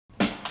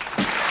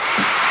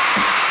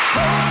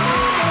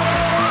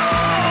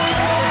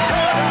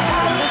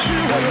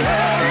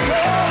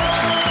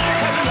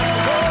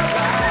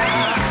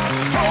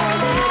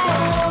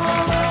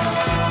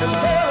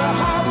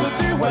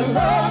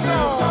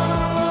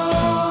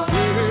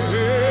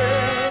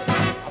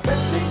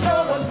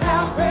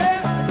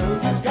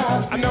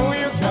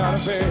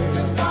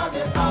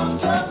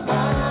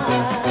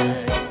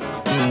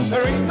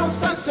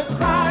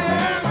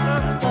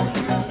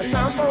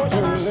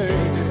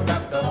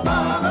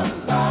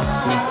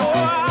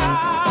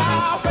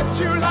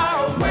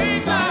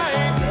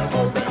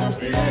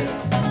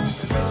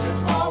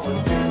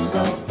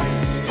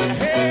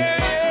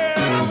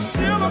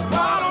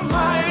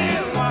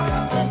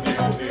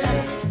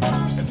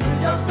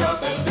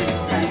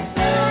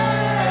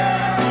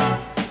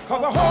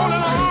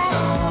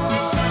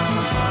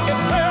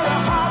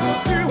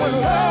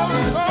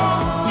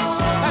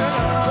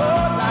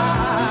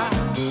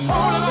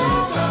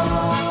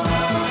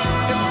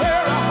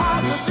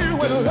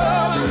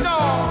love is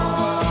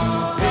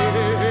gone. Hey,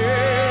 hey,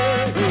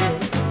 hey.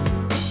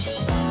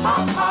 Ha,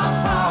 ha,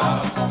 ha.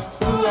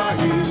 Who are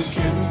you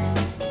kidding?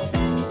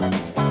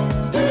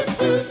 Do,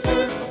 do, do,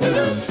 do,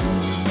 do.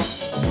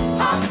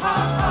 Ha, ha,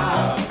 ha.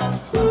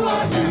 Who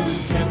are you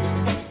kidding?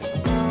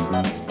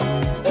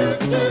 Do,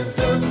 do,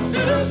 do, do, do.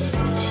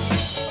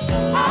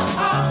 Ha,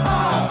 ha, ha.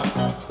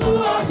 Who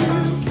are you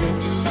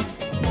kidding?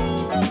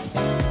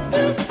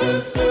 Do, do,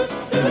 do, do,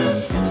 do.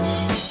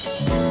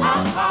 Ha,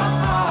 ha,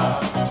 ha.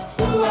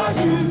 Who are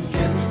you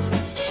kidding?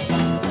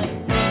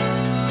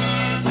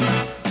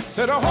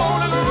 Said a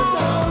holding on.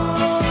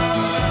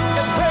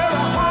 It's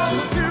very hard to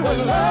do when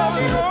love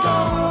is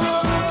gone.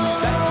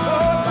 That's no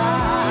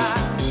lie.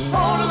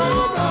 Holding on.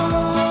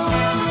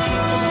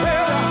 It's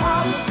very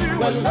hard to do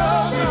when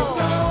love is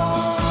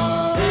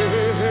gone. Hey,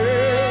 hey,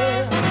 hey.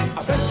 I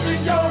bet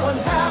you're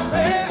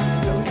unhappy.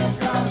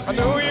 I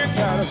know you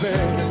gotta be.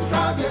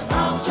 Drive you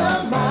out your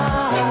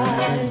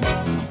mind.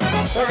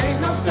 There ain't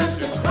no sense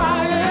in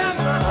crying. I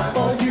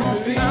know you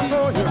leave. I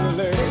know you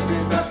leave. Baby,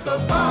 that's the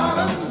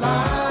bottom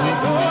line.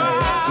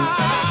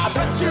 I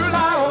bet you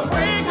lie on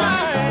weak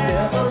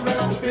lines. Never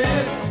rest a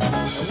bit. I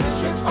wish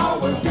you'd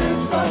always been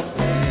so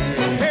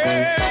big.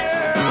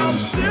 Hey, I'm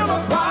still the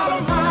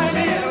bottom line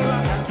is. I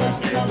have to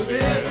give a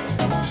bit.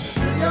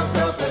 Do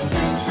yourself and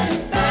keep me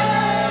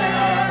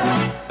fair.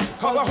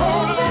 'Cause I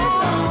hold it on.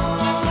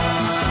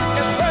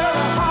 It's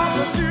very hard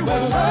to do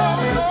when love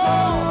is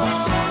gone.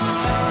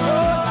 That's no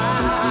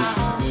lie.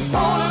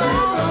 Hold it on.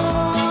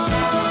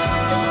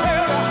 It's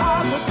very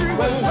hard to do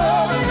when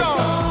love is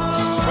gone.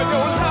 When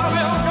your love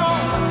is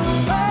gone.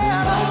 Say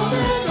it hold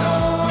it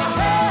on.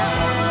 Hey,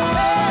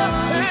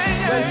 hey,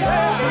 hey,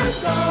 hey.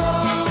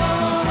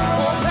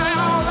 Oh, tell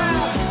all that.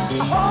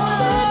 Hold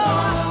it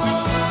on.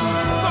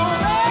 It's so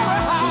very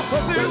hard to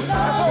do.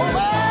 It's so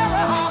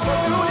very hard to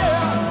do,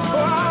 yeah.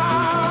 Oh, I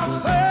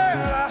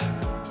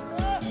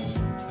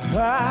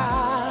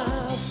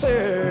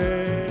said,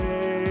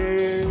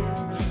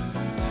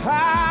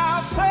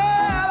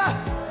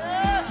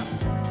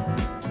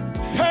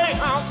 hey,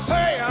 I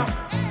say,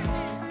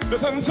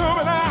 listen to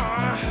me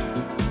now.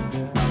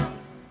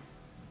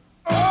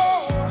 Oh,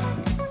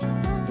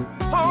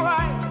 all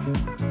right.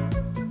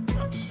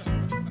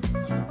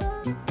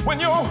 When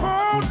you're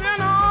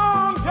holding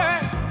on, yeah,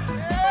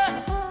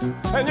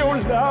 and your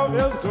love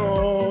is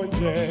gone,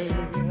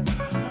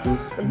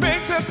 yeah, it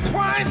makes it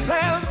twice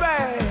as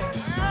bad.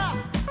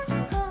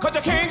 'Cause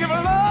you can't give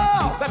a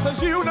love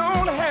that you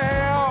don't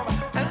have.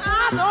 And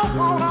I don't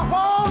wanna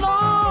hold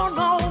on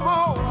no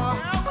more.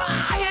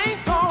 I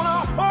ain't gonna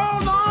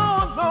hold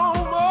on no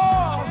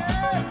more.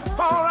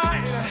 All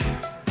right.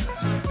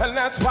 And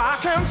that's why I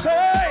can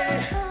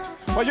say,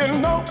 well, you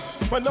know,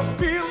 when the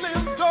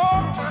feeling's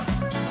gone,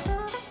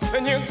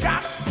 then you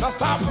got to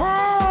stop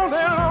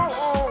holding on.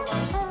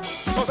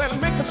 'Cause it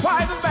makes it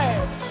twice as bad.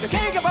 You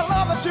can't give a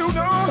love that you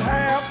don't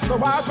have. So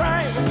I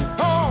drag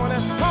on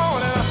and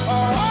on and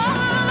on.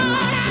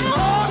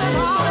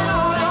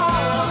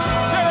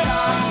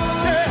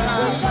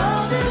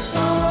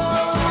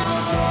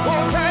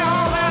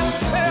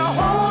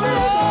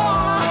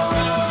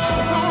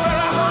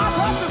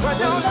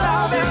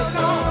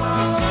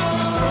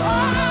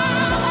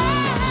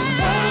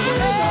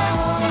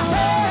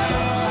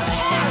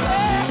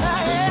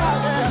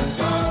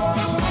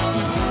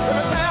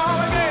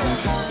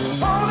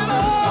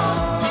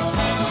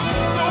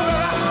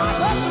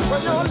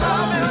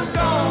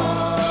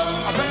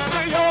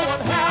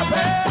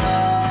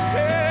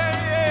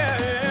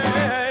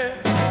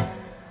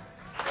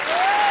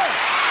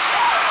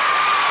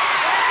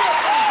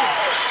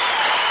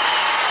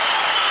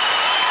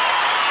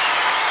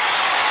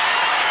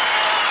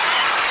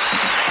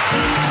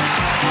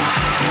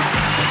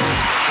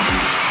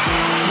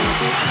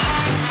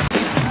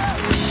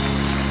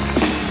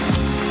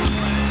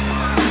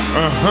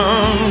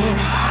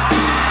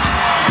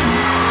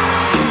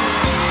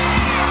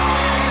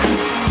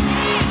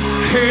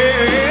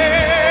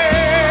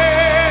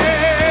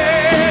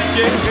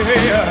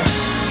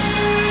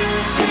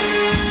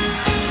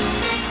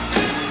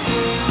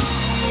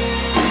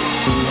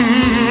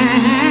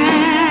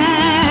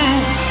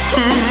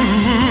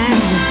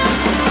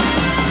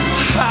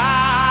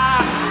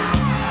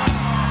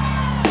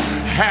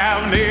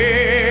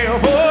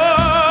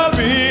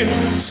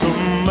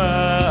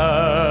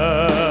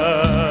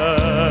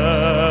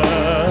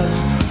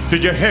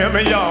 Did you hear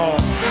me, y'all?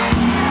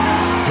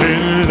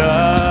 In love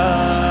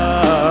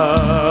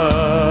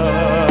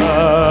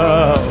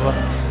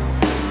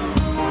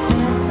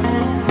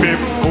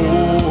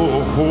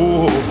before.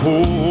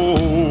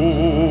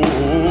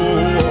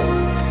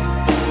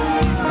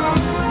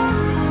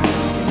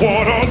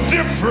 What a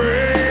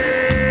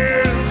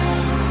difference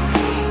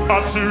a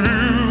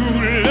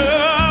true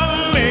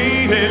love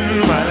made in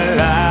my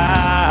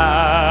life.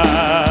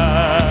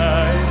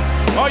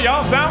 Oh,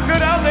 y'all sound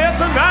good out there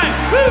tonight.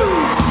 Woo!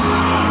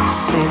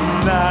 So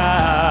nice,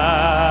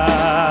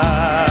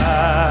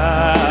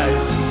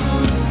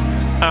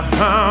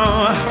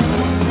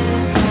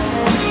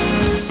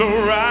 so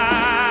right.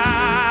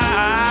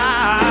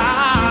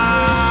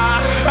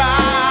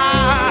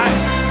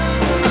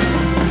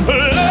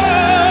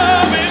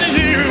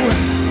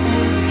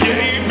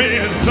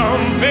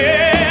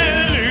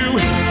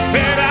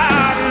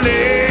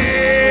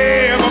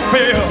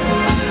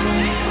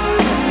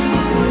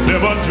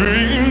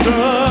 dreamed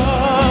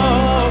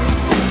of.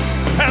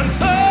 And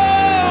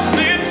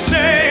something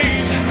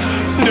changed.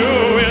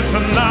 No, it's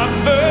not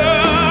the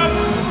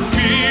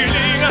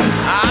feeling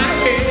I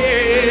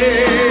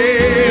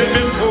had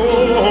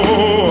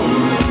before.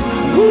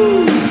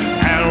 Woo.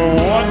 And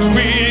what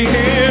we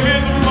have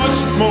is much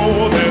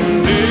more than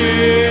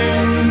this.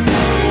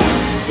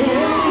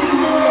 Tell me you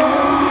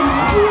love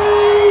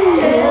me.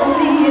 Tell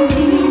me you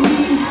need me.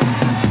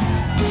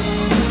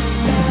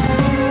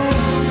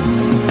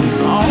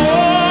 Oh,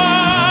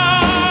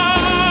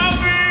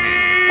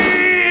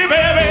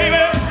 baby,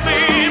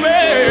 baby,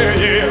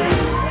 yeah.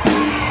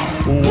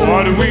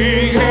 What we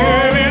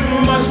have is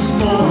much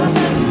more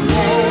than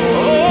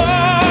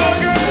oh,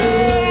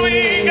 girl, we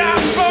got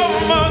so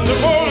much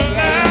more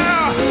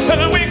now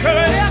than we could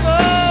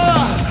ever.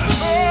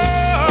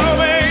 Oh,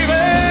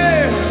 baby.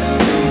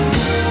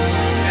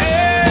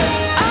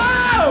 Yeah.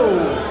 Oh.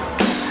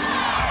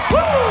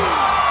 Woo.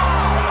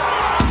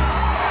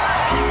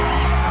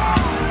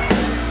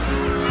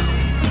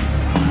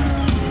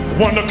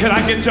 Wonder, can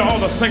I get y'all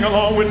to sing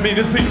along with me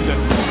this evening?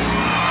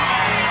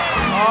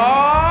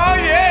 Oh,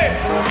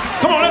 yeah.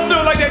 Come on, let's do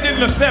it like they did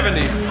in the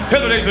 70s.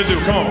 Here's what they used to do.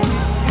 Come on.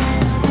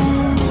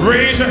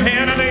 Raise your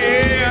hand in the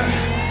air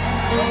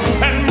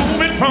and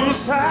move it from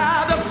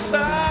side to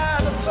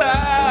side to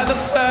side to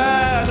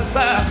side to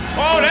side.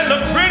 Oh, that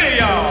look pretty,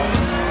 y'all.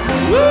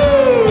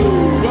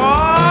 Woo!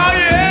 Oh,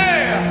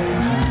 yeah.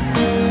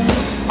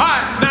 All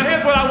right, now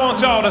here's what I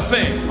want y'all to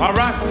sing, all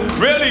right?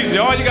 Real easy.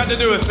 All you got to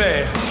do is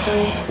say,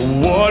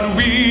 what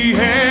we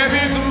have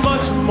is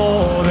much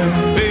more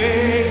than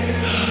they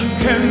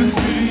can see.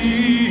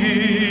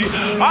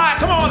 All right,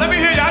 come on, let me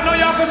hear you. I know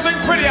y'all can sing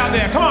pretty out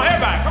there. Come on,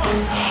 everybody, come on.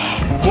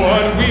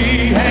 What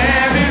we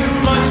have is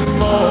much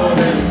more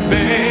than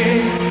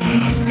they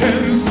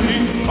can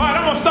see. All right,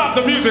 I'm gonna stop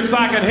the music so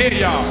I can hear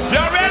y'all.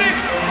 Y'all ready?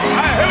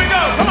 All right, here we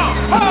go. Come on.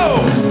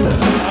 Oh!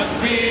 What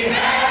we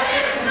have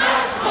is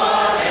much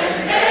more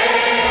than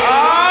they.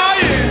 Oh,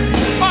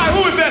 yeah. All right,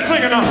 who is that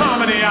singing a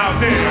harmony out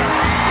there?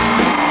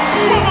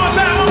 One more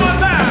time, one more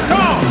time.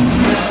 Come on.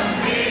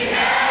 We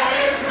have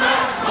is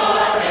much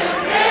more than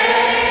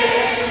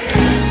they.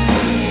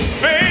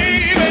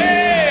 Baby,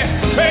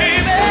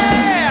 baby.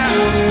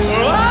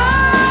 Oh.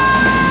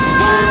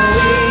 What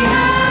we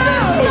have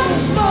is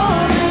much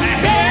more than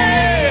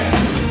Hey.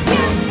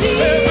 can see.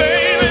 Baby,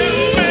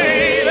 baby,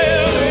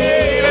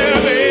 baby,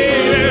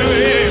 baby,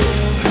 baby.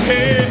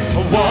 Hey,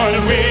 what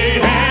we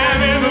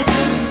have is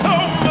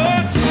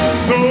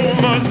so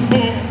much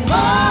more.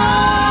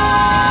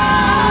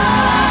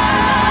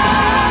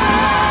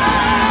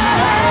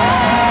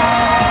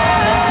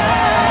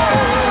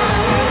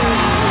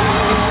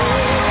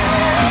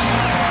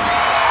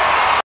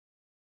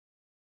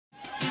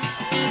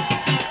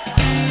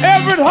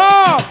 Everett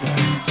Hall,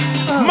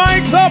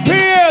 Mike's up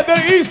here, the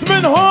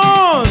Eastman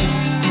Horns.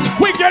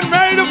 We getting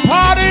ready to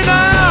party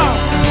now.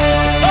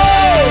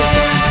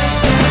 Oh,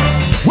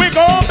 we're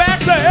going back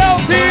to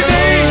L.T.D.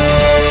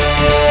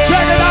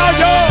 Check it out,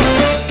 y'all.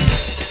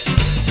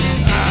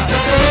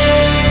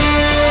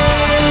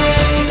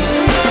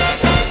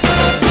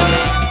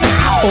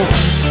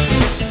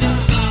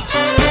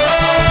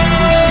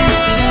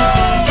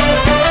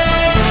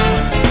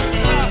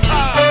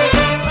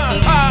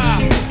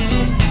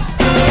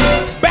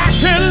 Back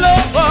in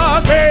love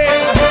again.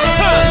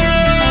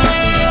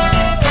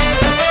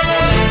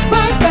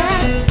 Right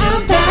back,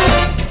 I'm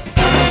back.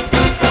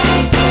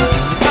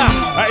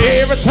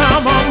 Every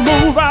time I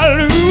move, I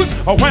lose.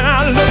 When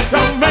I look,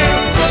 I'm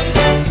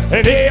mad.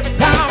 And every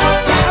time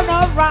I turn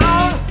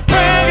around,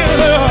 bring it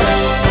up,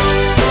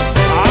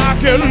 I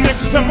can mix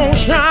some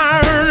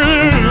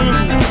moonshine.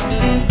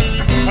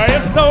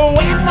 It's the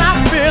way my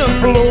feelings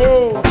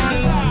flow.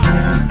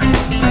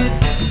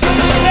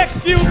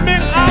 Excuse me,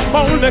 I'm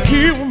only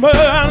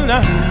human.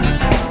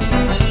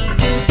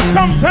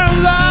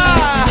 Sometimes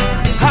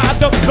I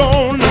just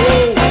don't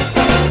know.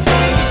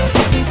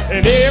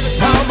 And every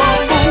time I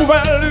move, I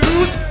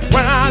lose.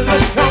 When I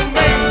look, I'm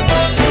mad.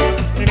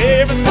 And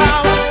every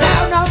time I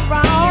turn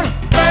around,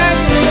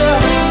 bang it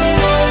up.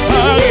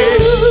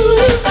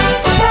 Ooh,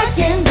 back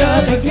in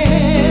love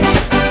again.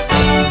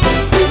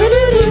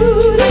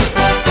 Shoo-ba-doo-doo-doo.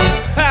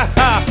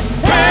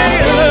 Bang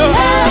it up.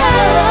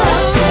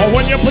 Oh,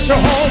 when you put your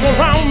arm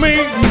around me,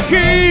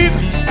 kid,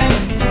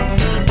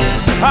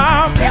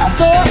 I feel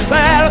so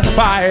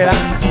satisfied.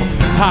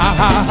 Ha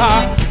ha ha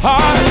ha.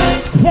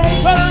 Want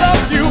to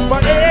love you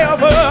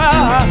forever,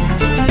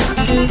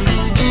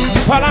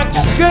 but I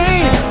just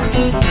can't.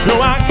 No,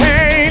 I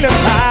can't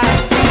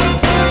hide.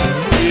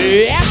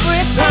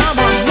 Every time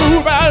I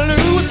move, I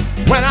lose.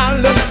 When I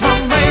look,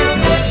 I'm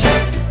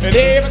mad. And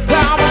every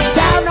time I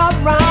turn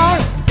around,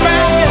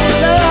 back in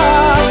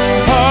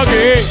love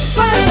again.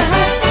 Right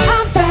back,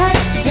 I'm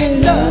back in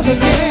love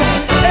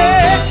again.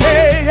 Hey,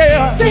 hey,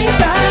 yeah. Seems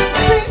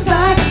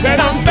like That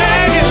I'm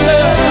back in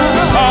love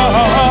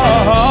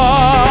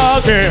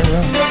again.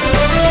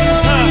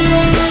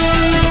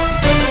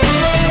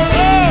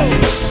 Oh.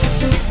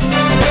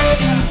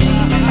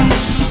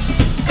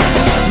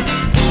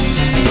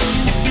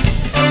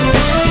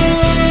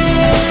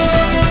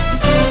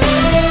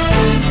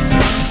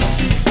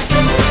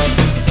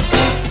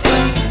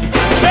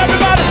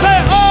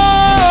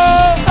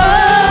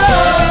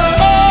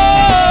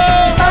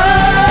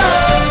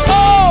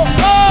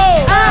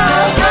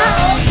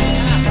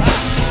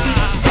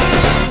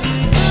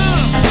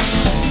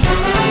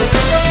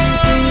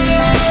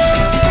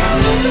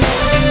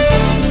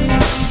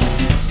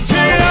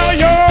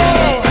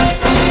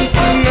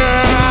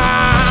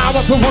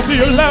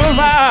 your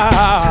lover.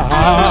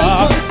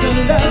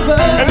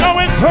 And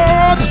always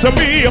told us to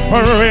be a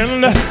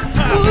friend. Ooh,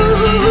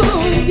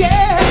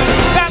 yeah.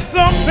 Got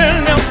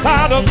something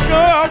inside us,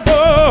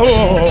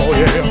 oh,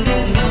 yeah.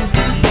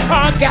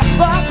 I guess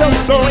I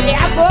just don't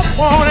ever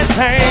want to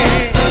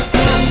hang.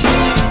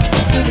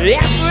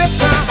 Every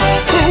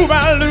time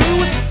I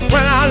lose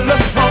when I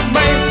look for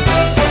me,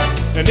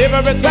 and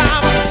every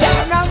time I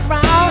turn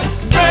around,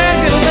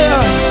 begging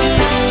love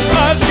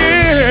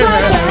again.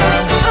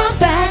 I'm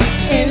back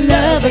in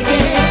love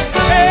again.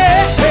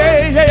 Hey,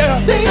 hey,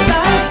 yeah. Seems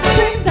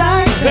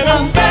like that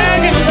I'm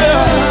begging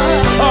love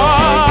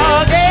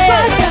again.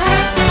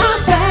 I'm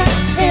back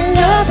in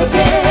love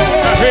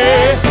again.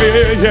 Hey,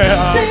 hey, yeah.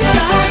 Seems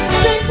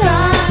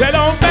like that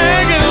I'm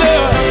begging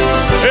love.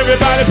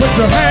 Everybody put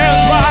your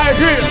hands right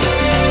here.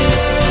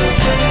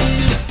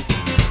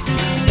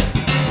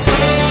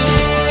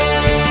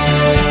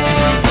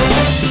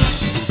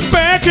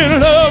 Back in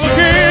love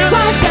again.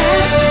 I'm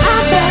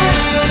back.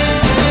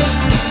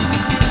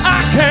 I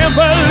can't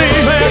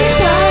believe it.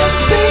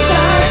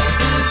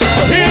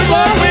 Here's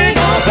what we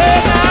gon' say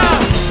now.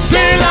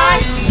 Seem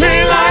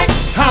like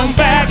I'm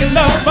back in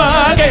love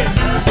again.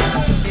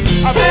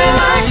 I feel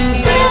like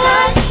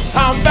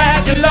I'm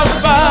back in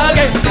love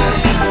again.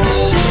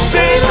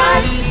 Seem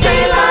like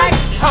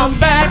I'm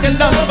back in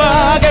love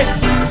again.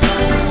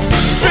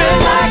 Feel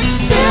like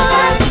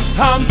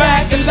I'm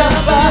back in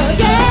love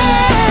again.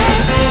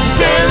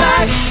 Seem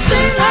like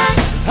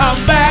I'm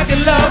back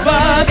in love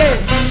again.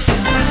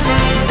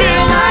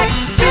 Feel like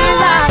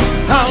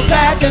I'm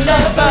back in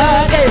love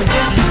again.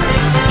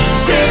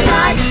 Seem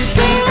like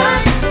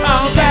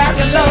I'm back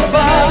in love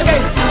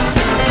again.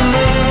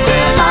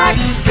 Feel like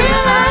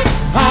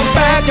I'm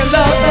back in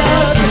love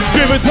again.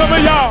 Give it to me,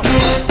 y'all.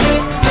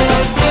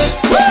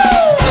 Woo!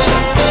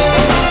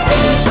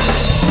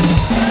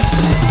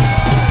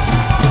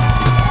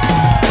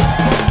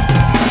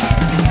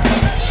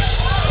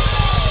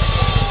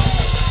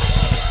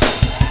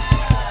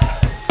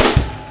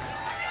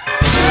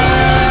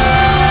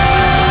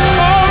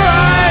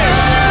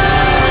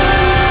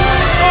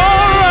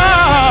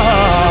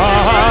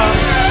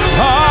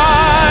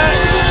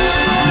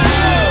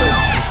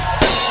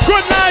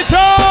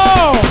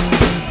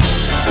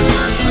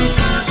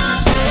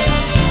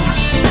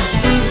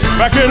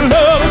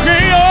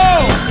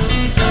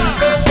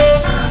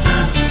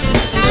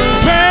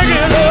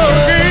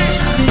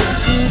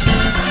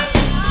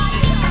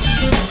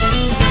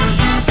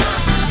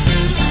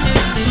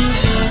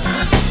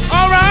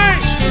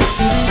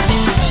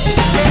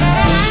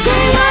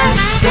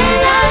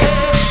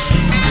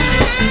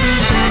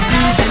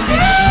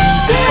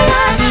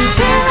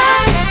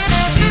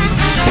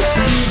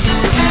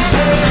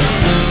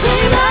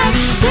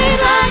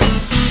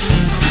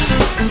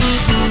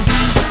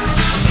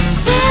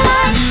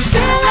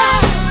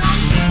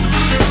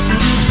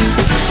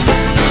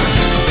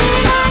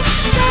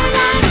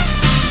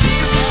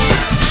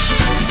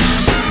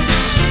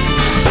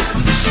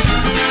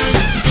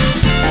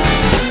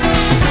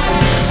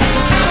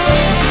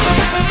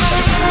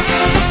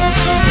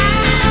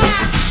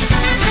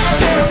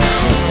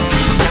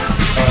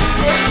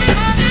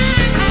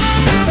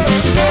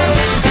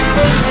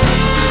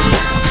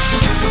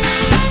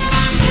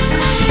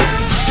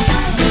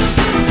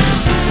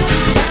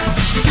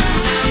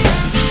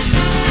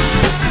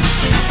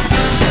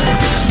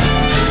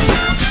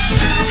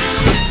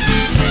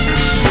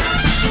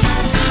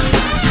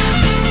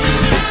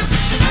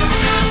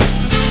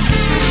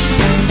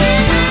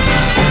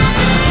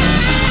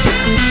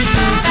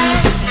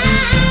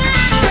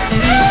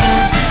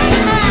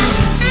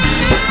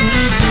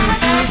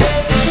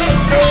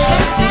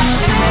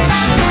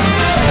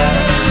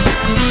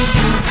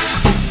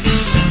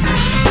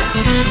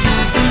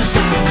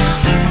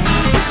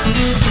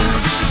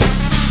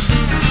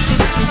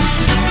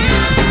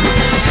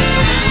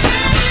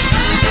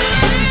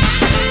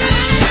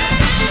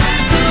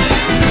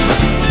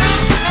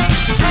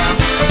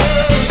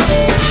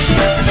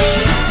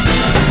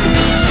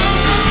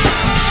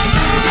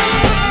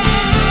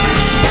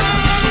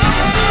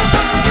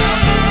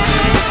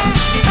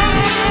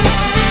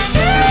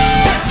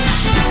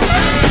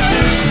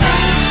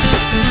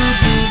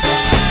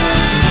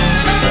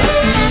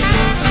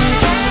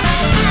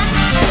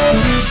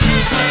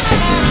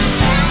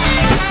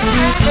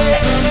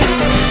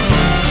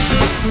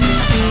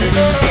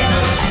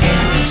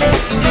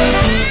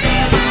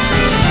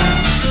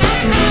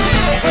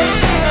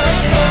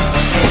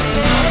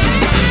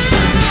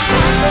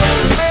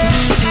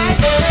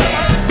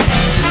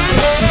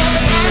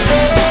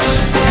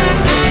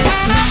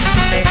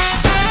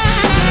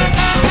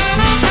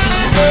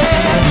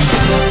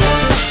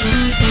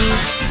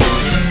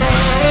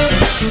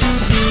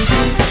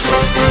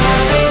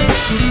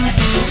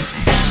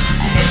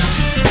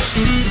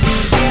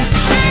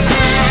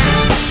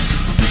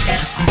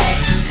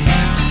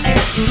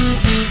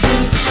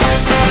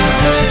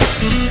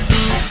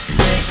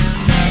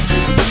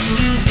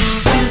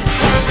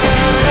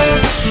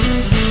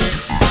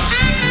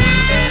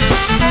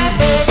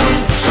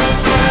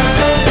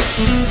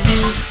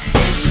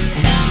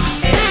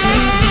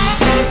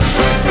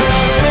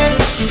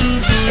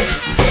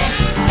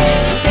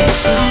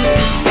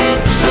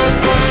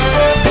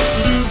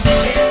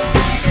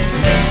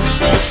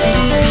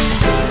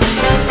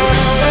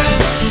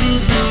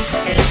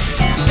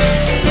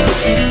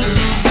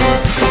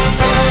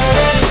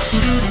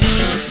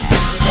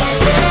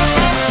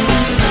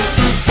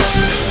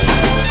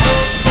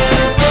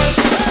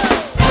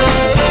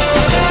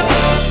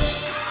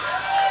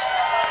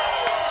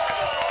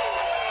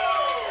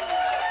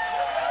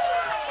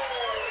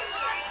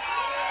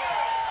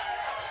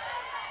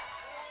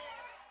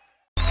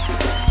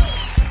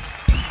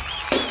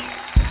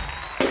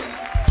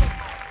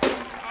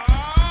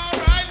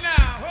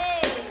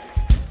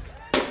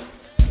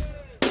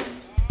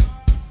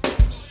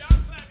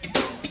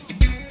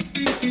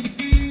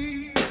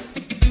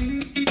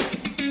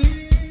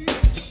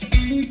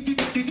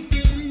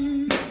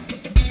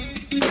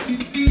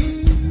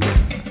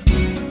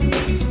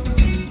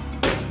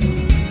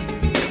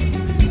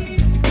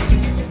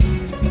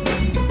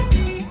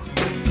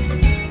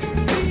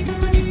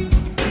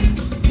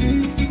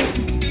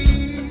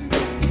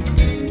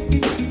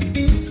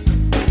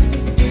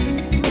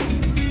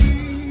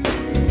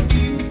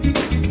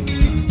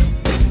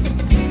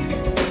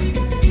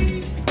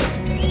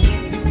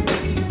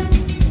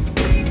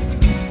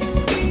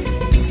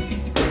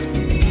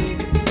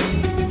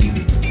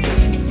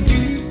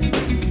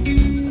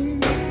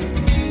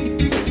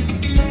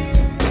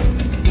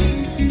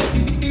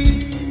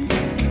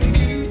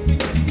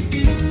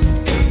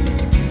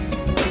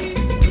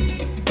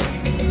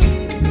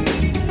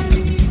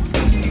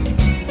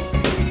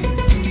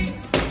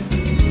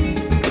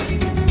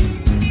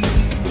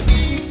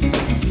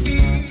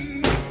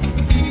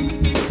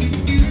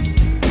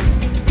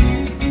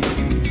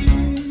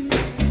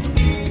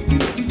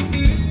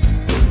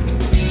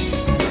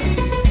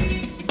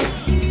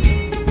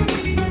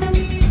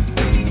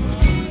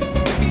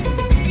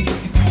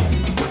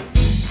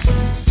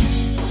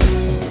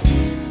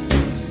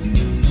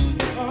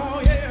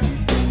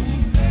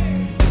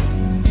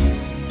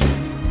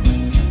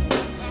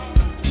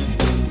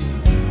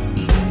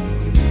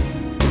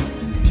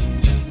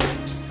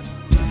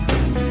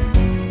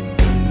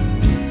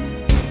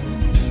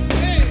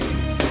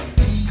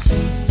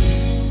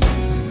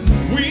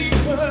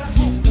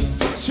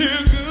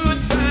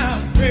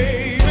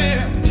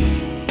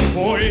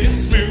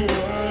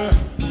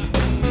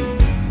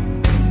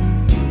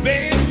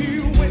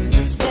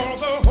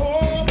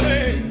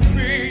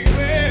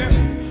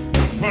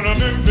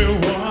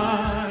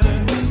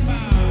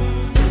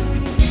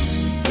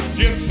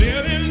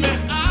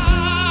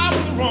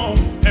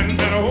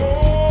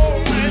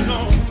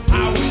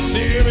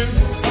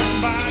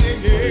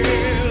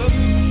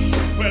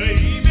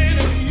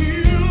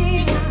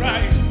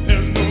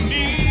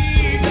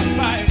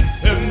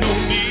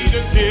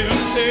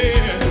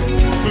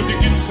 Don't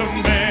you get so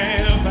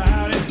mad?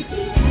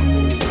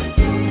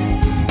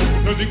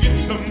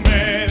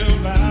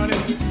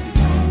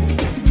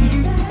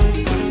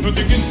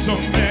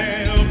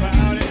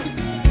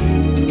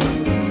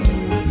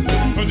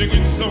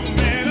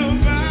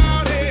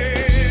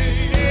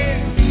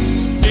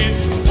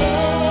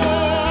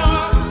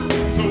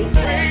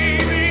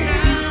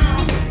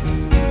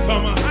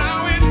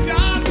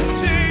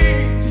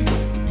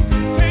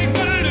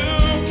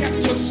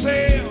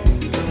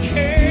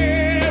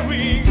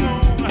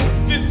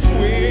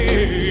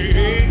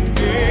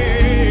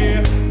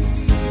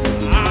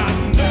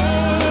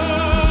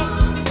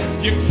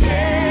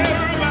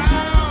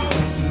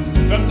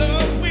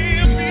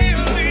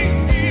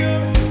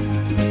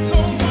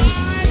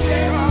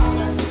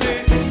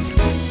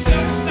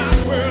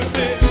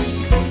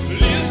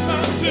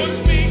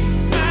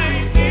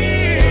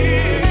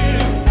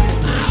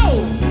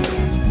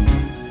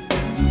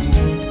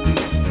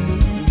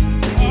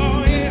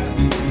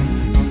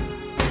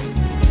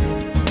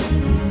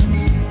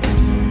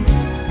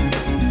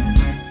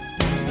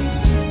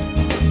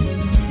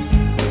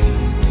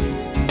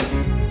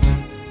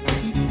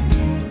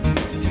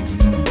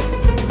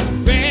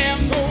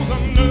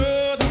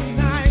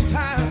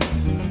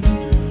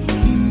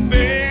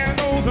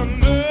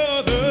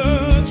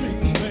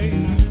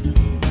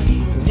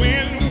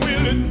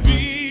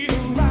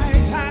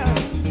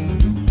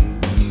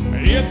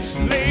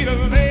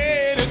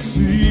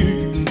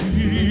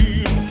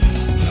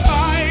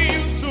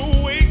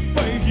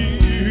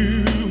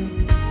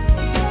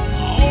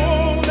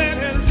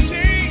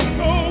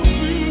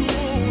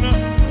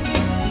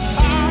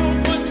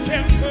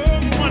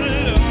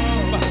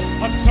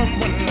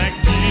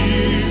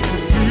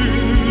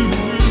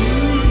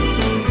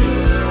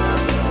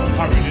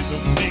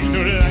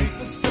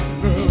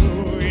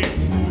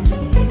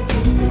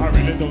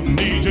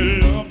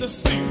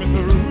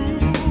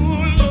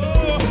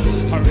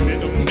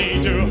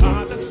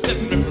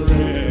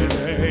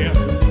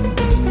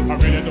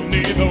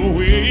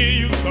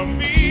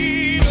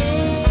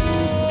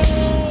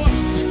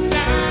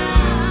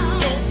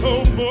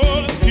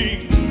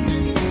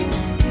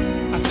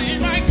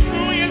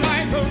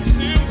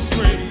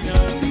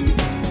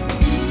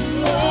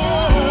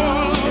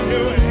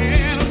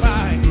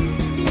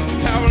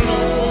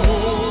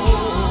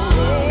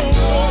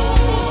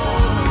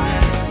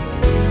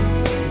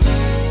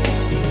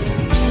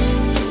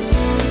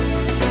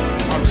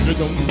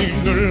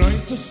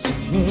 to see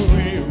through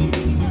you.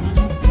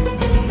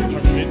 I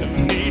really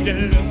don't need your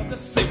love to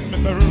see me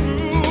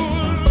through.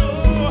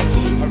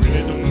 I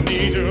really don't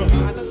need your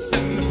heart to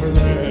set me free.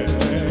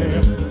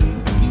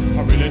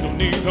 I really don't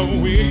need the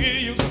way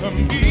you used to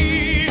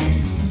be.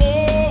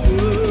 Oh,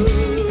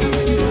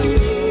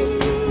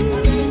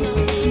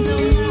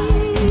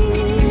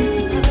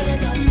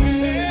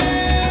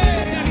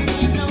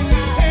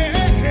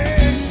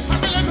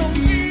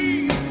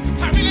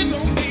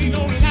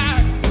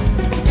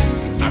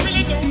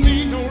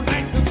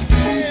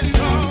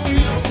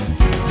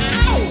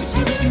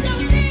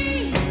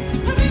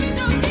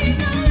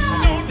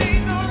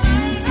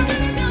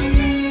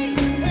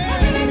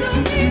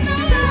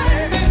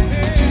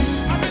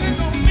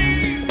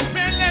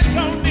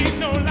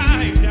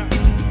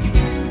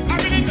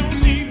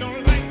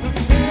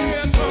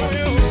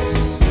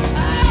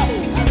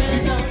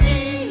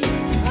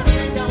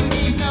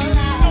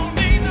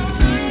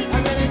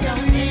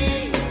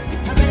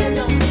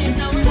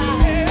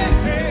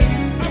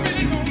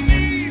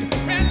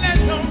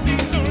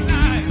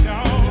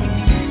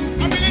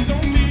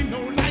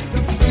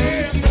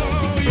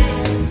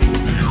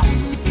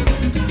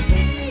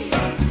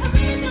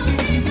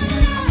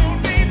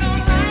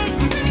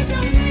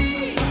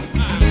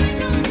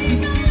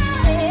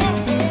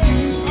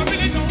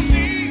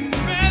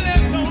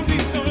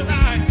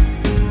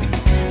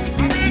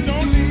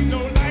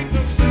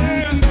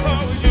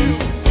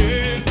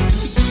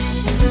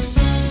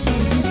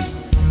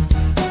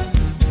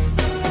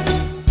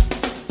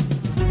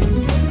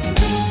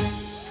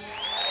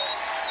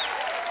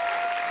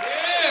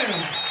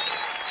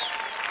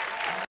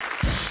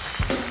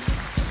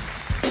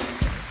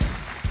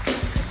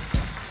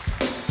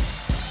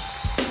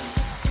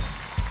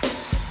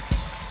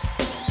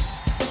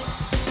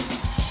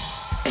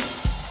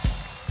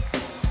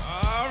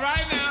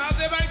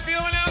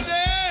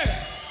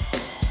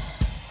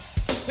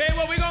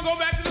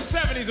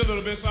 a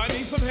little bit, so I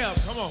need some help.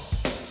 Come on.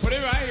 Put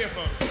it right here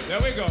for me. There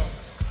we go.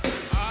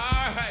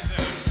 All right,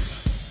 now.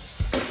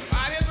 All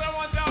right, here's what I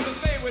want y'all to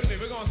say with me.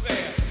 We're going to say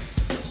it.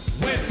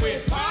 When we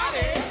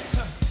party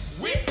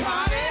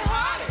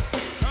hardy.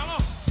 Come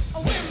on.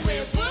 When we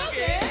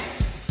boogie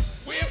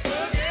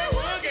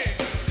woogie.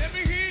 Let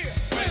me hear you.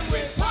 When we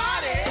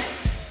party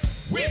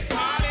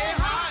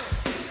hardy.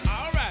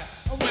 All right.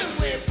 When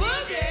we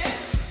boogie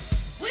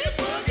woogie.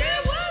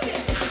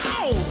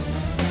 Ow!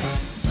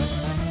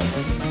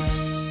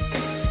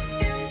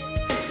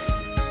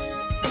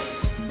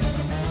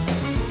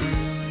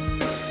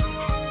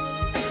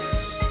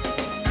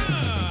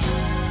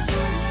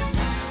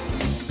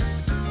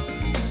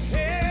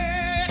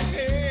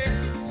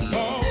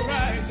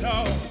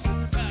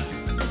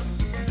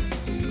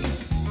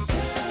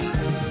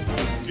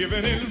 Give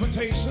an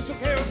invitation to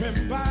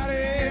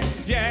everybody,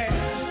 yeah,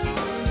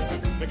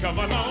 to come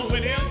along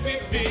with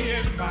L.T.D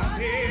and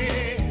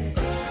party.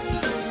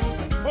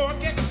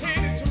 Forget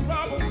any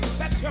trouble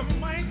that you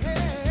might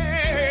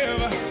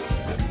have.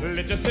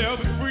 Let yourself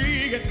be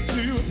free, get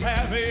to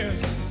happy.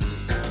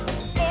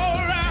 All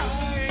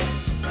right,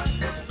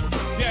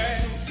 yeah.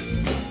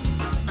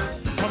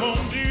 Come on,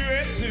 do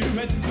it.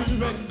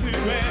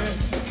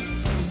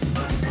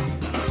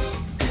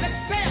 Let's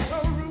take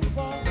a roof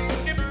off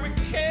if we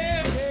can.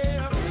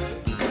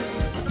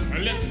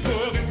 Let's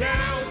boogie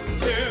down,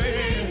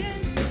 yeah.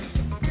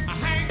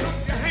 Hang up,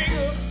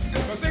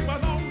 'cause it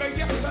was on there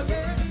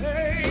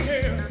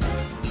yesterday.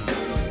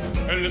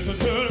 And listen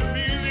to the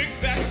music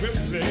that we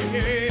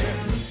play.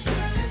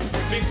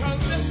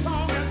 Because this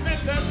song has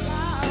been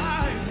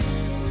designed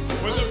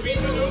with the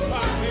people who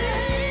party.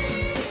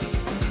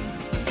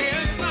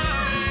 It's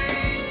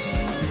mine.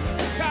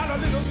 Got a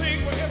little thing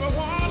we ever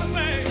want to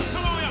say.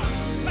 Come on, y'all.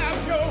 Clap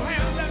your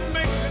hands and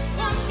make it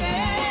funky.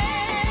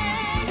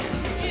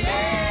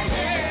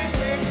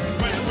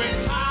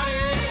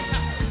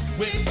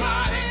 We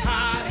party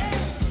hardy.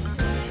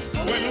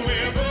 When we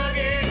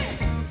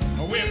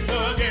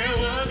boogie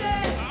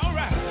woogie. All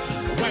right.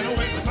 When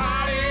we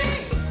party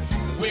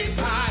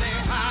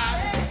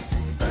hardy.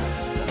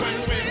 When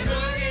we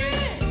boogie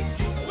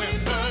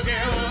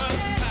woogie.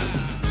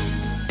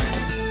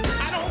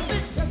 I don't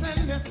think there's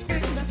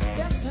anything that's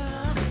better,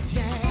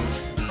 yeah,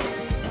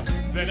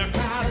 than a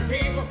crowd of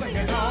people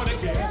singing all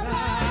together.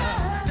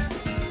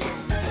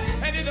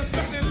 And it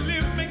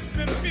especially makes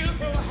me feel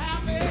so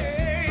happy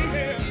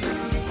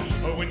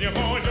when your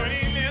whole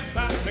journey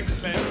starts to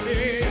clap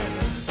in.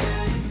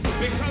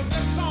 Because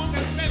this song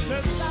has been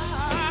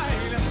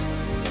designed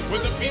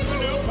with the people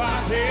who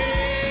party.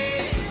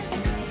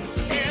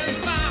 It's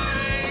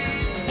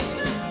mine.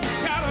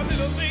 Got a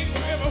little thing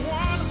we ever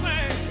want to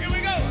say. Here we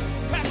go.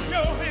 Clap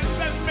your hands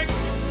and make it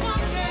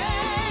funky.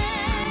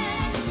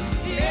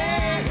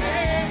 Yeah.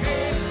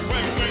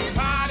 When we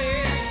party.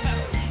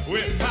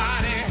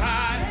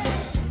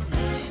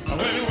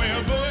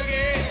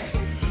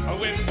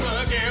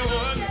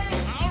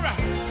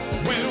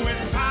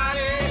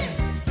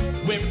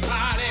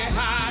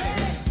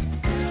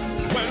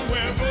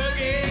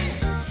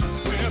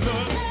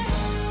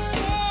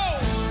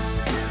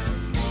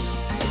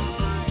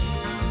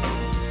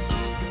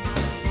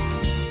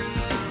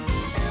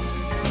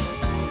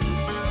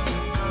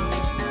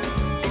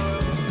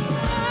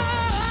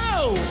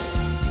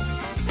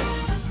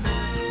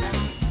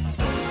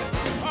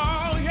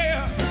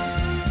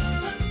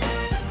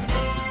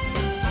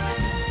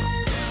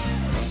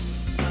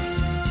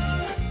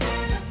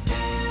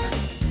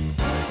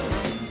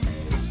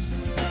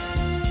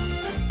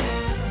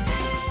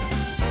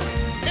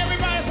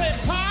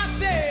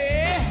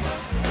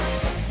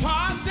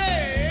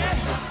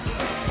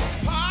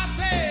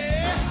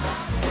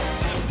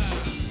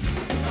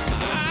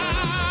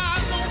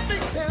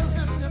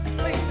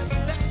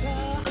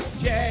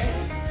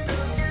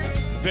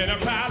 Then a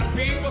crowd of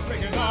people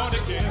singing all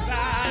together.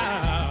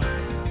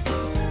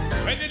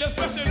 And it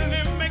especially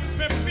makes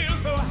me feel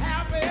so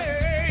happy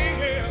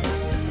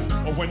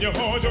when you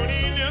hold your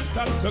knee and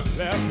start to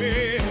clap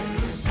it.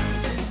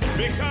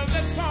 Because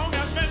this song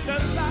has been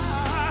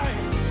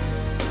designed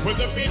with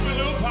the people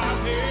who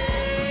party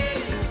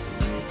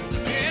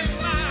in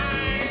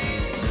line.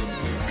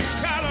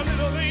 Got a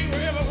little thing we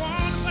ever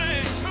want to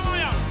sing. Come on,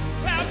 y'all.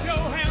 Clap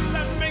your hands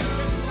and make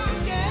it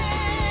funky.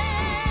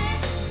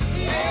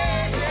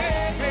 Yeah,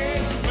 yeah, yeah.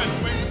 When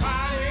we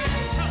party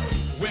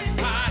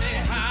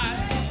high.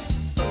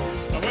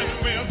 When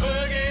we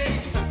boogie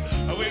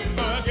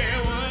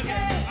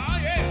woogie. Oh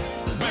yeah.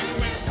 When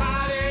we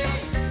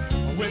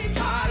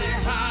party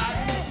high.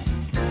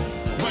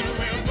 When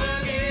we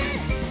boogie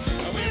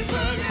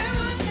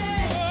woogie.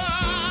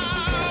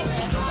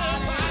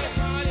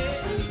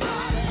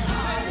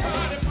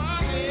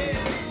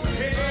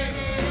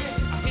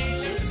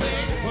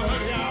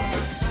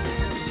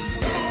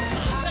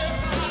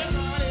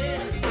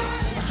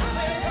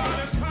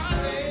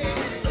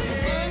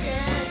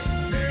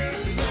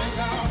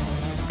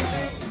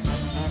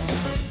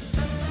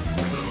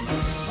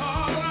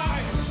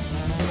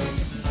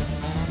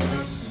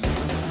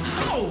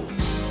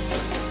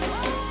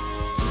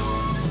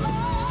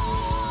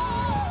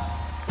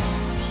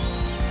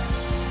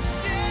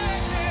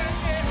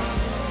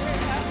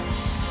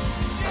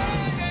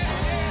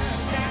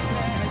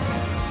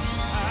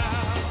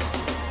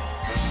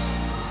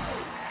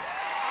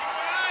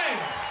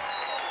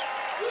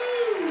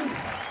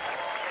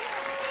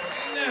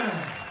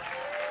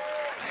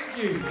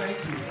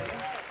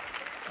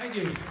 Thank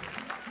you.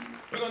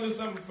 We're going to do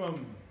something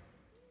from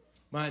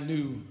my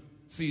new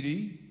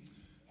CD.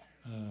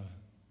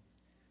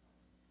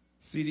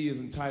 CD is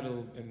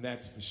entitled And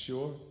That's For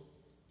Sure.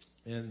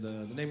 And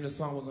the name of the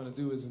song we're going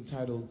to do is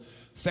entitled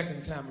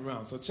Second Time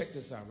Around. So check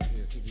this out right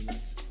here, see if you like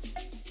it.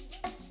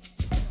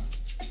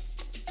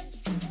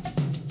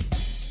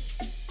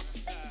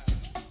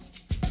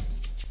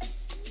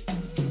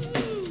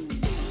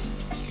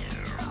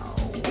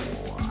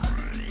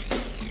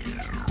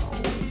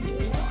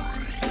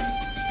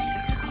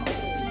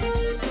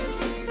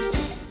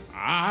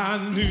 I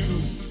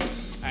knew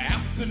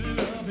after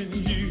loving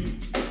you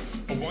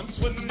once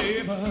would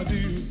never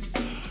do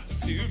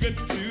too good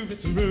to be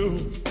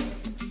true.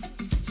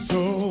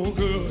 So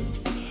good,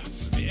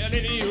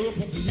 smelling your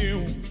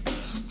perfume.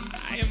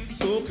 I am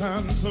so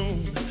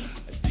consumed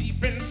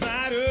deep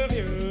inside of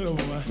you.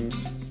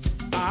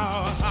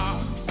 Our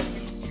hearts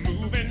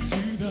moving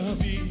to the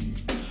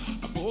beat,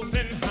 both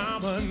in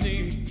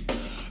harmony.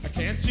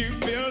 Can't you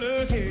feel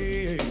the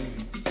heat?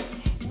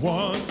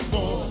 Once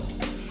more.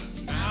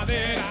 Now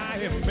that I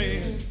am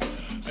in,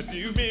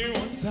 do me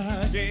once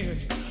again.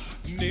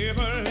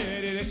 Never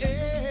let it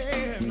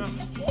end.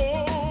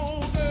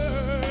 Oh,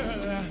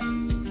 girl,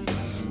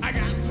 I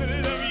got to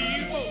love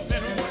you once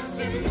and once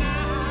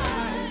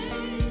tonight.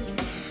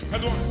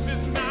 'Cause once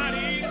is not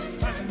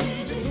enough, I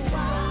need you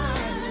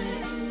twice.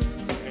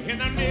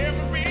 And I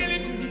never really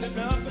knew that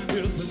love could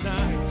feel so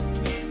nice.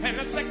 And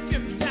the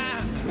second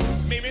time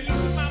made me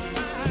lose my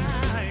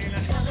mind.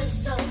 Love is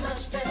so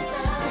much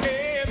better.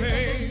 Hey,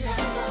 babe.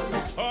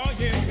 Oh,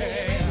 yeah.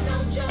 Ain't no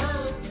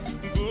joke.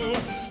 Ooh,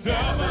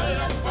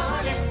 double up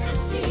on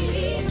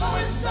Ecstasy.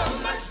 Oh, it's so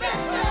much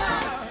better.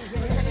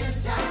 Second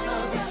time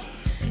around.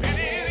 and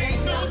it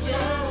ain't no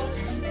joke.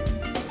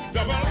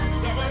 Double up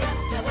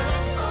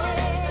On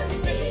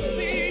ecstasy.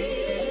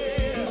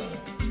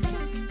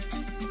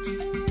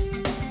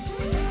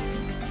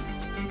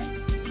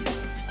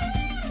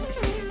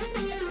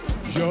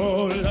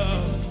 Your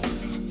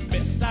love,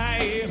 best I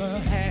ever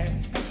had,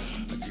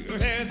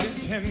 good as it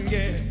can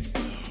get.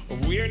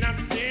 We're not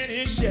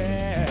finished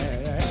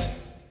yet.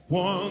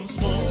 Once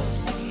more,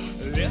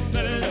 let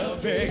the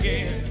love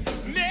begin.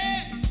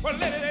 Never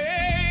let it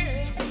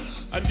end.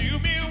 Do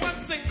me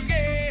once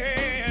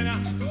again.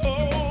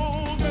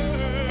 Oh,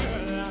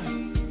 girl,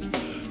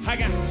 I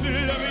got to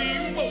love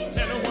you once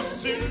and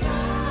once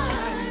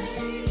tonight.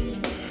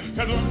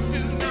 'Cause once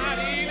is not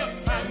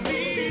enough, I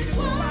need you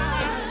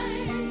twice.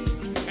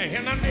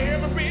 And I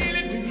never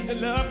really knew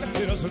that love could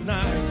feel so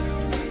nice.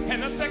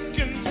 And the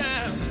second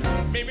time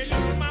made me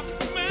lose my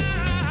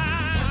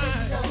mind.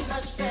 So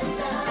much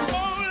better. Oh,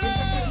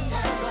 love.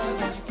 Time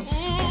around.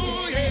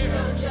 Ooh, Ain't yeah.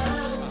 no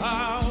joke. Oh,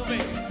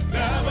 baby.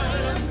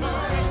 Double up.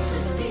 On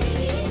ecstasy.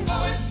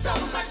 Oh, it's so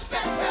much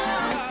better.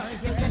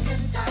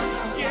 Second time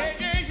around.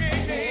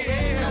 Yeah.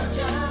 Ain't no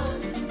joke.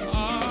 Oh,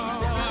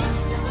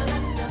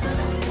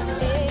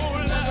 oh,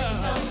 love.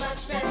 So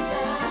much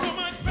better. So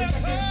much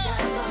better.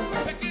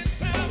 Second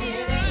time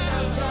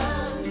around.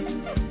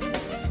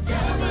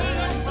 Double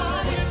up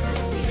on ecstasy.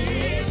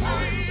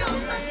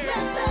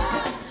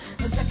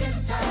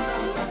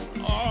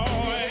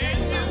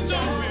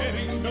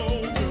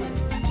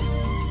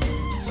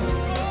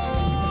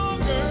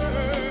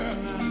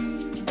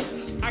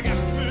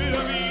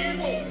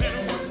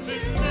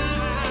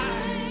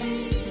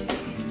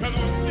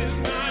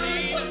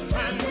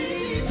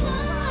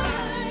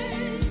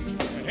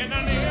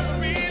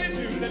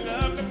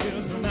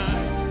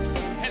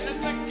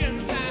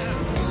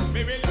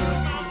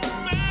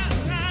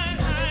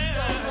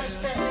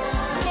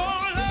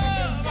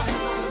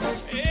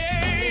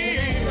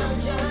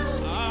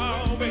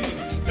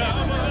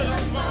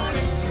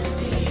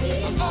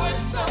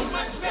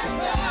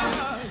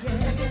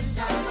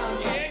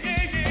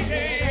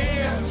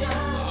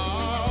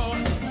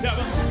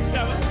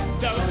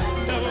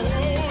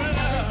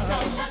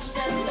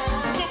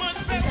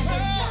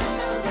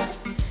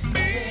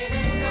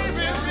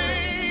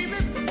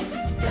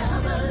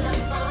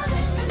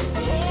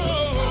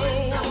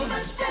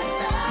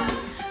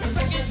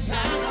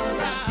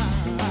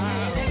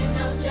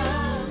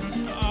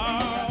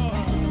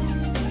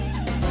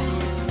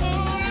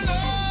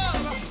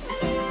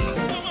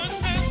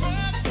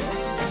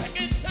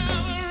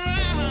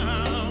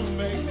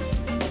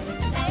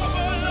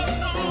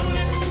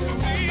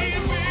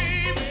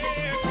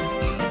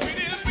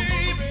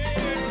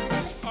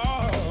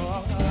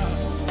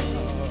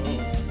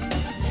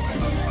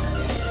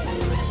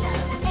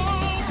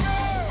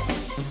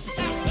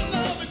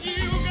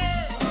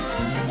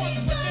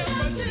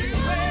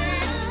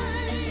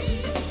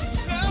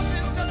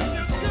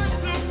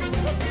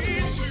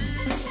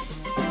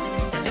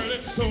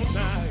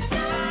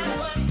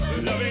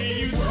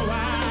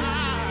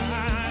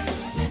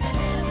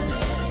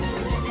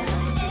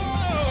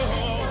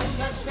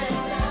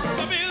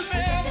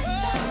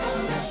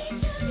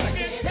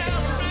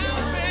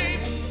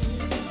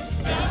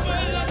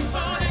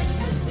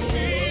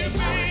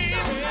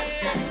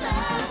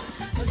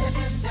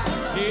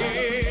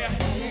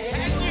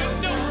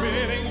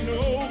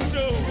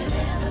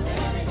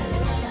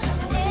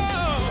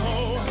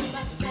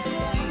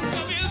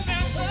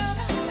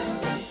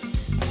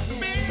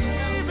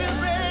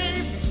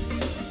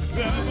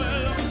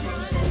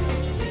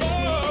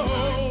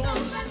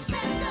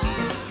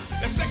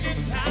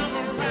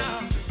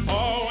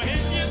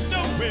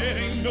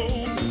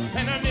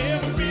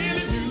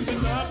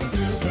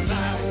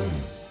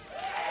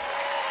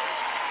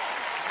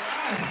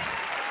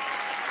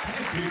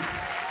 Thank you.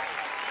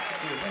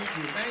 Thank you. Thank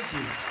you. Thank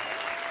you.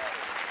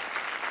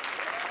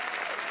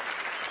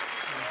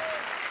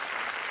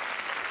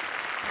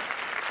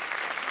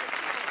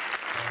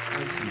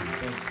 Thank you.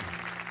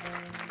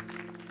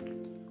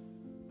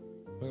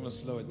 We're going to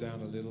slow it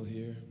down a little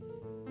here.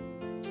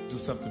 Do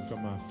something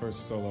from my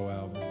first solo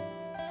album.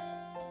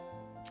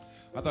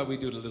 I thought we'd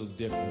do it a little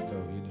different though,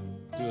 you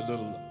know. Do a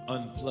little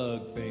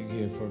unplugged thing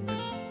here for a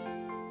minute.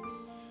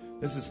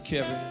 This is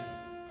Kevin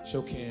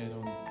Shokan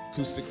on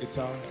acoustic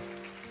guitar.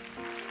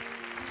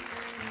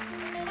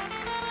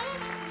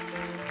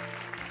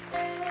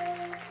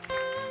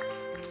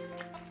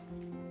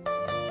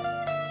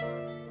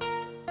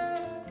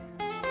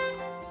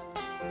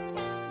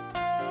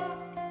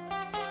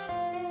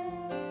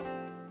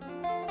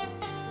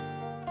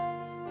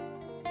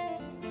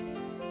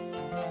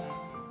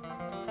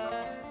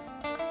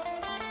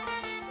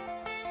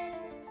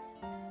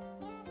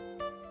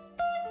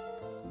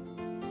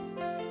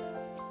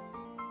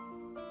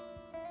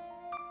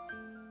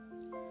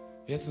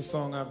 It's a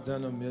song I've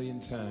done a million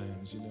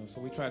times, you know,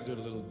 so we try to do it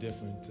a little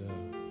different.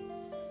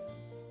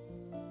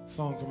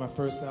 Song from my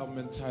first album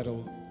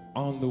entitled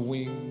On the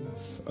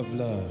Wings of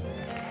Love.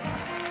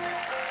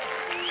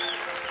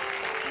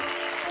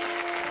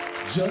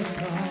 Just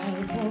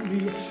smile for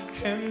me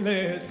and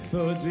let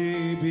the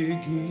day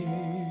begin.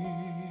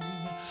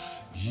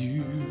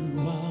 You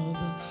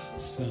are the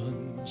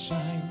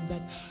sunshine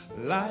that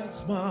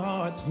lights my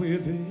heart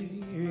within.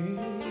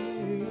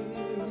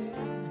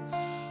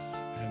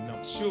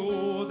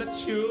 Sure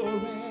that you're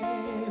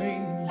an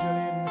angel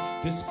in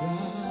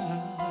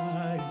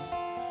disguise.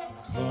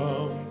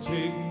 Come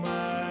take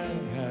my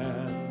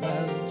hand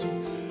and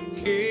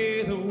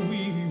together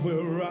we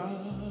will ride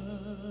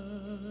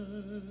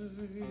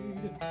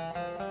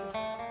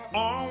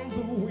on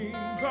the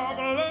wings of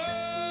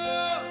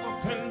love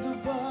up and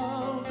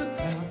above the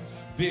clouds.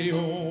 The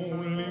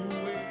only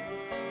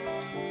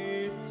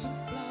way to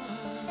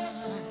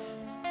fly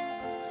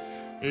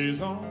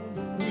is on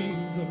the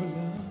wings of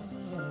love.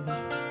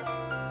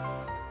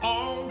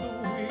 On the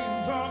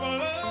wings of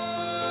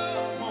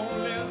love,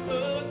 only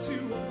the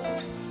two of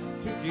us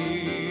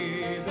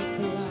together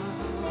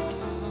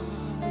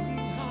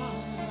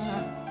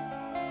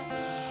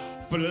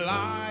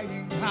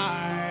flying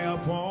high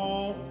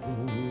upon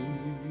the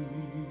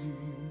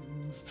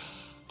wings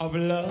of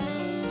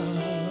love.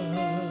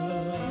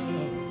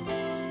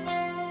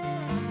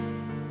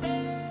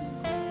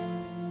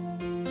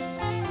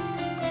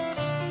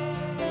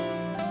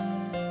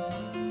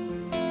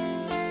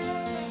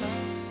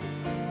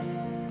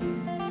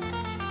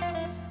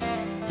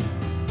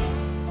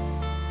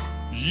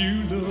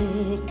 You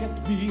look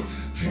at me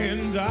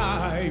and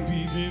I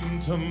begin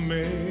to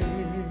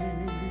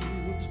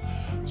melt,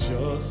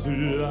 just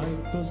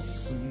like the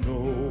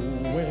snow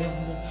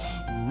when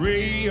a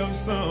ray of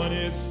sun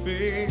is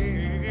felt.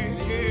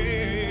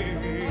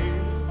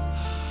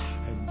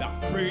 And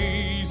I'm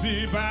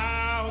crazy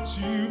about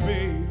you,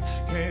 babe,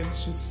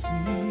 can't you see?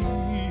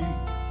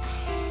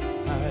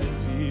 I'd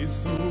be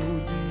so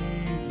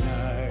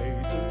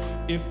delighted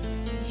if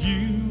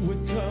you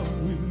would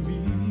come with me.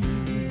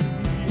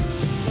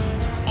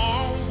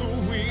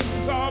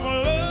 Of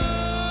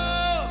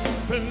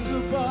love and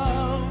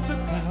above the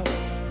cloud,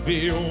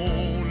 the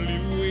only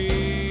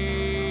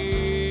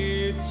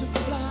way to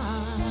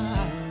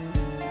fly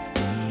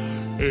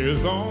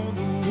is on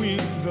the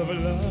wings of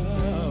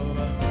love.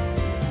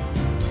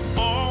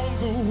 On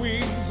the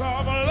wings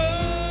of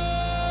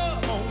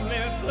love,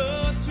 only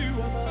the two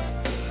of us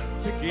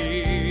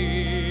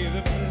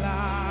together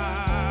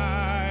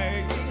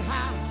flying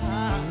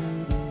high,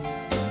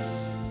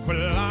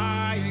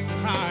 flying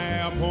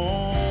high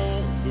upon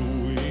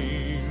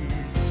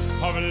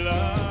of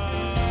love.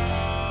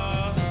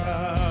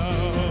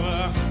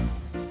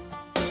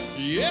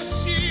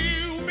 Yes,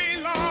 you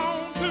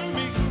belong to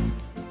me,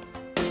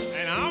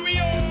 and I'm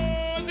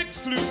yours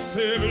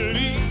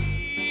exclusively.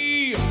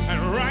 And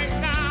right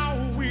now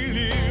we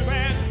live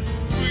and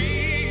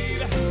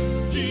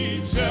breathe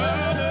each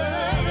other.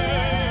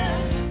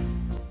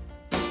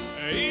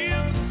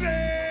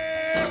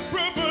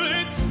 Inseparable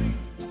it seems,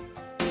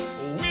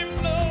 we're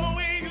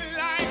flowing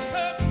like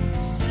a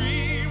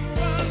stream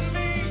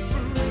running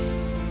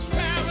through,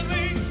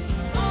 traveling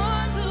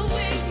On the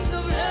wings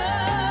of love.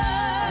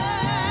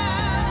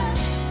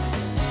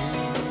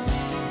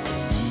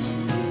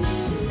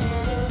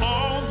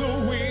 on the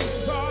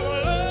wings of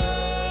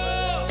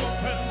love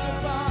and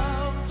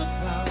above the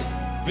clouds.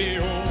 The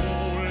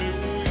only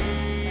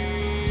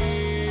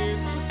way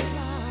to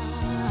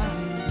fly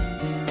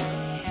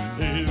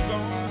is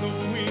on the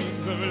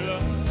wings of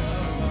love.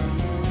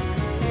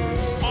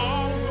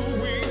 On the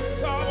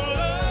wings of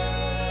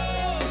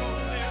love,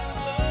 let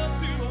the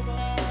two of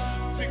us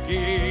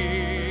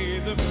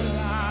together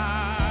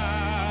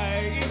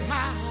flying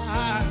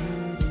high,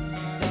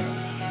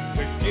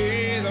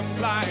 together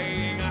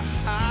flying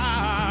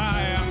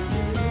high.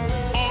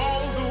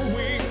 On the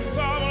wings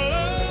of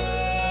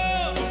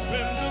love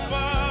and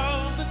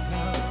above the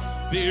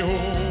clouds, the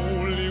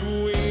only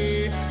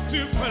way to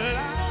fly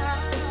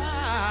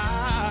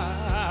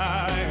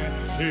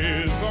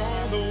is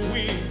on the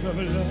wings of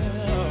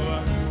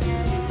love.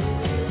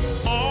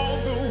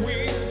 On the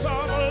wings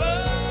of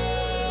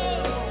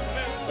love,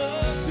 and the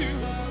two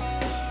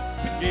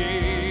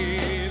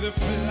together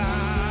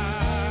flying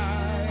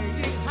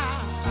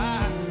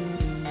high,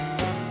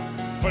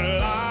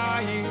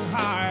 flying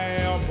high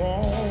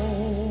upon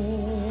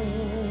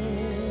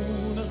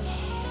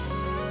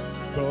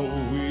the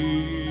wings.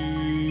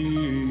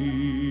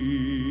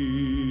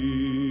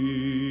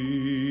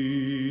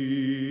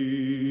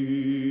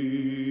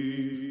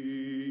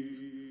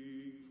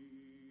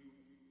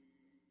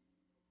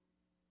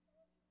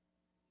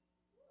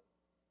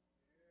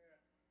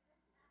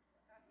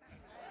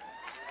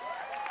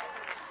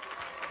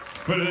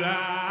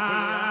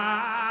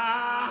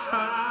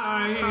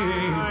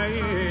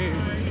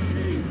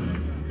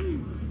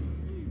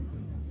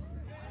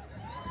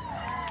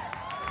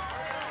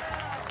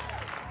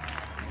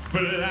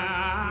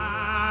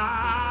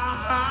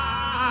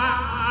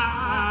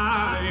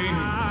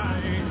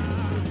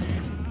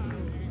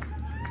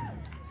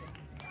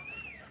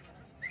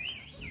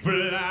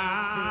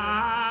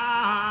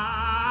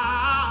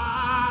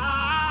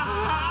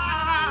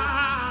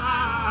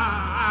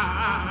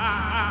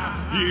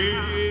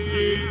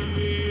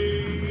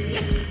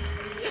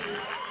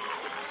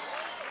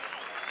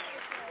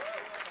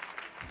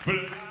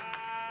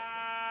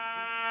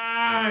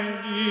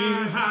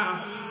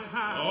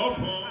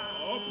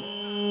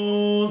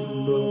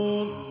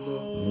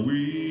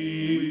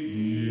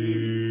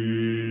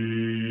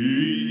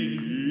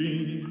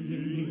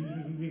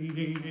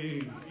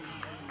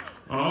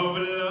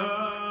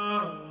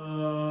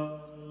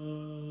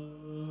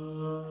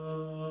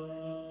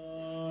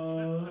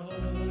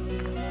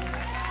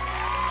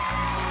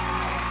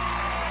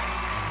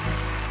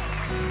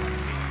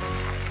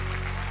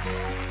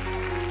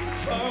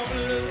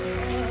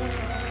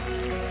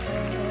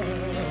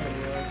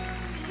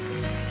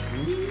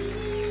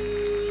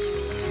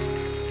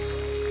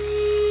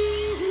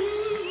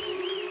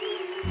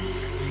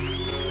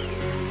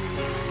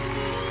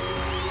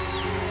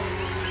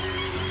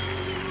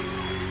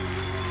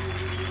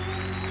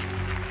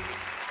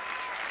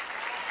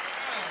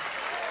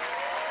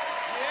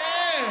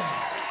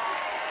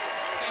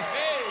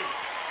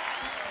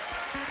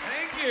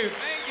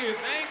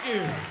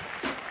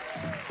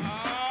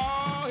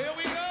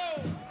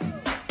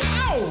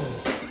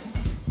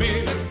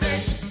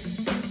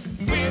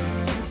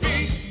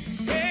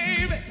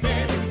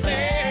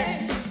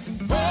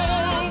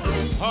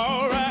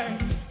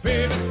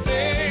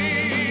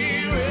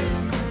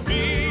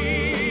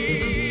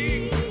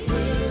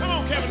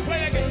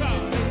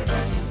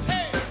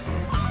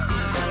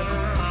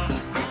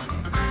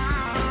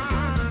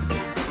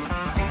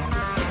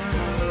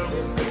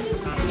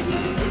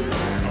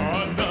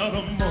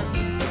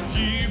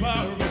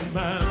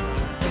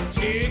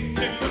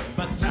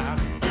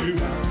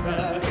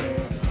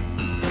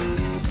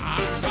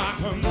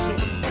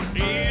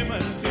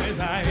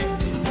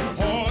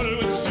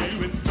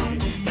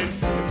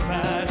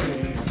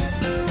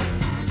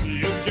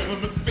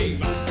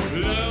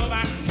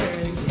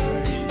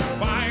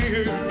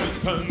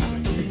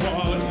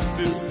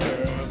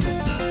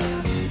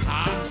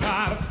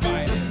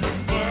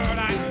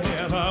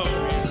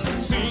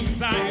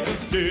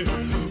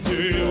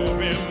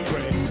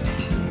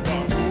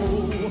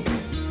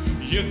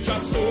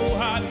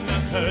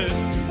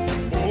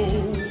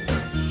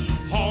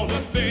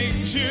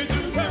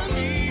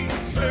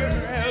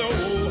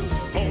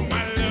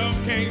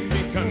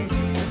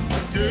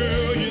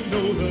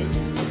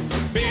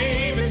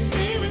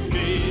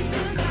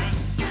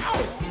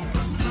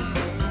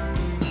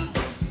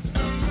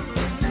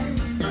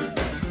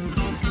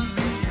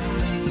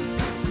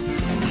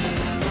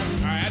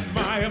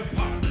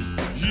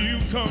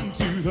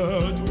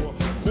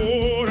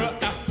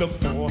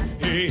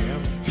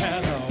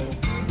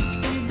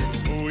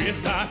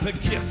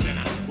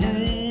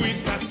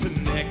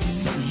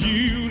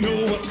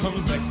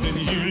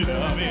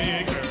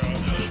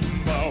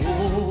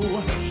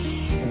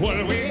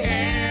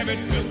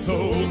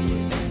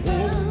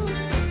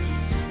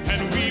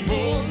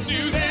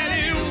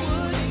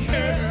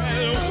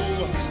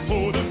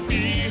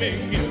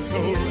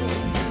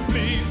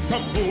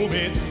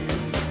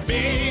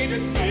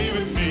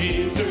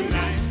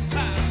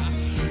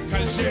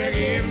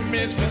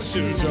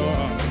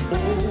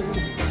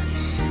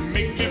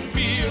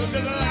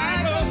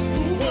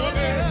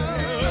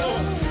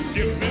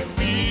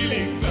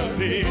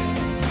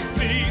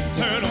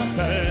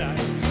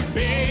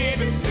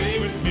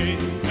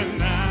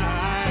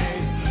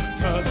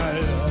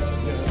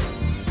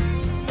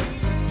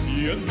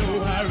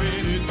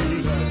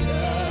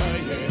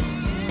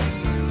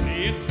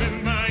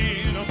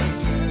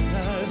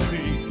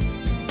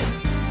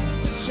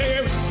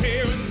 Share it,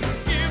 care it,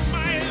 give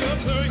my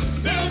love to you.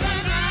 There's a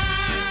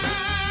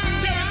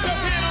night. Give it your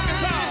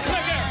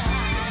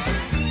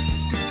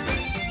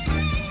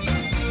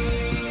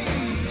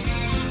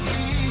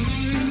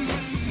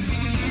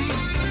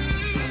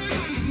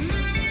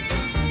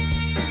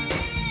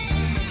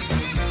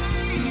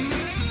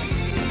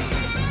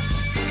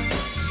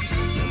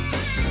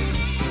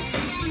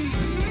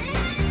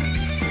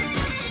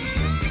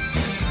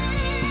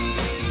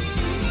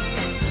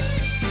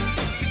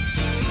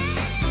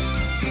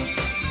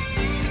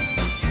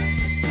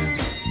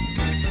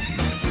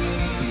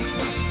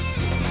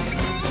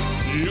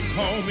You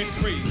call me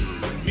crazy,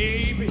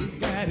 maybe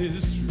that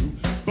is true,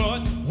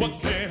 but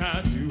what can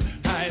I do?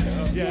 I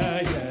love ya,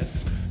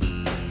 yes.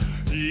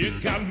 You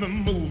got me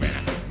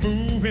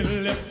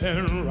moving left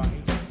and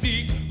right,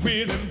 deep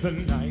within the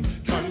night.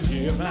 Come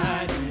here,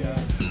 my dear.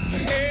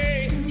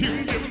 Hey,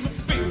 you give me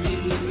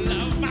feeling,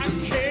 love my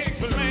cakes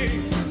for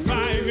me,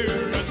 my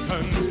here and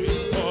country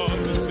for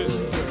the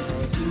sister.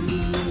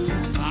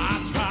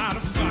 I try to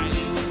fight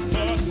it,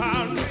 but I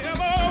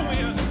never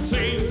win.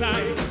 Seems I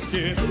just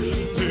get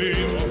to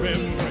your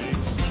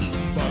embrace,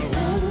 but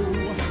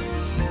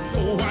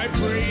oh, I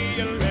pray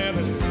you'll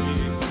never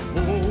leave.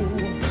 Oh,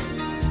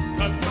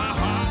 'cause my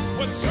heart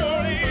would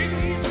surely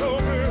need your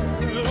girl.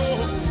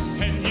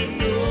 Oh, and you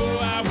know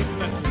I would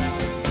not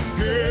lie.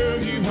 Girl,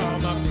 you are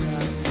my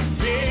pride.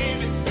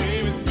 Baby, stay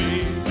with me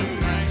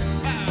tonight.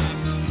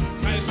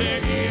 'Cause you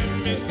give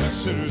me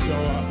special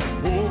joy.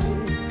 Oh,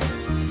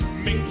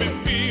 make me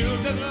feel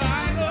just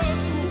like a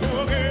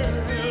schoolboy girl.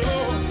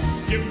 Oh,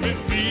 give me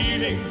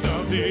feelings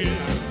of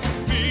delight.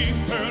 Please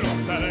turn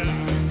off that light.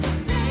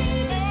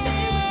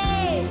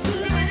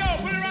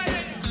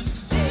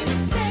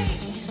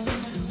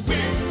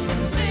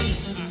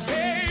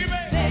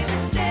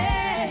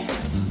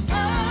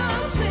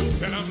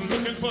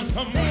 For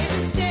some baby,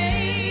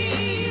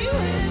 stay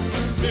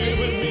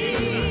with me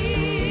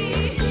tonight.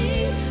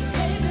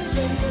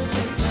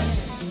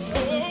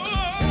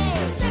 Oh,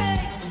 stay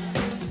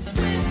with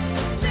me.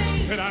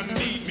 Said I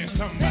need me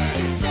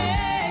somebody.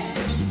 Baby,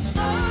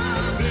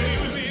 stay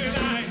with me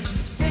tonight.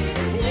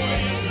 Baby, stay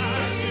with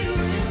me.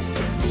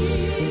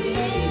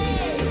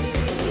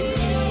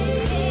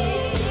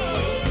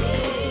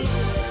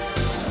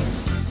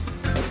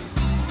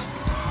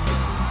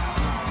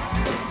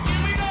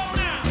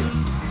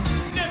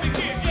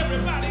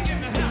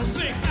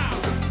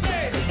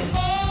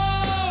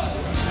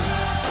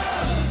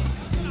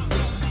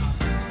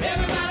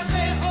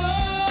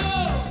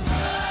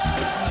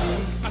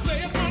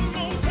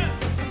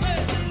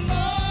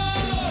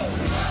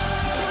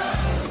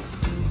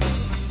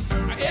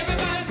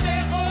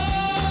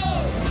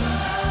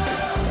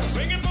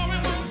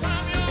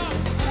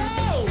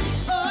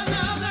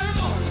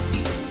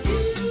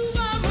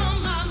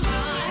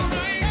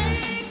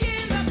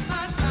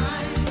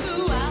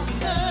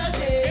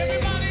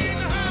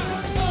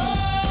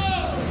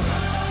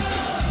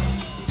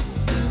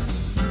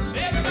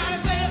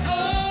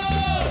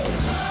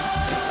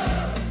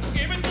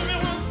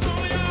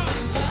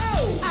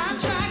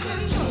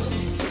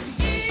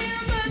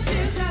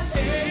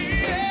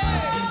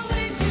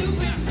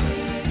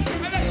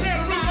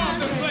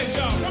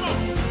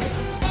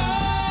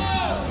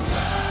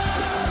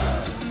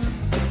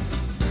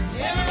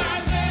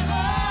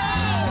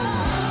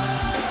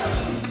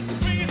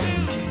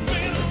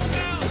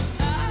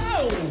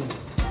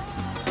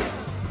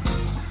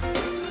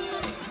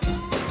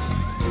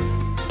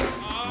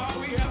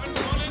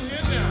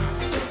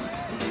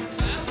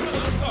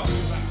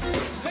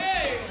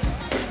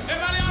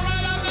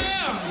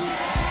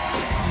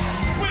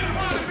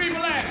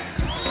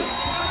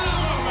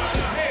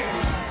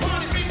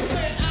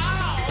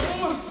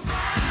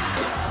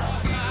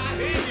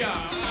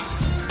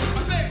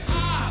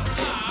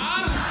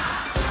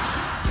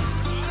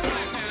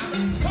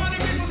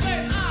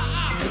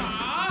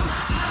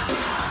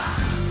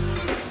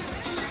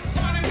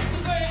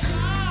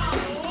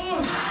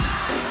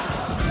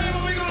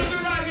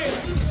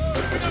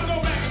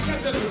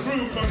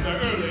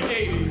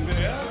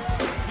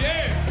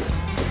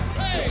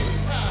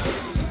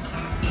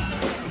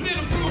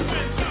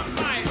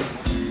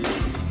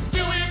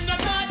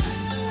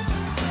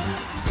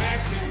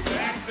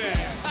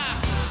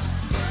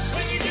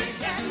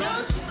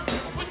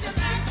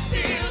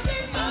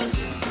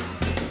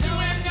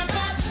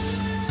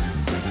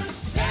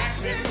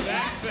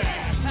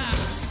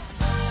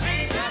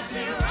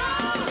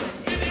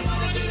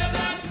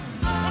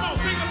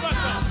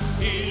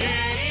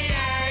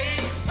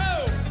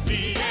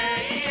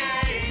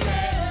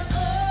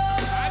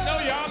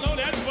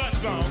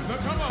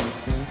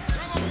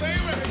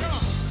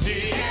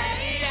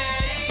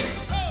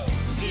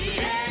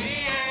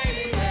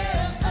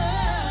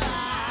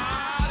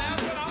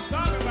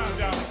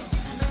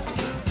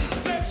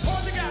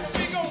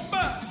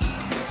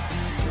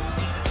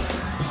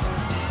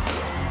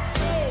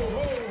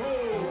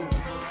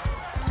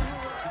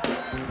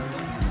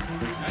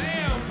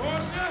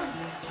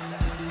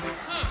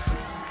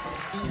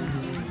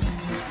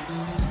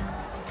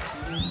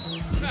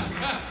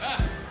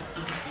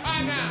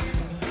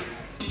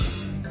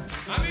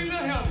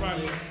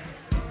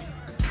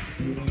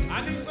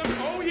 I need some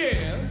oh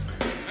yes,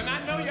 and I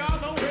know y'all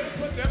know where to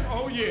put them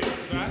oh yes,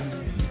 right?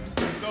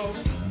 So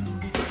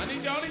I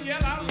need y'all to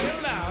yell out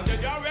real loud.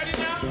 Are y'all ready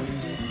now?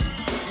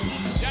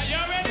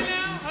 Y'all ready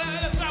now?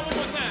 Let's try one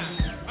more time.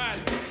 All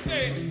right,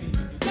 say,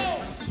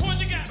 oh, what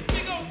you got?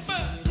 Big old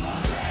butt.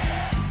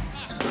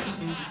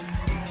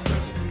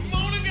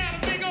 Mona got a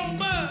big old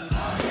butt.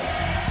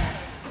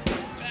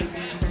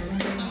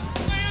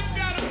 Lance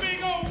got a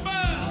big old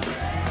butt.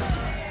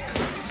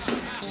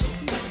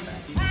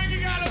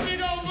 Frankie got a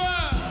big old butt.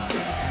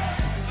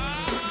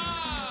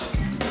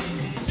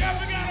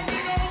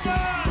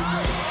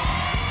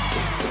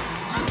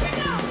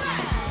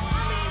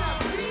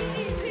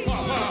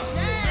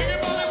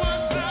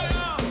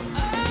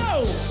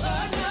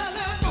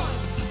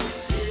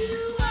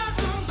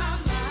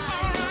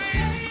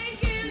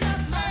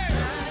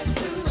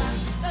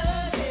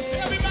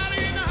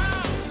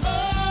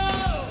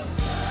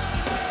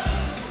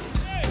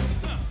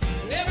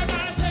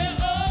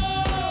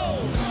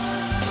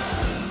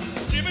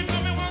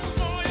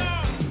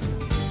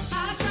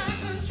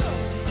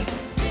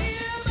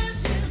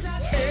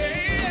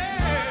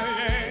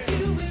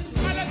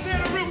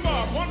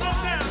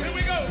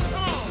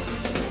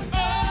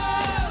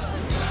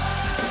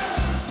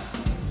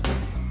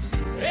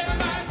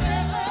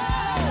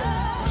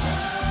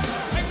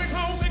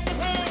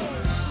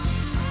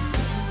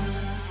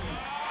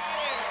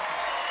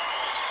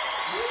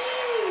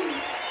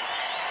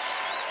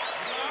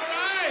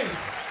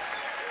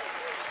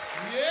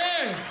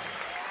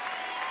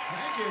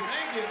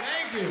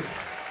 Thank you.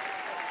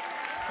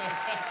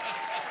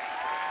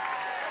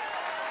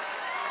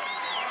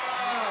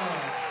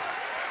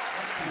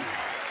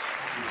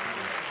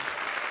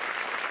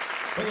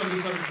 We're going to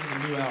do something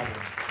from the new album.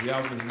 The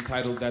album is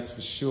entitled That's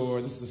For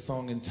Sure. This is a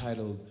song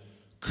entitled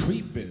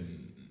Creepin'.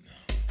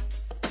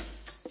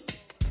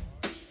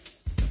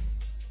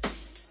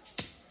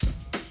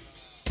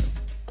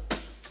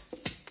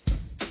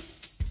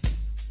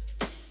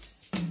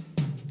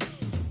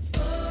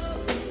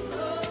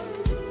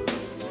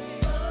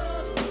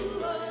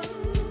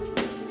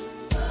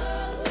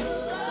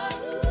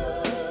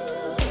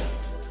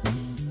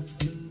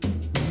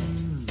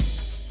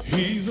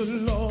 He's a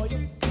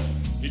lawyer,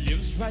 he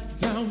lives right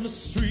down the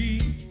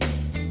street.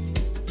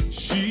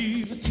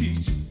 She's a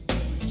teacher,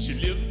 she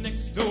lives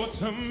next door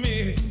to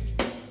me.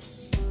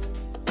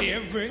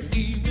 Every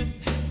evening,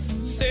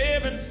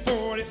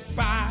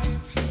 7:45,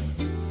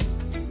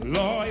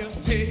 lawyers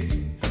take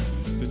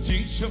the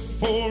teacher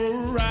for a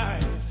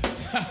ride.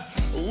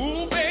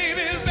 Ooh,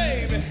 baby,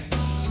 baby,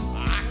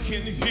 I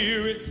can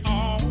hear it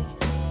all.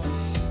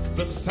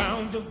 The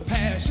sounds of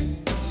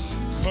passion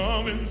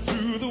coming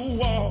through the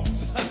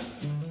walls.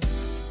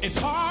 It's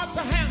hard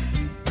to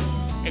handle,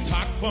 it's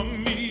hard for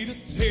me to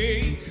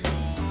take.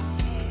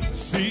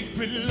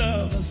 Secret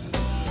lovers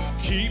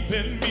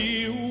keeping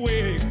me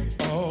awake.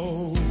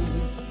 Oh,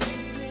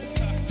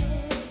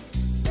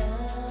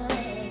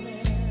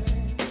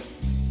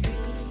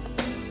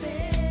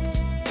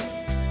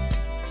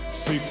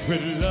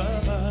 secret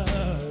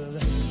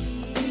lovers,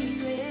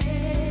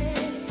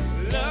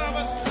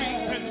 lovers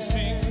creeping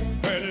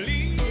secretly.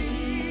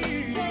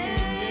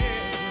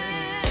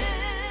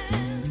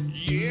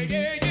 Yeah,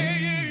 yeah, yeah,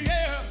 yeah,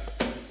 yeah.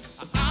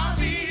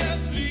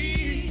 Obviously,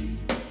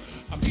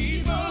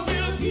 people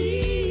will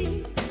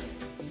be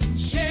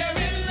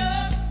sharing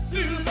love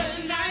through the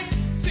night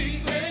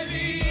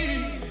secretly.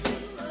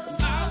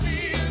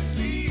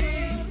 Obviously,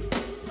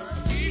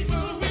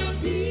 people will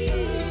be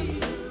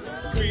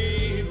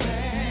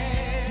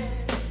creeping.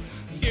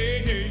 Yeah,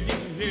 yeah,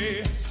 yeah,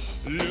 yeah.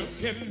 Look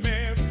at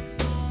Mary,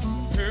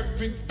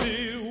 perfect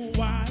little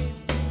wife.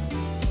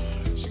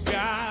 She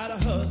got a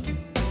husband,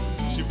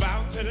 she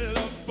vowed to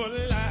love for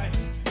life.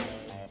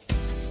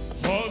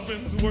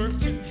 Husband's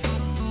working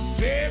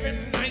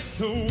 7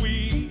 nights a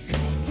week.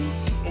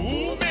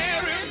 Ooh,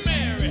 Mary,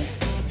 Mary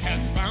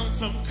has found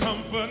some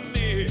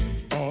company.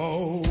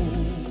 Oh,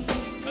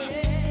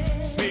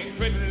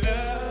 secret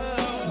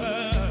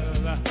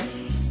love,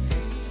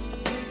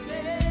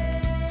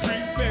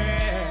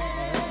 creeping.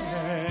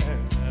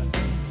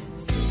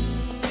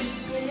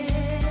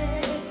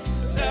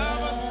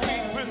 Lovers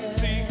creeping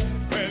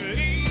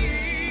secretly.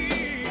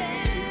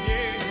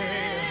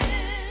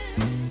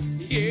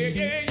 Yeah,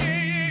 yeah, yeah,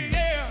 yeah,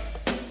 yeah.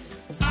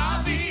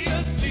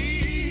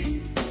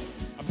 Obviously,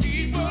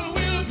 people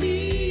will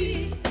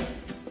be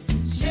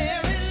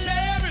sharing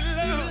love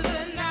through the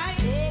night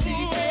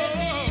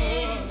secretly.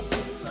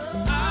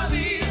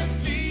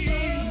 Obviously,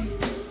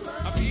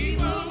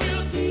 people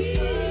will be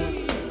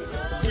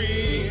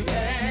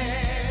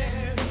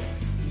creeping.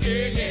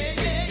 Yeah, yeah,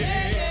 yeah,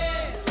 yeah, yeah.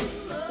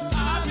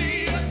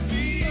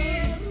 Obviously,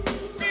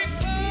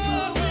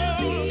 people will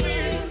be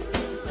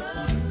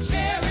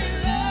sharing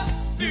love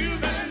through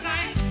the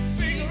night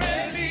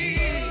secretly.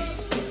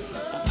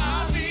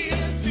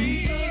 Obviously,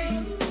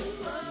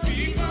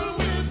 people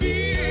will be.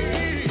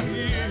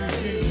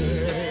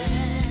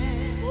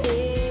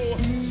 Oh,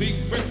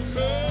 secrets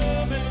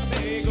come and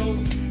they go,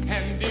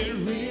 and it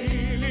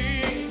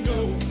really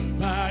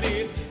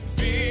nobody's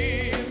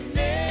business.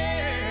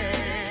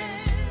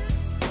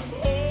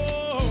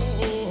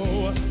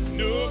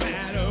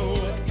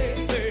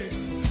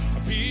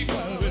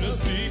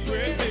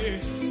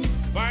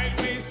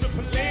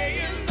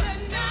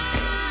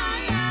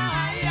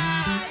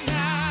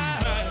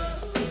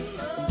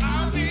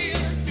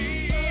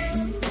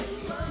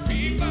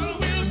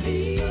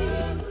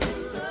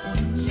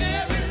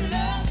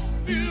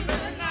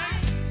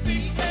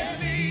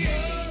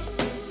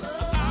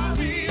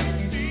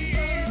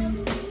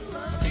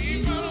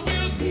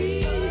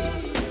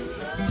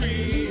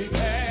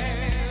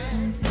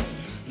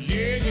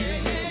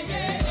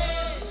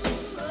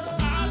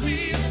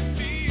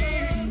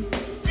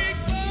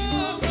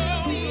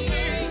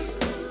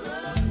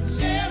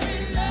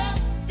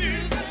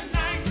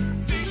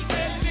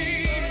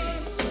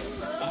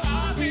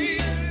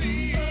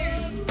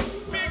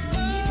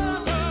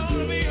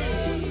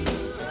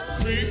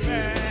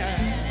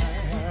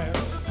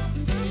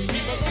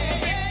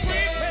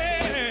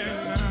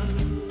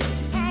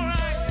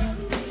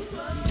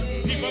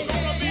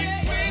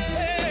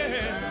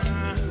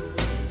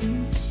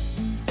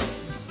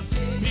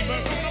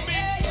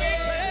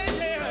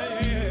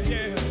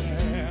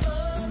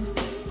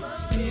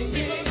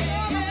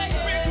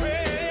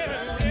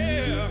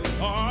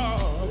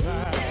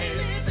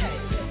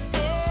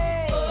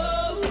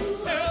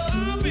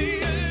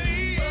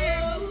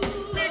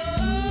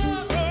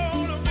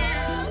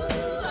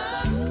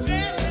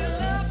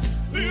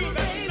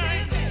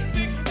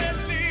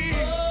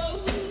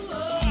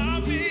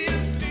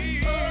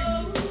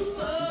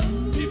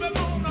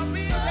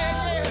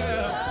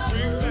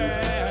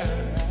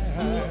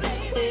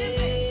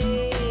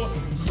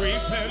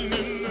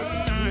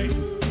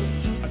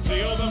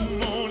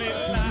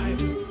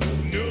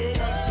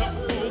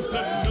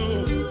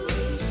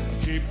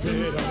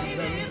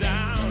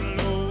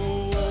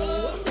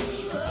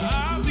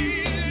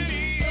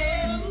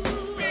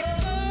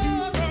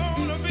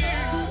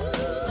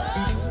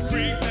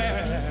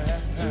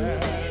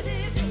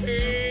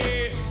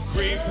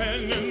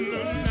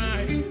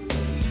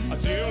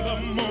 till the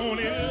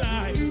morning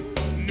light.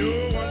 No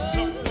one's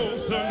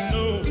supposed to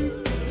know.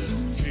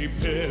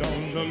 Keep it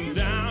on the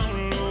down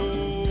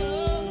low.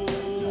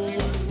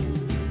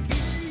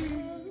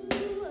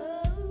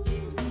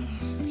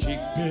 Keep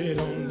it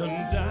on the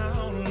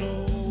down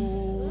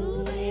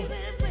low.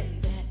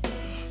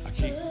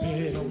 Keep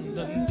it on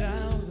the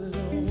down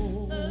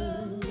low.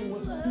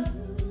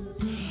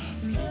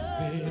 Keep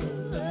it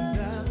on the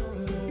down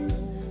low.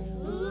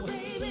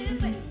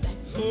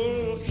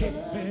 Oh, keep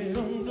it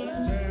on the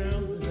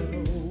down low.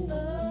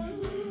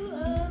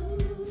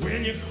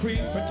 When you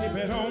creep, keep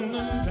it on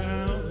the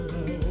down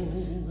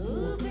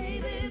low.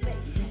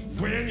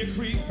 When you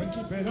creep,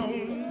 keep it on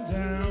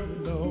down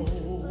low.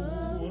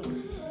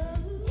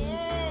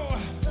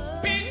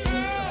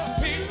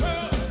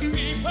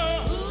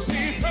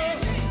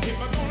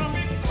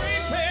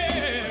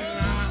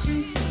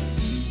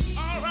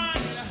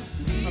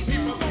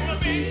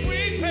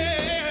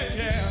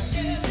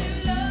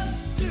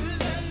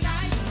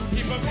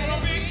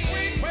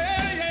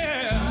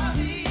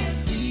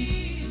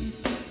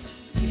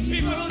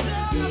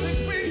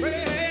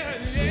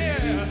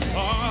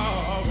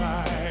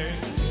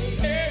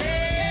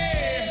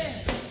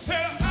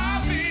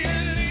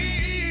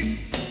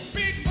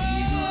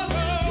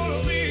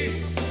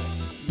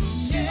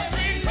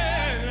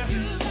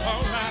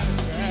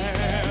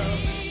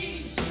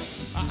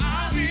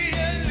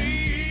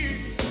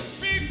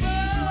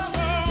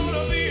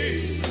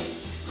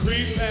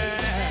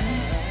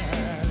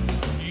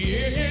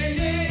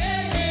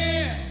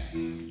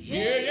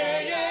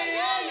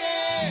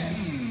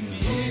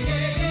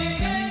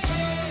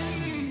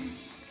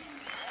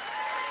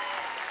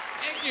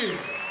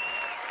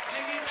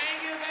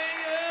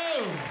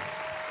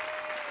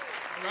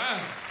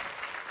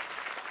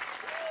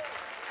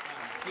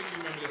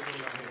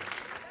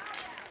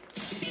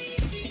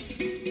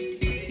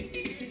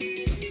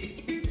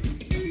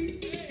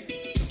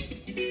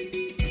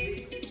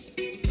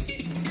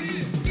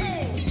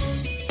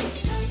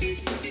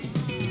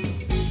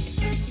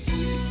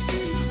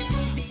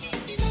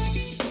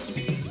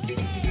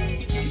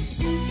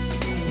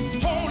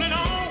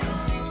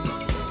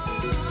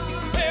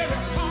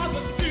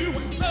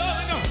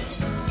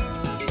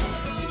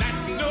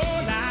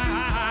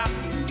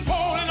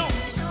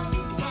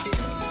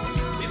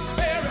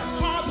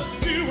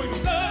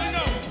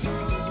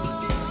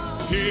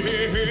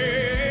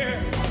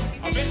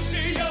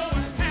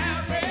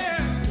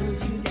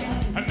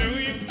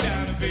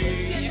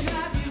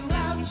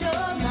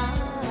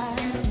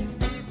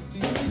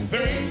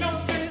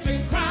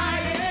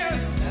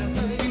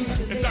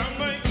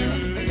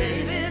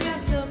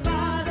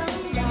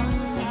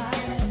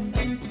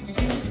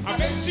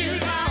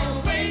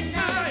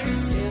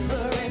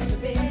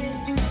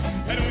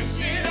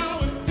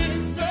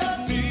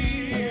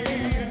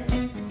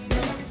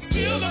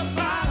 Still the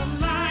bottom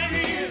line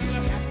is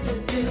got to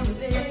do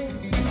with it.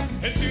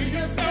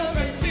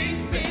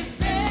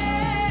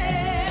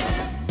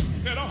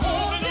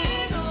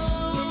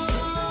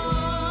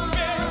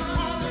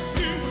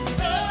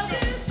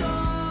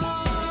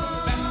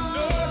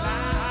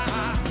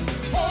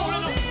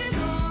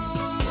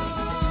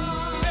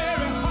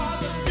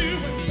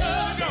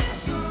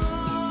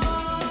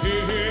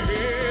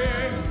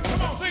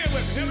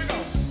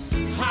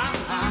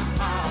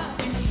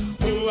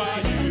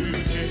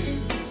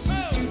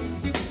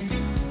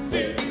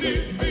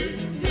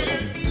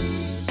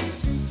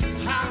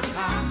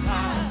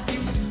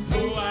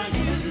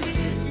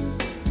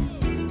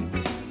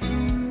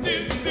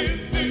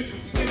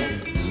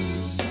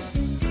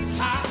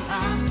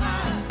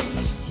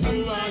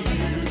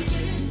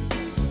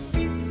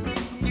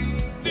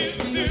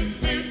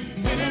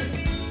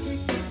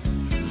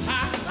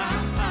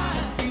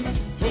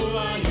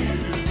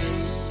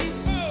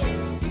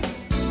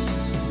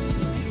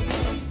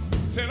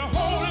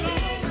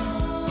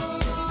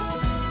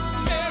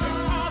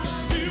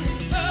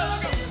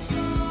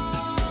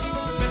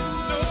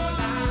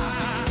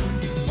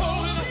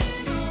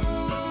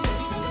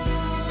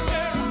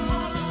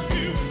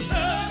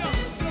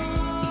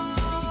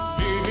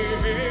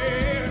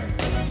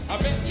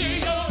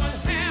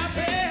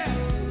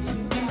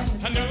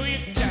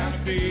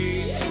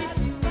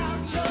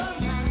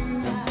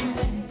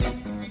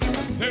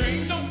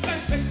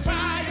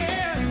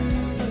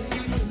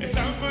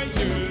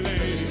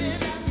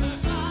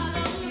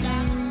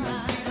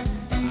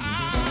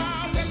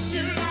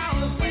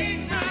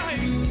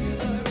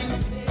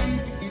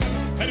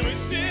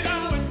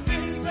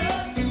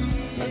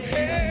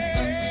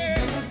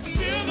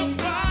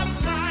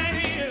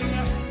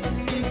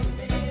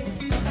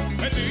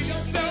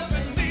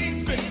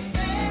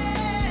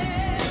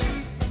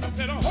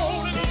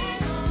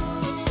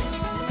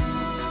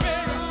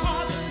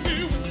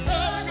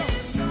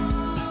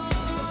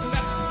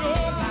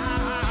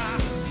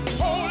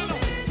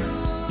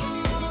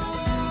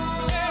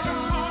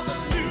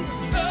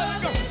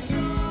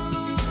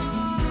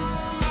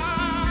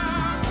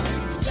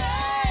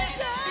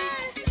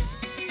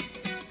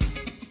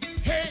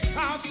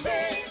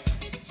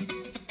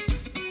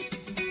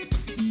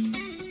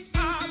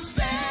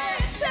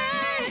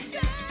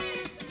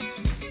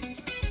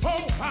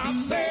 I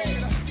said,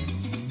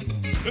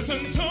 listen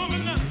to me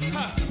now.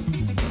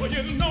 Well,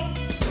 you know,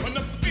 when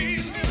the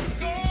feeling's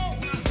gone,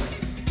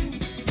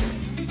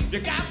 you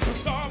got to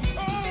start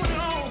holding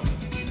on.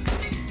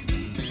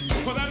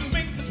 'Cause that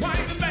makes it twice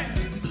as bad.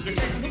 You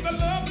can't lose the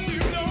love that you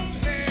don't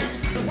have.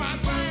 So why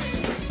try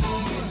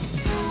on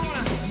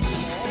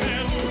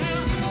and on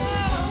and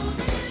on?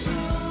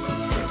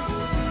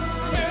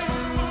 Very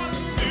hard to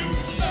do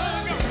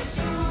love you.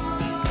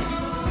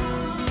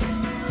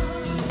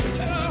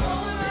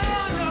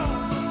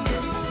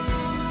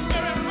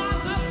 Very hard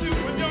to do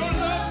when your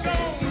love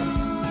gone.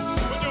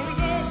 When your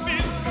love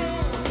is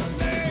gone.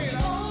 Say it.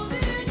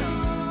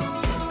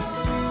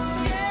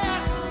 Yeah,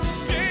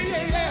 yeah,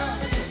 yeah, yeah.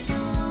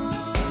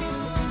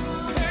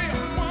 Hey,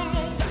 one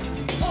more time.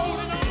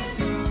 Holding on.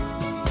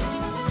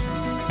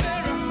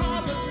 Very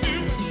hard to do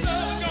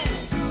love gone.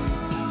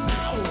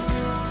 Ow.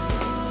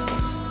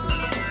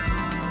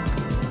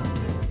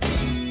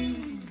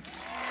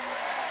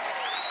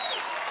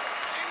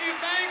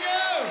 Thank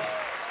you.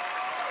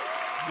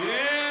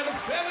 Yeah, the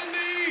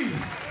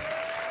 70s.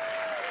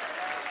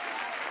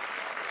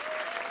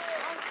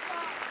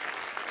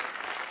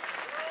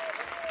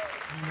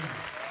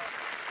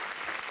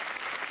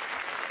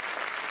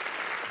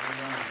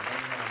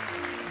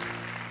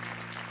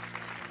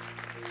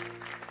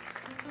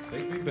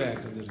 Take me back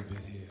a little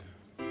bit here.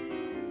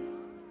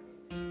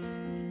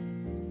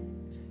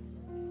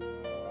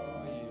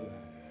 Oh, yeah.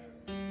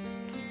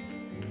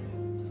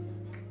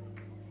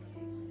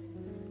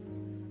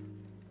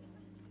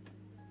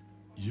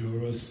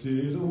 You're a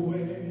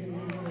silhouette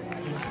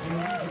of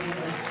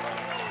splendor.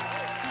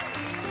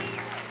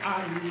 I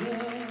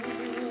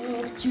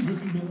love to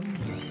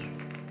remember.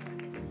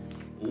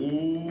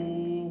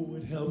 Oh,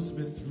 it helps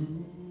me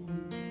through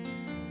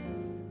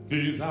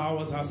these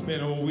hours I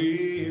spent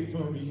away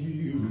from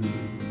you.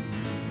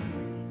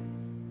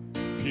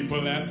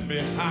 People ask me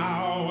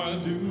how I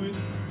do it.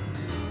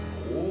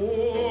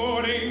 Oh,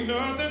 it ain't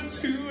nothing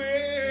to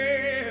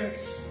it.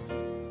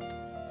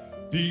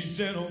 These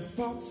gentle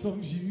thoughts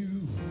of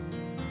you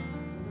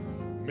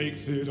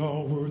makes it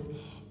all worth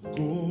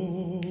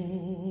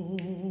going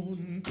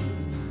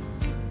through.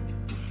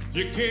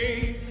 You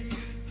gave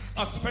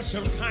a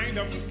special kind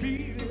of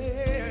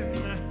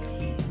feeling,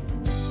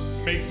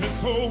 makes it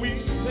so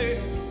easy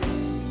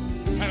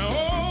and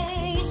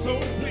oh so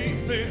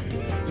pleasing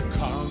to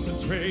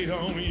concentrate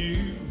on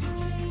you.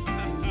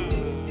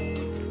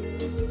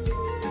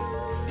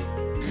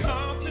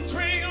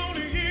 Concentrate on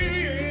you,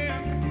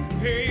 yeah.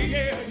 Hey,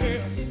 yeah,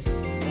 yeah.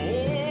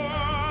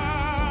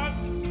 Oh,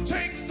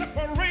 take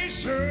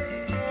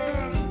separation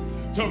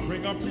to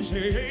bring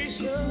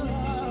appreciation.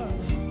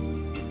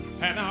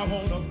 And I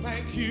want to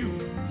thank you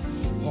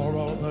for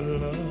all the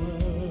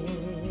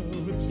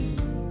love it's you.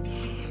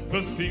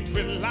 The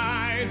secret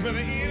lies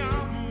within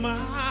our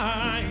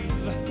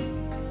minds.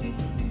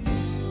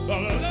 The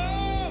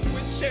love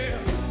we share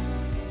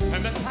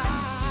and the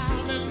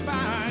time it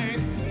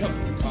buys helps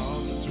me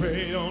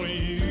concentrate on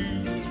you.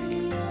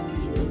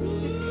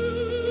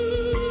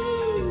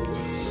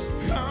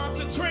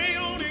 Concentrate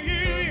on you,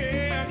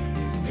 yeah.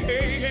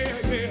 Hey,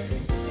 yeah, yeah.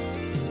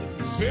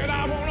 Said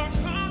I want to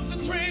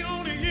concentrate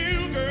on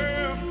you,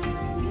 girl.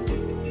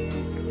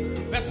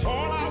 That's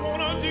all I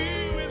want to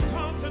do is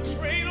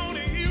concentrate on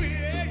you.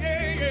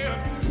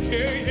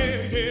 Yeah,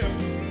 yeah,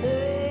 yeah.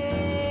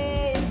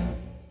 Oh,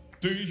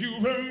 do you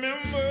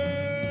remember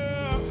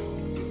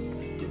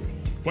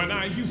when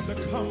I used to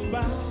come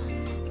by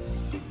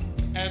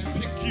and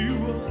pick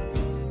you up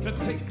to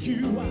take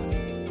you out?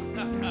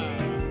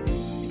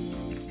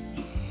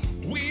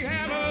 We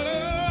had a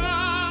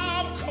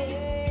love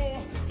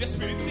call. Yes,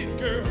 we did,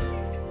 girl.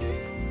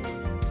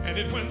 And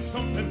it went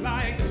something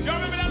like,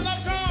 y'all remember that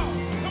love call?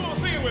 Come on,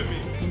 sing it with me.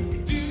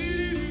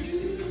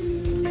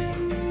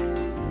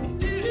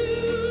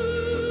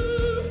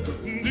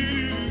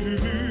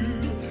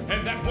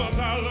 Was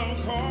our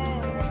love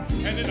call,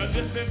 and in the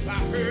distance I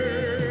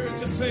heard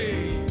you say,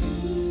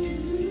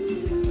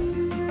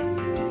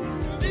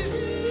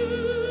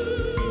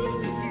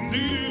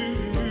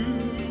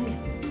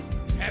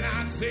 and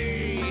I'd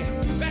say,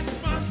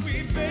 that's my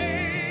sweet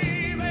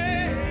baby,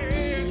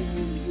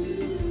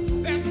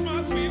 that's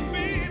my sweet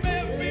baby,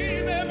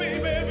 baby,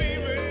 baby,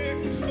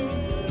 baby.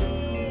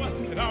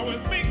 Oh, it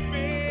always make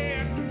me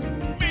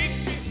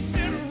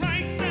sit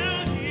right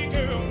down here,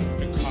 girl,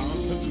 and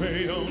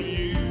concentrate on you.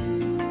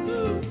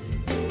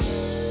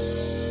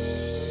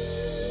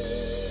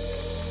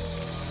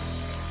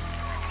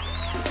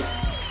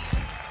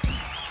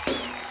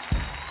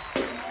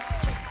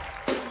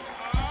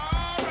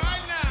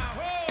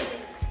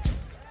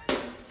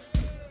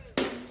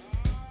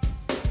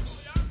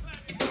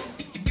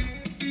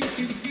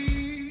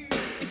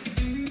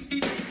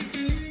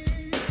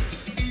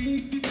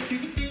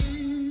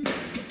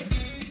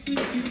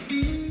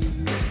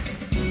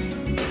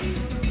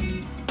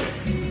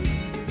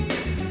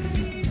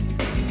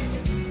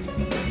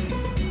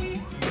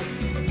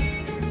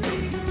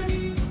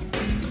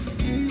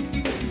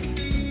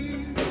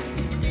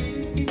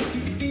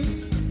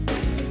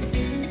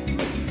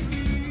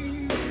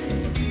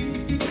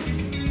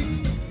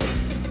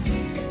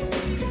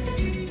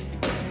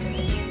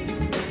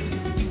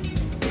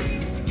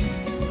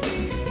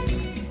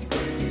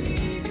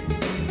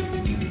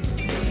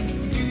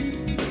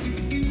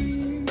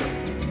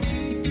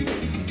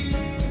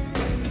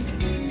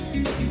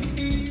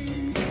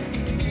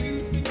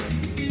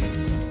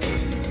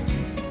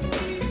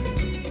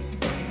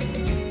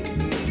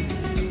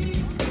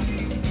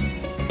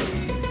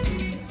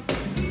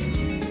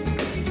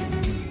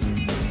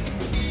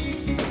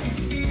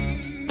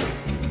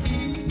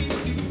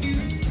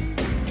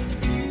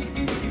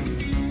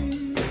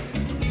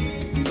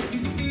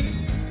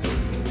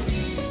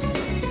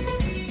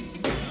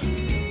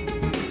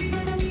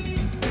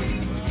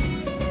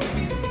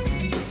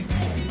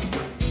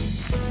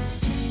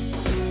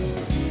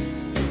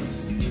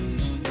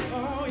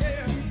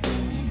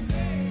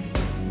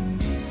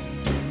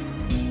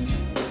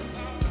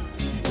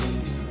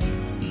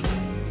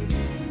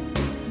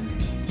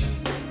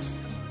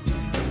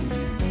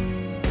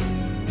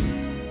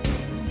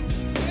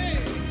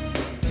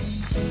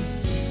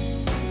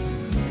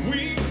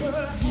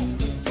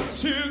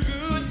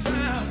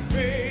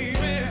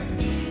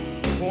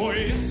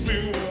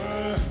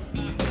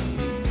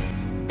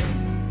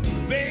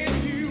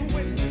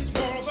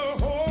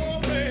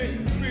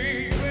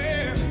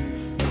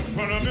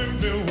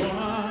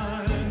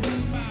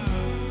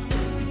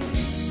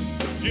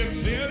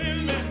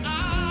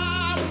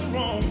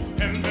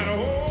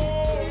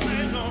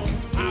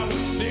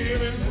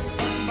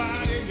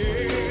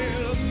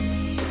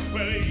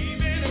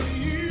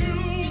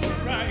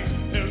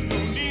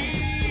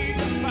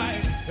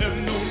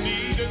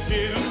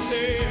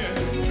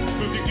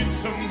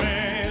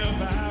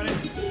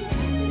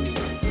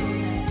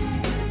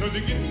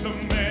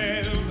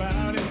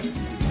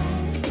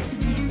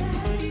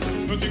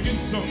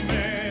 so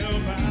mad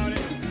about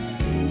it?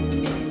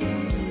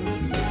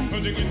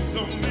 Don't you get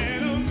so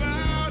mad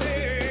about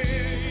it?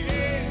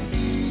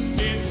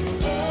 It's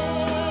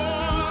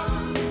all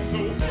so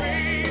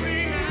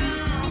crazy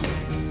now.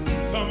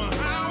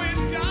 Somehow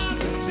it's got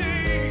to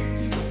change.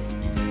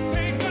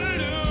 Take a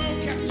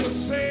look at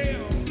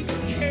yourself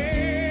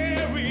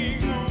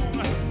carrying on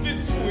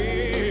this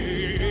way.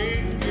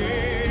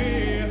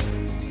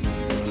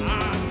 I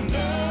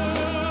know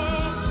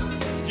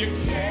you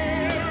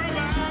care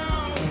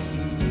about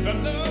the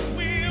love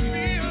we're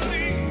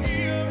building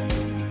here.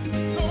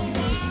 So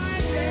why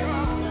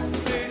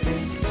say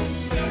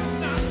just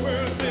not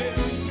worth it?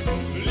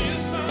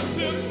 Listen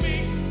to me,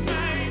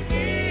 my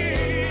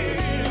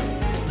dear.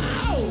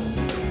 Oh,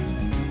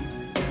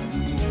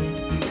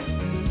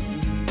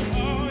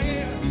 oh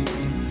yeah.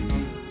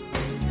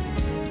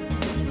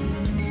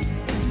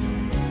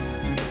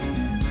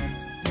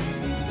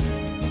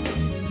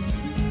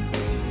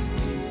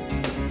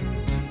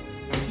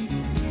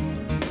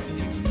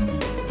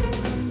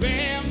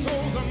 There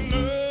goes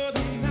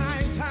another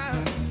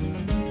nighttime.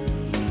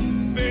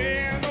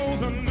 There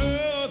goes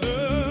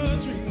another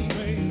dream,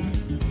 babe.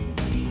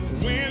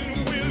 When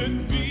will it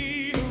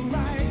be the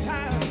right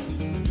time?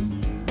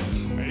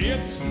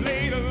 It's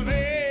later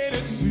than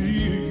it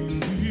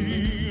seems.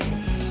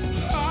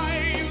 I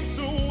used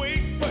to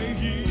wait for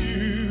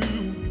you.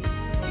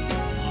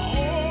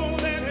 All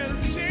that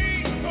has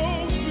changed so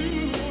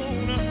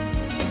soon.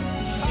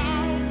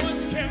 How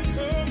much can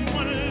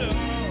someone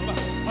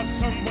love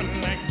someone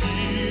like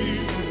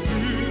you?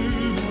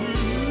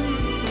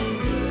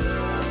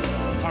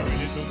 I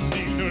really don't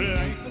need no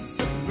light to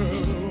set me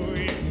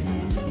through.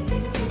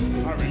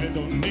 I really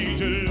don't need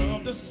your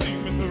love to see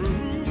me through.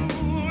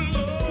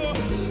 Lord,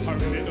 I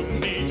really don't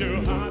need your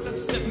heart to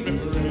set me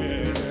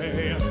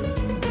free.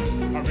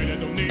 I really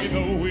don't need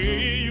the way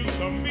you used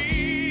to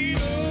me.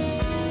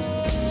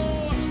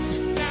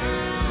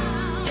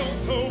 Now you're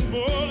so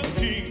full of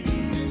scheme.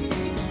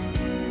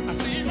 I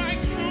see right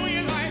through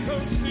you like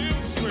a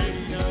silk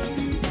screen.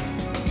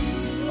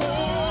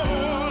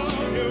 Oh,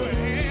 your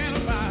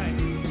alibi,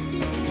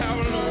 how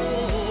long?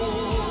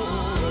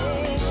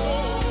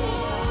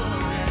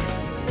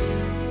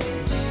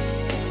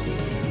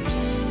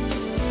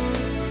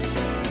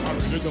 I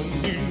really don't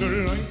need the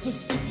light to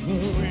see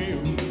through you.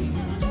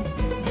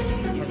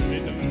 I really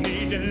don't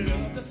need your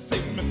love to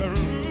see me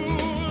through.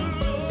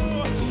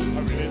 I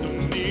really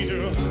don't need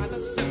your heart to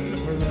set me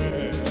free.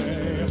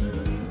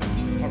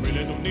 I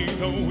really don't need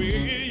the way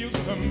you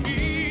used to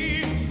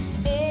be.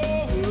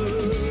 Oh,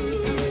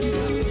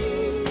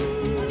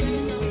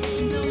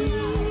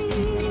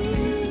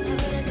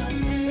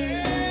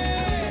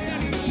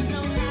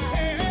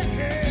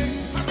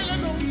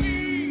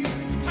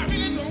 I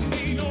really don't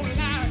need no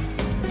light.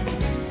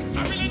 I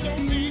really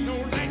don't need no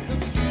light to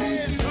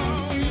set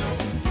on you.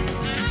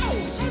 Ow!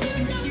 I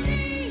really don't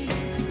need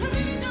no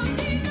light. Don't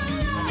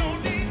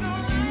need no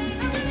light.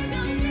 I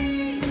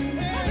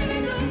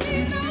really don't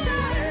need no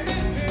light.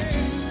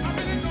 I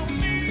really don't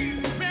need,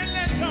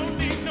 really don't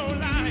need no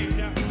light.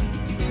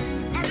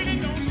 I really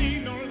don't need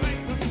no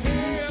light to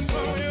set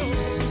for you.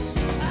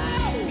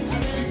 Ow! I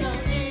really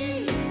don't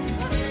need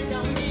no light.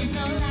 Don't need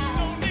no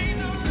light.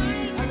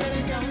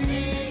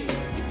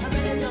 I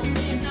really don't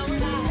need no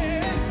light.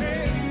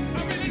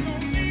 I really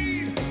don't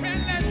need,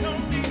 really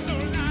don't need no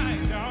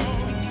light,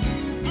 dog.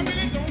 I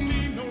really don't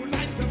need no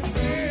light to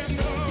set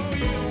for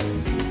you.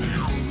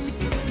 Ow!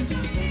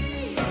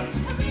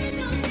 I really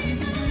don't need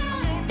no light.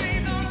 Don't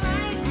need no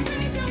light.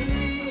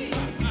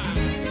 I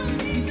really don't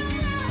need no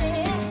light.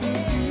 Oh,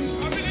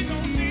 I really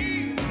don't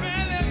need,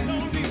 really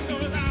don't need no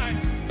light.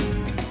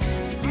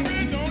 I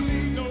really don't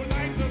need no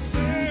light to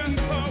set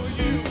for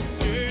you.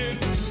 Yeah.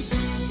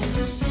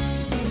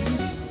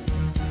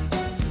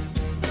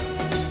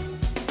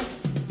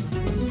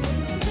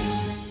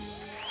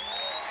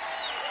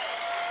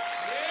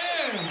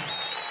 Yeah.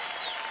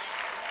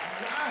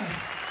 All right.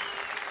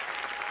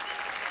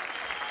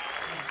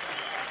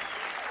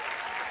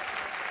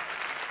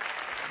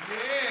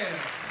 Yeah.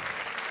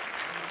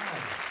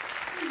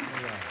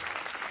 All right.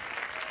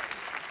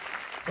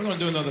 We're going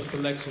to do another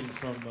selection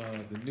from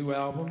the new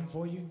album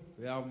for you.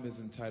 The album is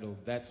entitled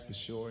That's For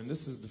Sure, and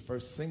this is the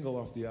first single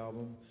off the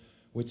album,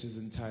 which is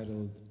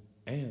entitled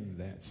And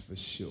That's For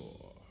Sure.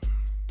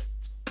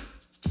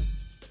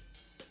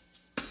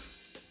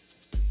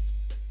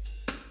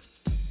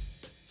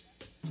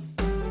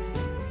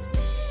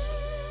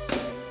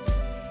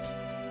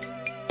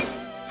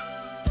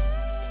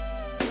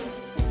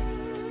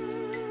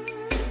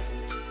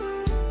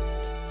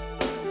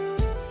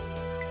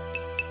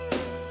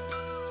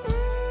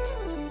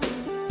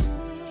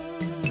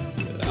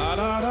 La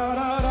da da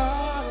da da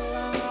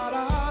la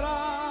da da.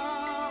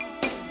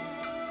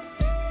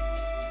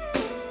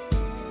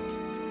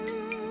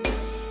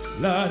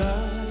 La da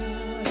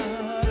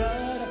da da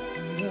da.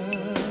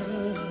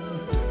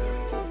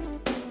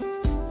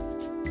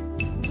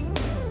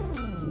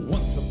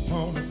 Once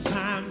upon a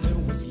time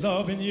there was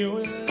love in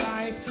your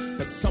life,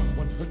 but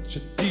someone hurt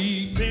you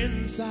deep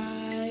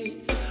inside.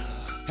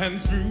 And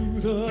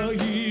through the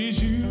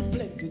years you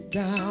played it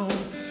down.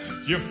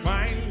 You're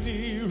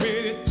finally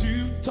ready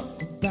to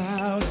talk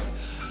about it.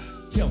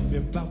 Tell me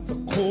about the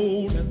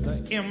cold and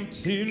the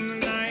empty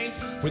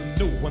nights with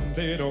no one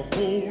there to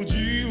hold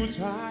you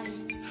tight.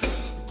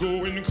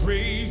 Going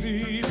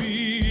crazy,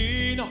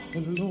 being all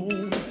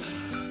alone,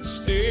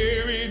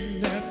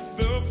 staring at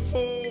the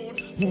phone.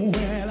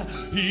 Well,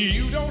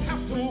 you don't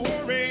have to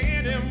worry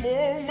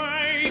anymore,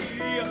 my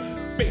dear,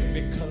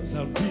 baby, 'cause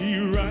I'll be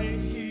right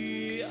here.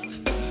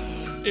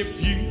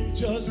 If you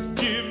just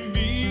give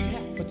me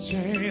half a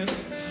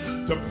chance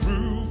to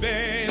prove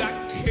that I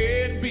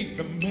can be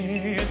the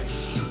man,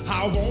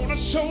 I wanna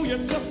show you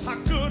just how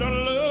good a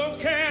love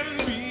can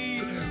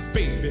be.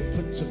 Baby,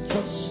 put your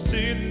trust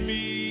in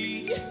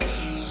me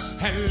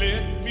and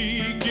let me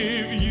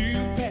give you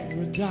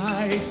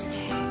paradise.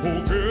 Oh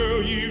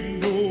girl, you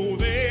know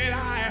that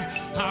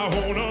I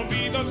wanna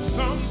be the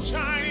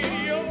sunshine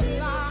in your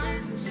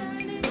life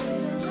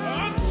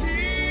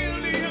until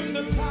the end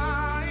of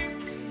time.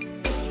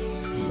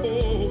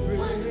 Oh baby,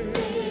 one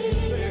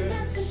thing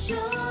that's for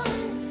sure,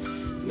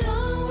 no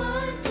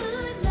one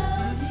could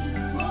love you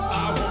more.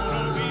 I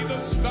wanna be the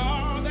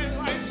star that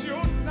lights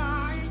your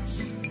nights,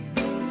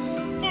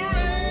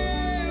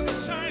 forever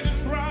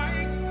shining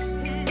bright.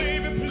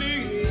 Baby,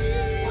 please.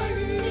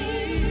 One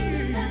thing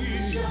that's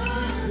for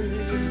sure,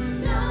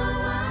 no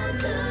one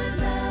could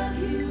love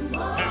you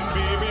more. And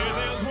baby,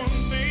 there's one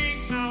thing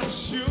I'm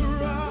sure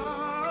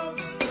of.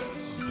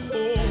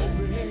 Oh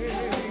baby,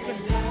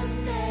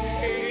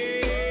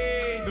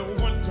 hey, no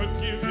one could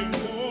give you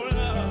more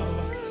love,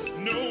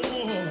 no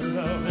more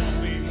love than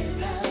me.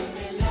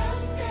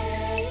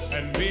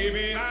 And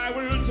baby, I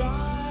will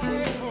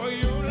die for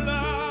your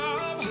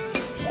love.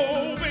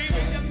 Oh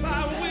baby, yes I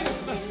will.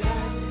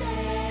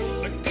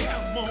 So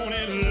come on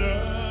and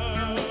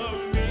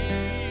love me,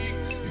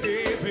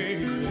 hey baby.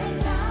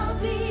 I'll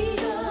be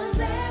yours,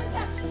 and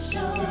that's for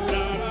sure.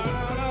 La, la,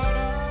 la,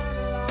 la,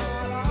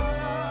 la, la.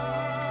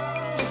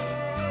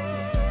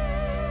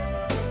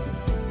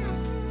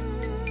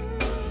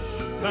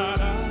 La,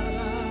 la,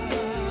 la,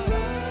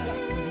 la,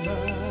 la.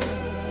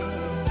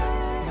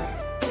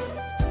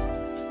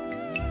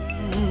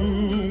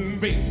 Ooh,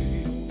 baby,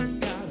 all you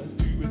gotta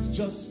do is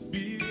just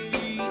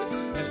believe,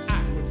 and I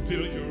will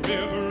fill your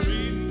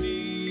every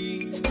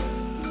need.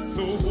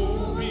 So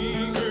hold me,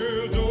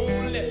 girl,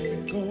 don't let me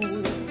go,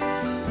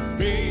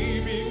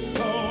 baby,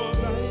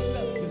 'cause I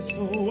love you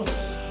so.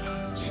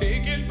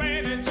 Take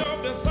advantage of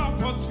this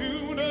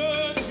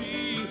opportunity.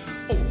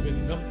 Open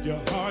up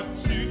your heart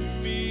to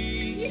me,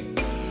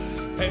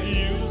 and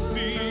you'll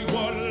see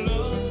what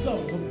love's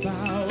all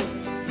about.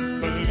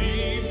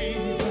 Believe me,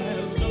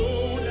 there's no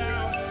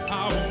doubt.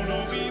 I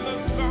wanna be the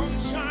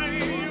sunshine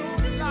in your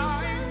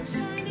life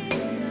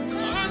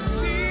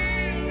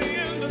until the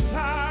end of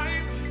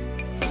time.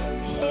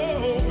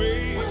 Oh,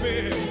 baby.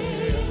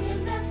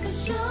 And that's for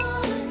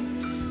sure,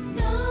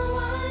 no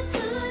one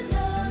could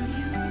love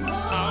you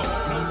more. I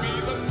wanna be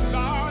the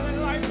star that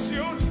lights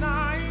your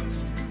nights,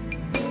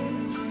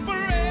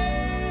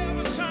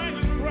 forever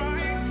shining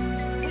bright.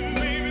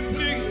 Baby,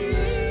 please,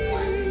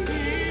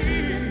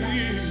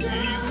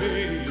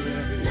 baby.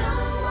 No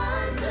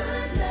one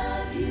could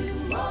love you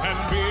more. And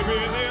baby,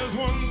 there's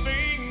one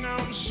thing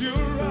I'm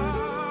sure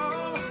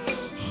of.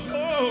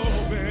 Oh,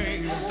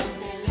 baby,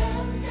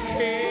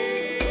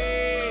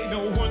 hey,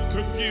 no one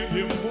could give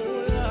you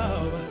more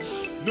love,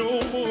 no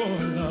more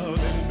love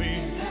than me.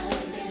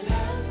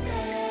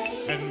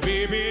 And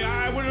baby,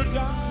 I will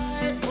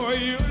die for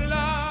your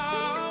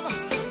love.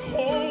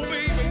 Oh,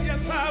 baby,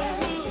 yes I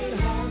would.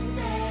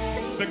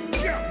 So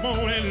come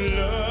on and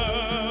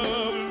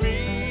love me,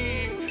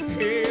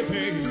 hey,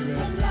 baby.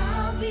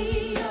 I'll be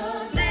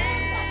yours,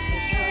 and that's for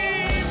sure.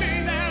 Baby,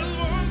 there's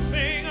one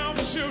thing I'm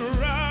sure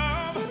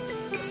of,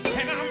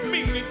 and I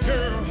mean it,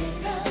 girl.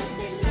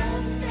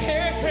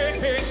 Hey, hey,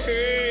 hey,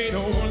 hey,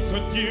 no one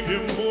could give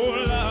you more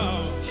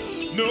love,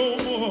 no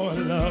more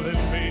love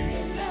than me.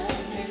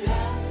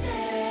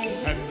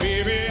 And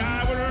baby, I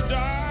will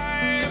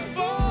die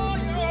for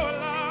your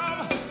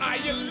love. Are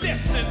you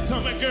listening to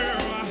me,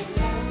 girl?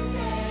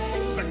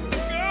 So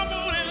come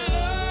on and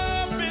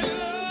love me,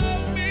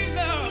 love me,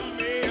 love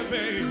me,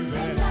 baby.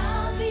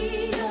 I'll be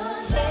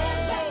yours,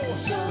 and that's for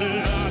sure. La,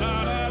 la,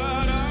 la, la,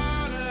 la,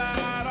 la,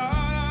 la, la.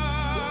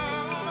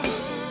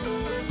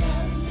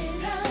 Love me,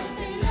 love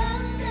me,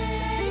 love me.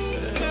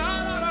 La,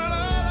 la, la,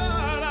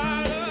 la, la,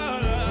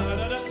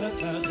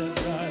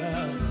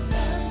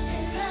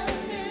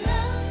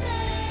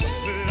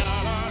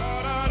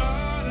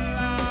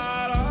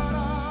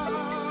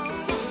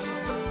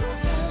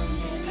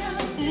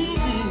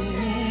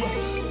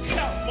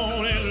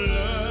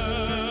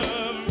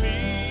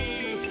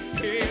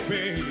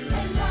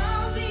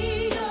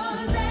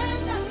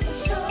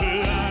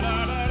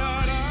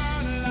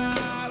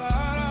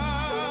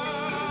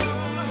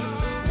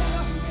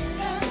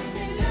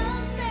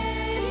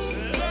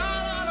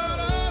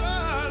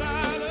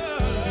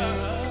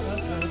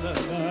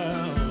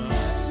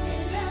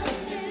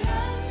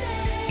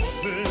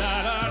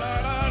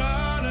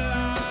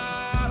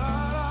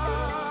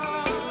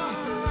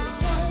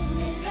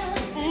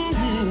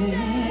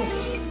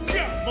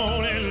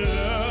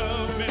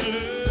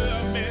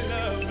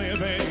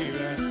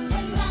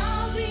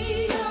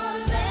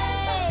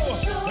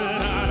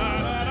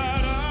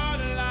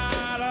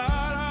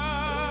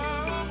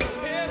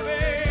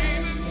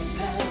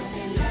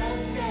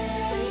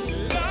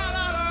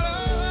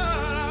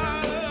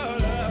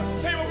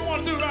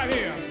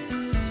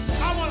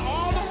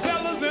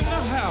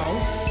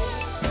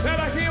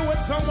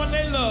 someone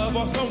they love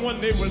or someone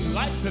they would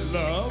like to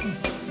love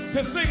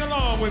to sing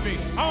along with me.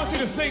 I want you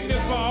to sing this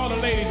for all the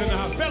ladies in the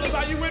house. Fellas,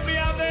 are you with me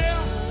out there?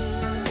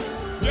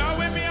 Y'all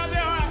with me out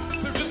there? All right,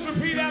 so just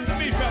repeat after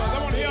me, fellas. I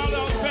want to hear all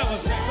those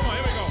fellas sing. Come on,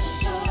 here we go.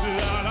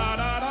 La, la,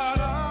 la, la,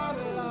 la,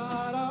 la,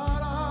 la,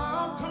 la.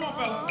 Come on,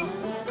 fellas.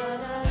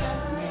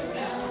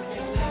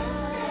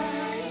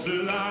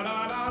 La, la,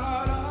 la, la,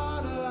 la, la,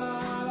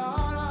 la,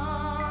 la.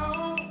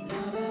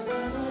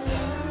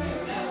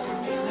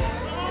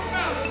 Come on,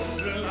 fellas.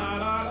 La,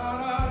 la, la,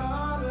 la, la,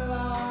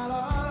 la,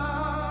 la.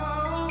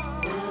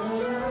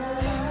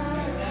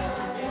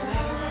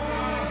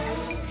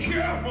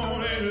 Come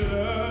on and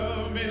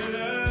love me,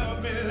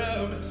 love me,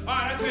 love me. All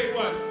right, I tell you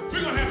what,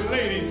 we're gonna have the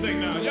ladies sing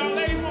now. Y'all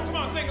ladies, come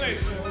on, sing,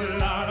 ladies.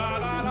 La la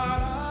la la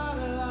la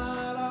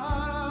la la.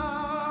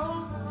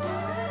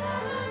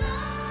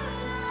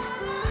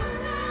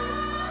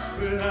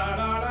 La la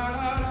la la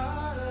la la.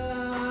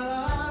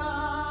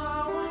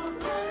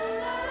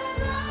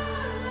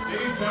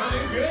 They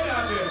sounding good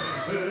out there.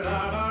 La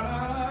la la.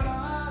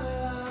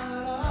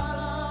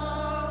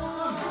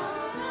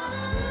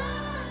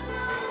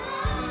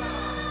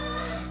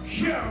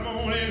 Come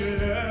on and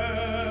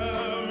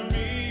love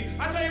me.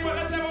 I tell you what,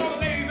 let's have all the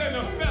ladies and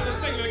the fellas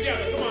singing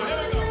together. Come on, here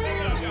we go. Sing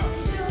it up, y'all.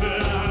 La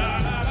la la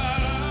la la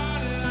la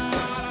la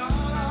la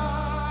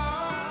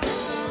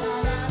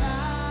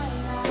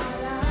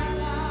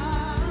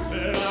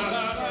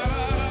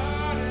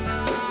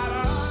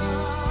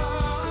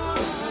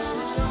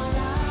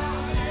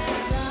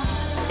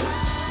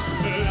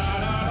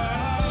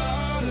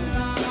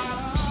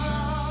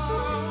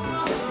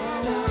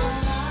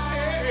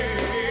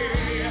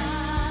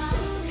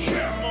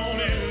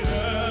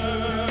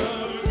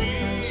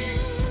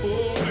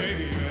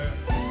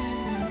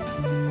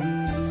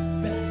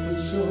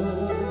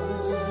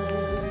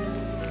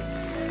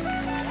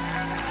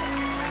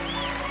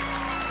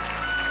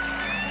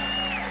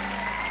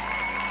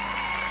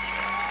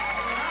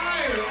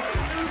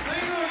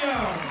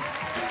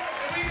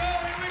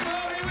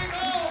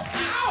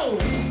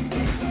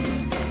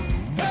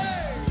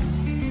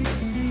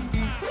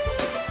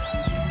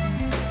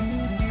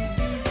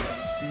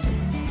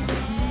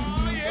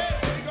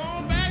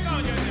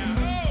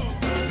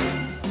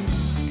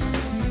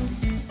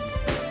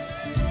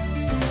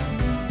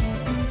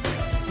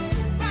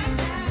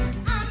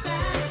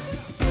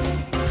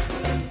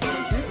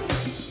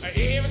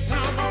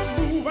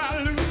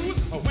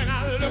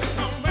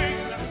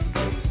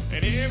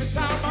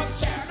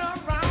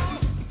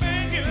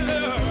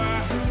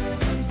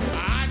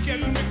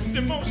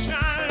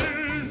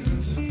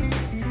emotions.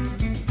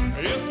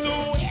 It's the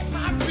way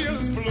my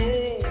feelings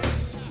flow.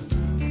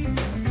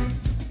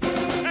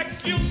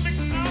 Excuse me,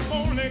 I'm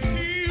only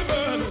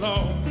human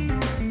alone.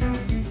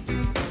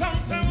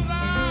 Sometimes I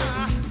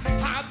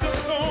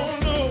just don't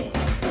know.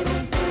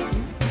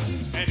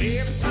 And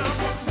every time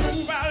I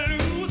move, I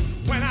lose.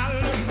 When I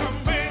look, I'm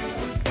bent.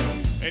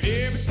 And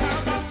every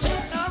time I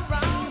turn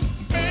around,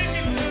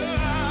 making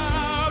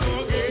love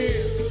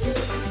again.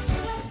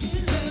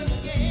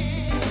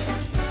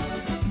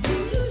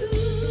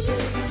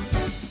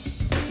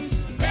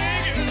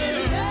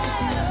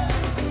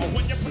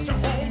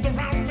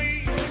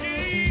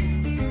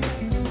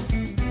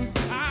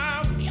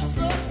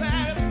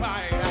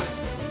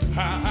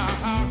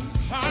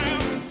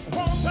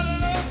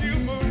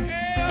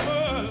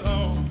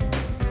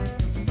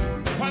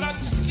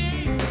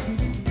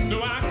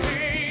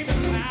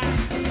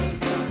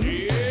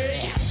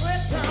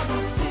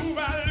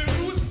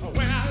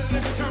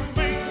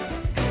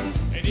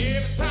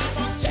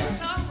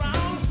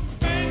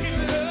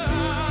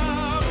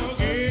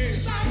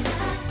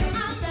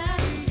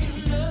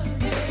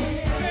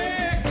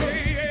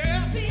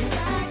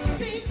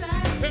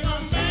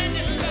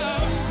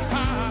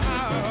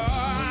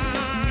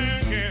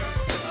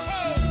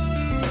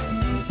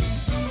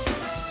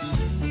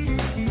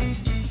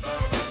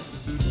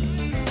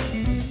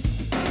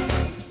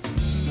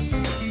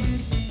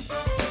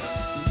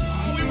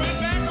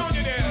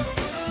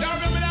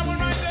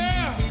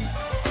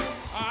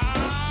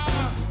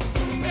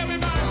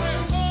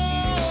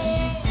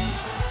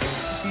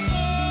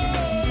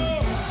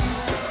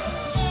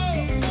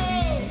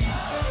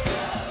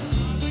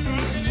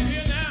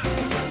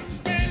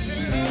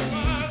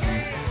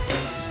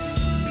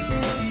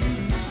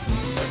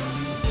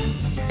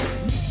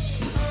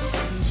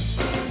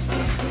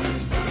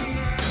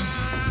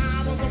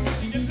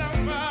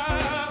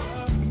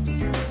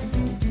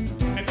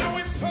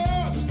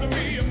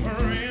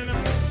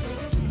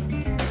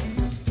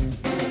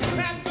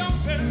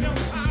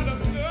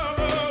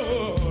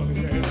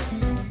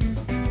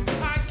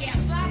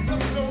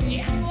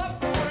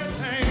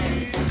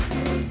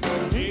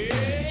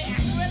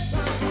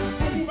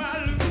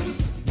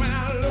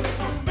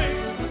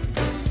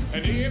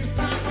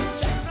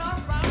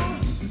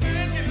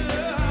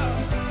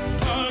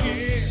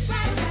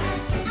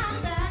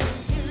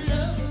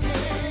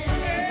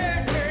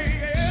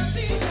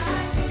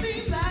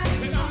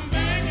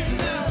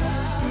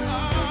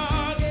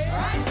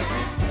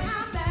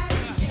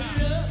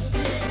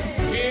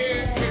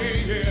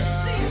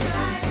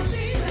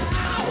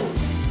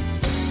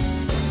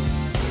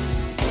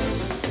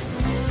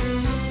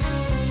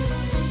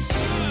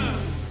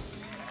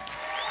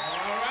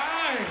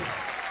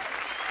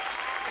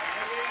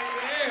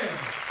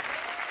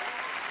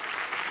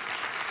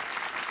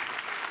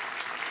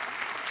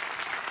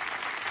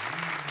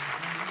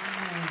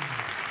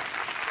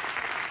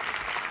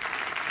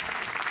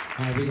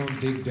 All right, we're gonna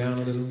dig down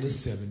a little in the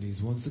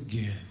 70s once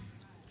again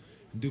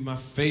and do my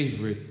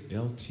favorite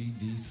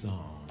L.T.D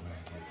song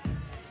right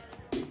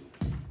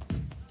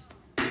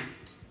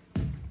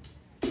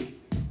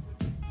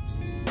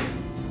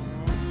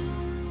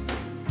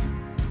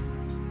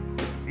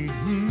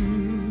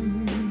here.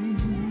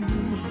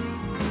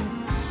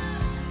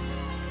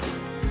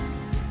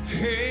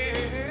 Hey,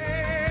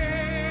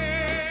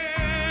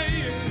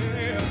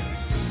 yeah.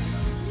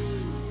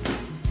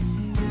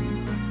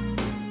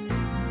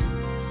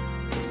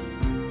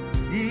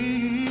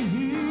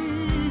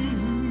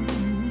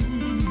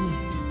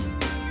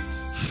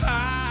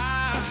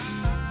 I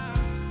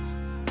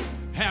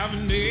have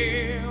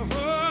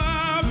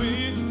never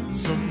been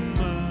so much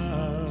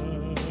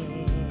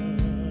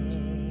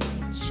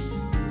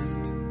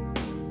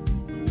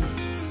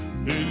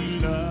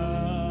in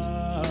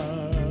love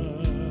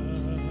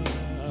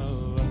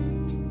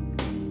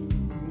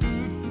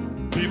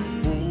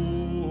before.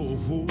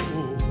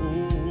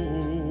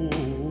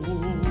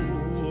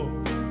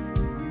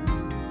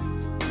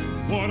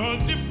 What a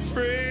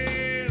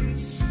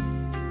difference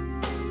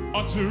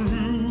a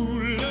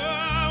true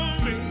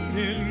love made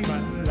in my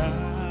life.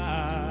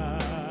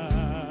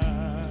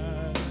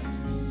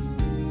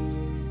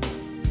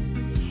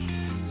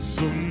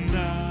 So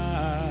nice,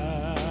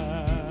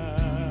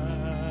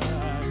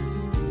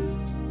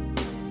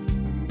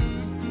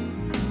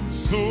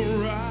 so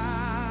right.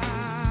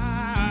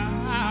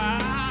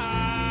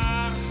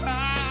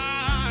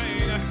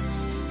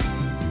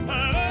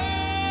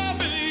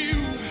 Loving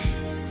you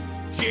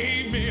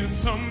gave me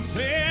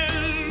something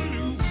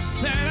new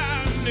that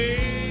I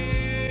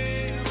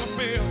never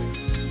felt,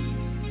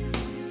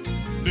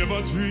 never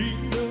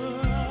dreamed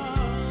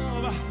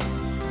of,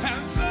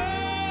 and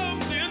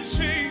something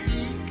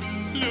changed.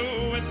 No,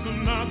 it's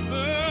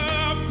another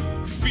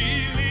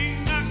feeling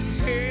I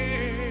had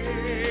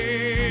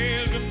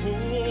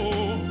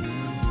before.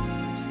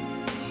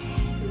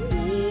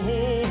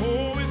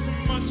 Oh, it's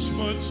much,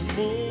 much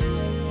more.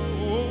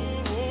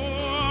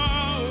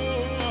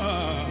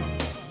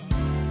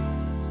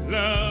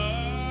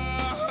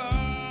 Love,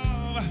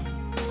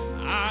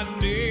 I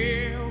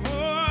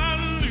never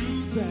knew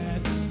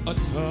that a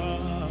touch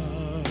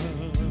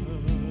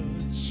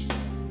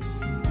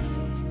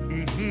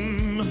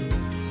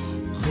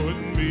could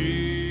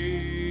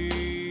mean,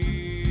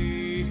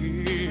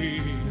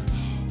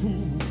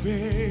 ooh,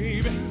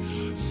 baby,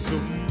 so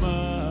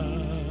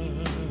much.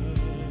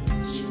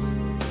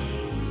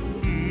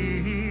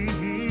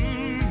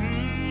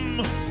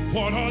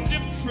 What a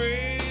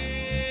difference.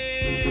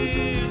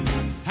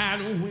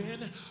 And when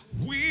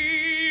we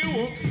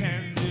walk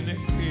hand in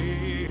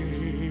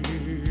hand,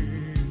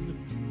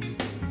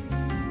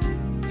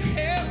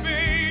 hey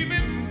baby,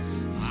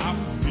 I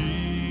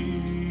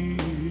feel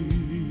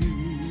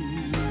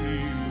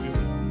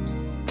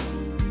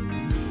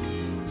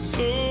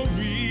so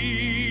real.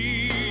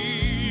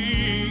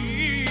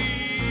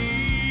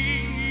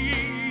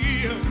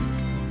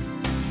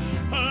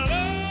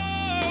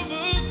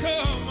 Lovers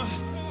come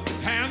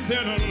and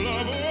then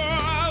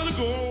lovers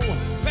go.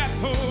 That's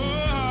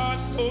what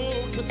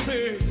folks would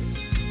say.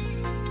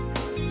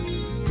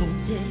 Don't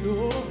they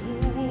know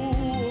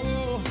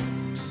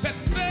that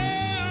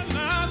they're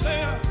not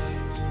there?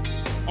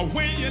 Or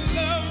when you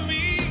love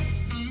me,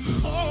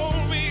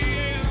 hold me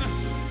and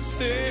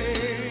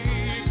say,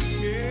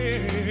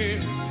 yeah.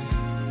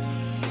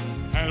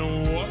 And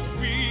what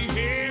we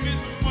have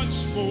is much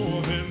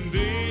more than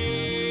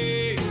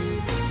they.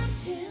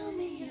 Tell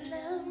me you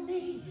love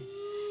me.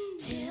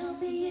 Tell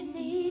me you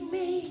need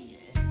me.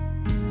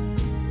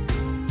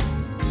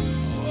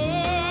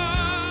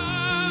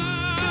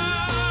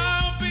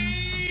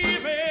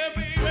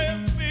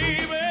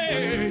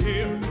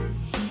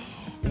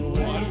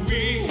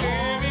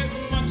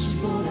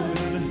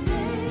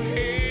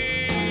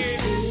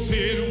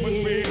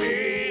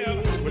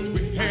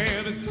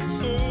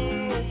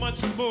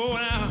 Much more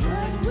now.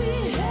 What we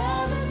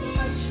have is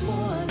much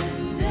more than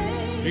they.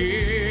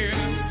 Yeah.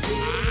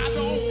 I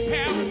don't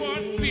care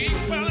what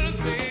people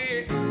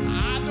say.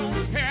 I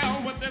don't care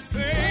what they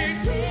say.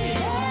 What we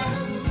have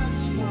is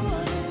much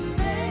more than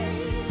they.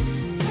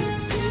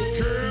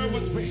 Girl,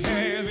 what we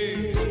have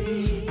is.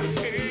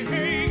 Hey,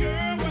 hey,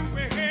 girl, what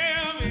we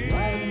have is.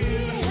 What we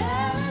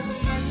have is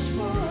much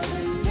more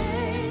than they.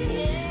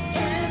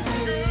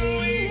 Girl,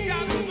 we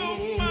got so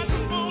much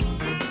more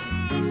now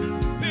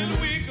than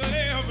we could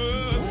ever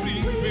see,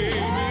 baby.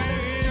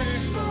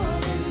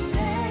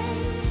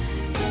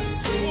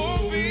 Oh,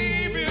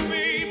 baby,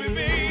 baby,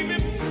 baby.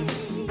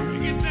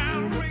 Bring it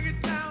down, bring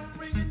it down,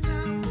 bring it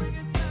down, bring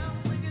it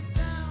down, bring it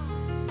down.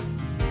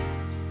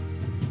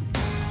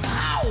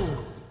 Ow!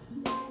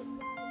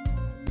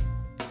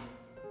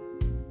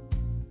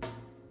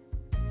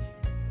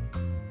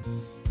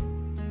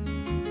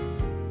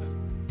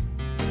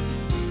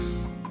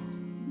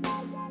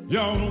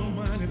 Y'all don't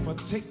mind if I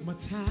take my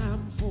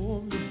time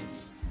for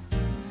minutes.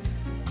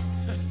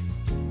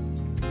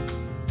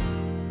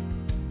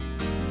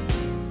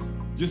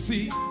 You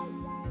see,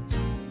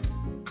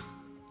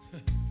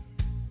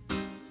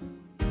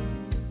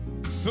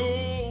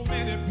 so many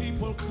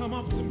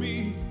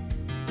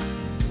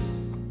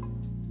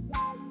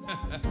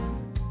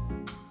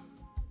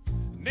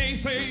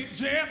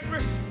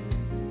free.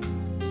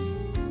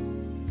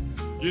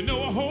 You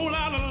know a whole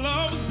lot of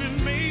love's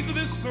been made to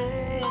this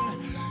song.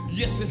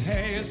 Yes, it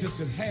has, yes,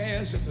 it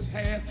has, yes, it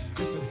has,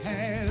 yes, it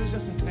has,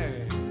 yes, it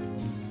has.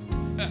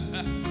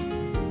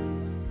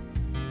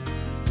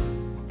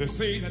 They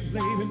say that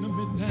late in the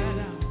midnight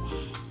hour,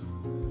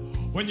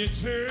 when you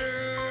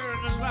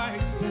turn the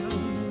lights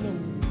down low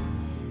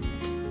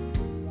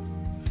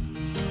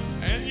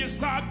and you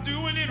start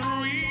doing it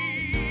real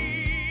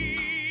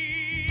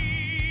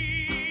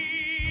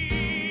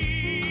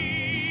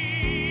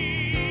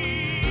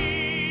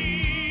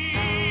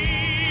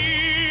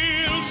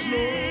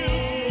slow.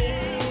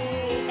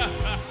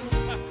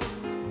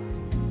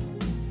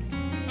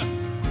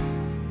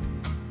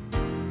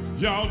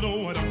 Y'all know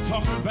what I'm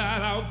talking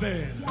about out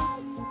there.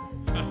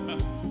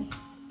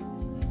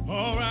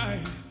 All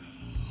right.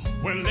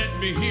 Well, let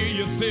me hear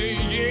you say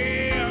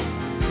yeah.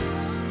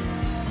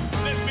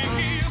 Let me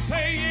hear you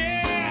say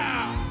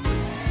yeah.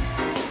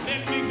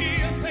 Let me hear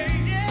you say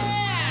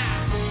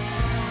yeah.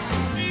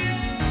 Yeah.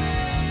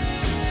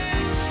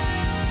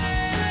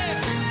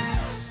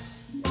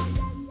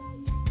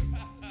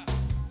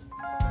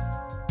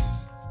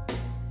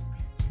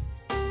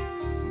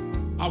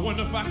 I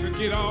wonder if I could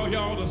get all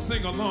y'all to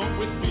sing along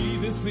with me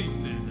this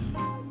evening.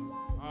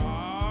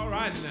 All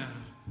right now.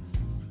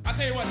 I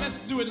tell you what, let's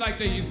do it like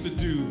they used to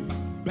do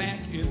back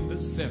in the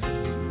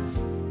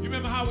 70s. You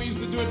remember how we used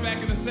to do it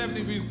back in the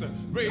 70s? We used to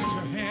raise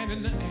your hand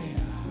in the air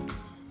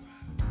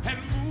and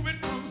move it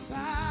from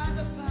side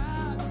to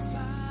side to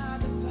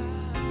side to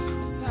side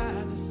to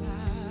side to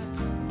side.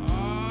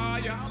 Oh,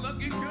 y'all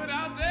looking good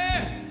out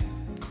there.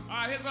 All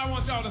right, here's what I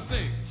want y'all to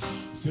sing.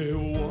 Say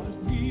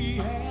what we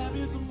have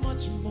is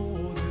much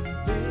more than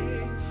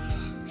they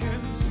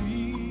can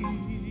see.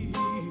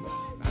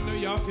 I know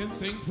y'all can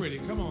sing pretty.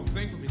 Come on,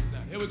 sing for me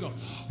tonight. Here we go.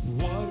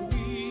 What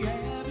we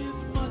have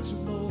is much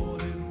more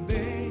than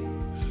they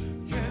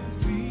can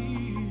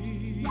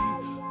see.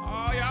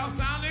 Oh, y'all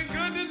sounding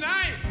good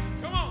tonight.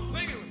 Come on,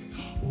 sing it with me.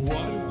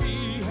 What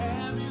we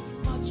have is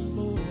much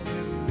more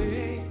than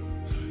they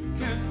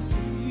can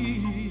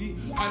see.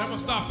 All right, I'm gonna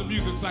stop the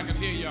music so I can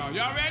hear y'all.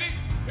 Y'all ready?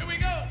 Here we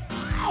go.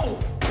 Ow!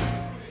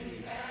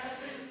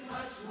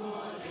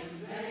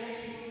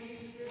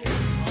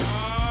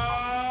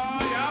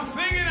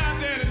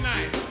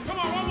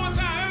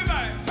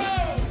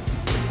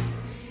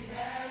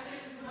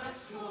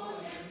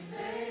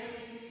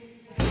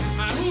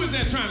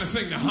 They're trying to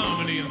sing the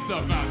harmony and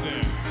stuff out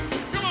there.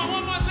 Come on,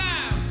 one more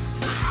time.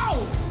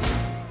 Ow!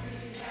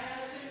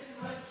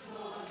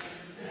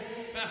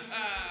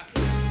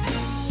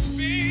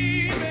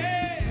 Baby,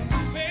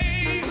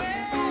 baby,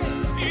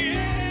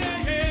 yeah,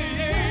 yeah,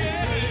 yeah,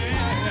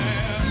 yeah.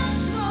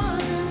 More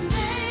than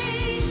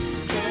they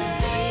can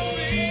see.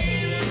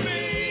 Baby,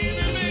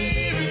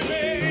 baby,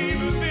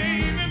 baby,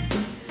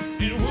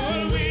 baby, and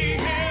what we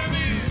have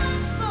is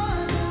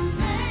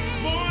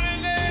More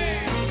than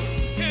they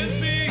can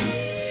see.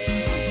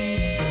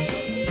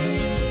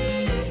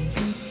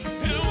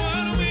 And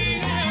what we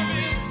have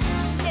is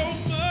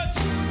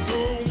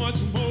so much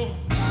more.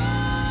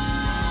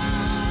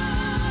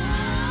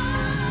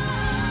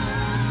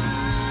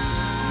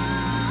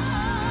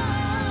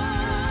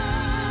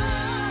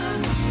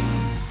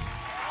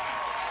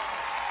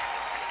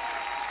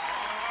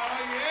 Oh,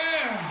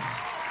 yeah.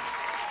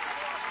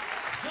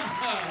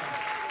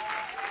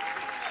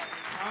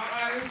 All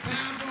right, it's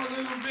time for a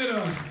little bit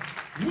of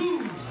woo.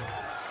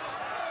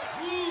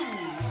 Woo.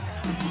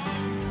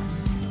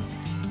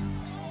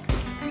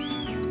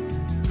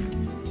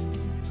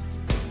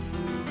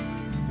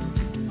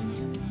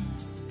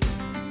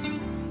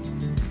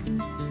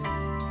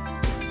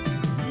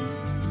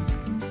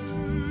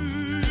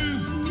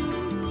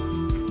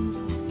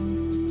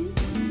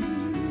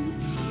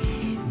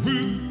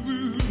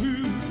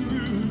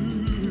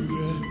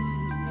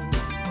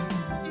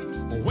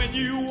 When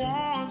you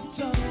want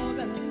all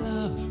the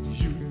love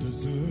you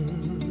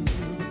deserve,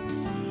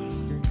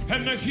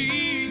 and the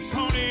heat's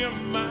on your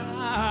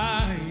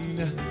mind,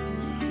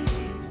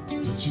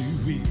 don't you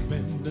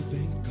even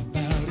think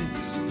about it?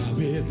 How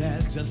we're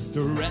that just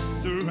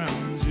wrapped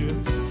around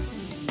you.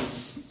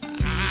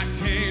 I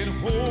can't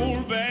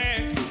hold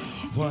back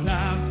what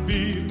I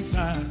feel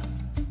inside.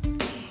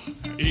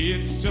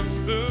 It's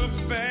just a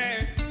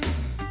fact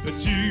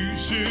that you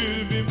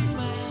should be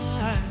mine.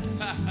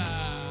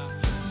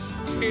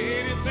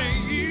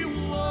 Anything you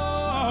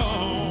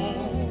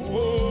want,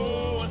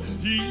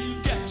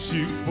 you got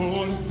you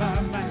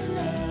fortify my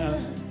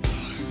love.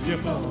 You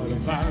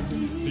fortify me,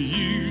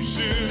 you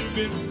should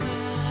be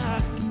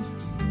mine.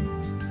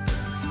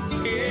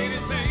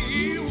 Anything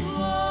you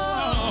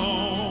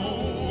want,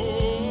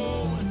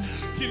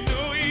 you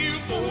know you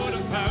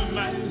fortify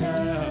my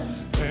love.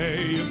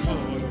 Hey, you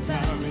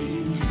fortify me.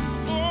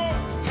 Oh,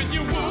 can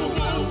you whoa,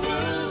 whoa,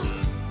 whoa?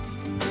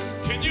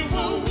 Can you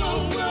whoa,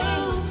 whoa,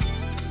 whoa?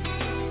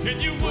 Can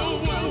you whoa,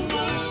 whoa,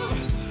 whoa?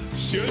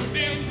 Should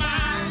be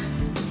mine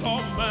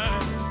or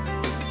mine.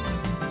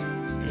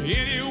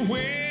 Any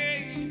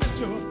way that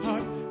your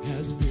heart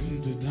has been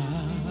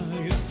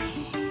denied,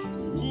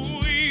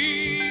 ooh,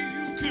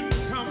 you can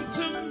come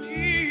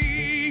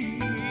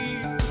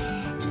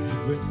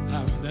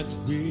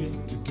we're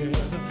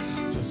together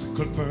just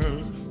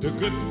confirms the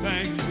good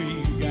thing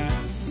we got.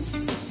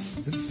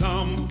 And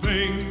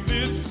something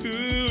this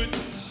good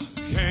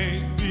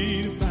can't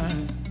be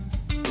defined.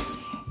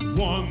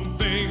 One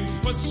thing's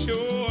for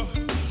sure,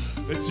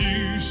 that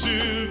you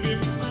should be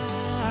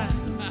mine.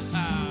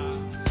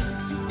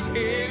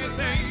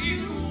 Anything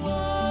you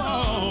want,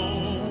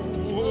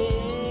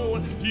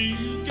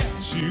 you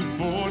got you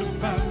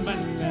fortified, my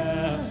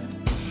love.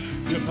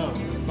 You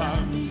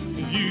fortified me,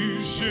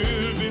 you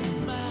should be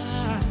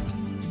mine.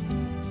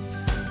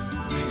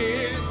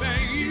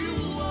 Anything you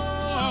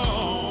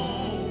want,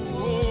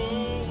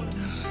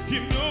 you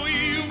know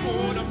you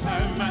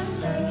fortified, my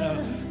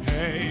love.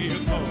 Hey, you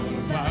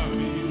fortified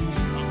me.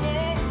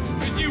 Oh,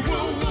 can you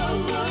whoa, whoa,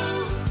 whoa?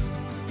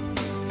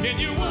 Can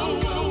you whoa,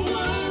 whoa,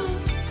 whoa?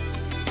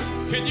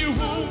 Can you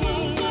whoa,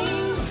 whoa,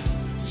 whoa?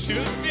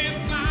 Should be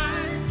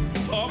mine,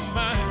 oh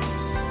mine.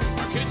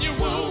 Can you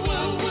whoa,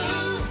 whoa,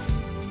 whoa?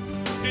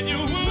 Can you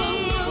whoa,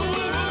 whoa,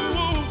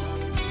 whoa?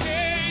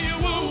 Hey, you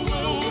whoa,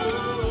 whoa,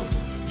 whoa?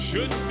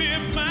 Should be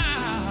mine.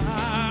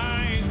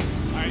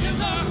 In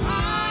the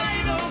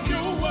height of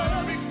your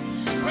worry,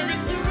 where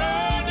it's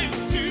running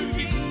to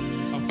me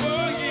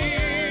for you.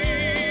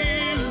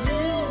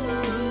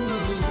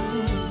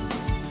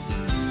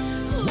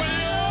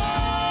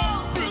 Well,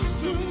 Bruce,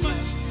 too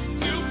much,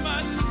 too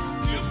much,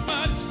 too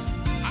much.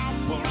 I'll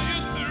pull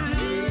you through.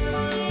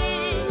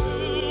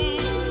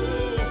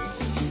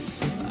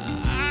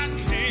 I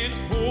can't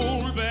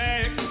hold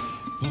back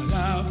what I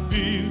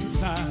feel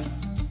inside.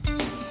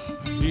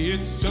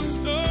 It's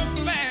just a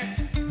fact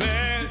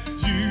that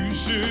you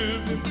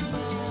should be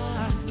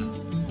mine.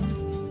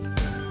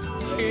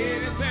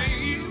 Anything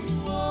you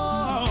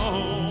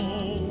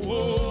want,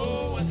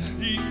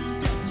 you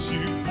got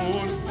you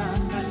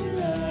fortified, my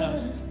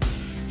love.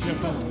 You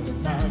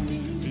fortified me,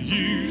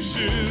 you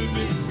should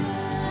be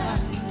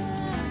mine.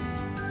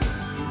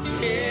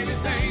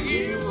 Anything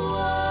you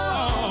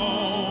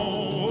want,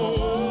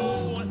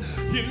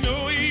 you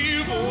know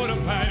you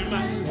fortified,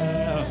 my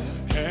love.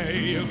 Hey,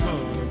 you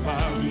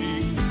fortified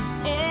me.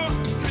 Oh,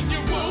 can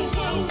you whoa,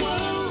 whoa,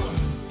 whoa?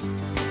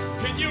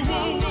 Can you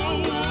whoa, whoa,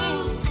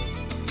 whoa?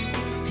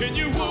 Can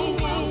you whoa,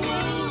 whoa,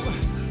 whoa?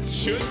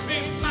 Should be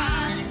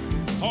mine,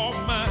 oh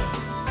mine.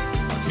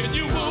 Can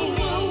you whoa,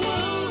 whoa,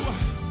 whoa?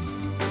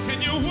 Can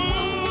you whoa,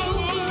 whoa,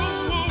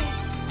 whoa?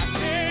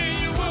 Can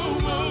you whoa,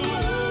 whoa,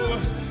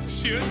 whoa?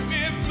 Should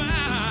be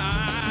mine.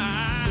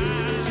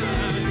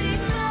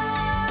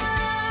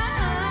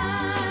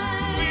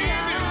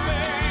 Baby,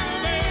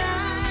 baby.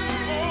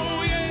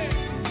 Oh yeah,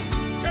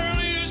 girl,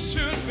 you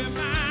should be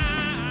mine.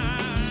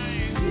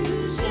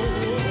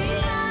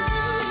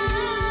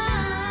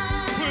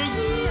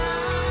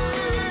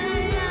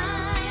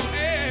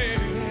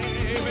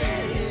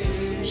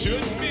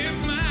 Should be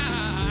mine.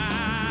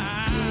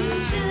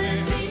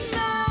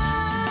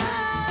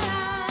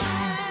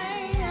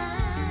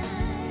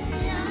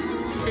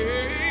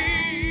 Hey,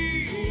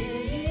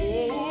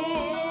 oh,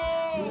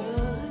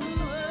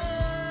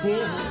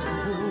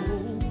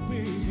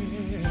 baby.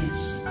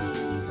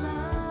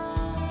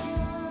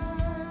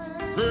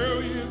 Girl,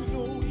 you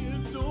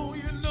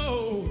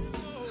know,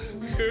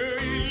 girl,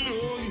 you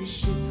know you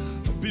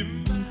should be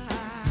mine.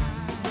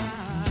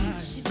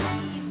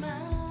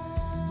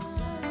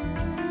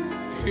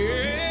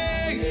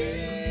 Hey,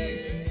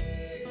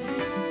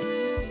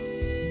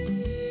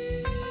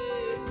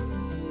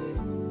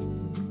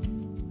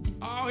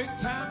 oh,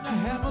 it's time to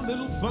have a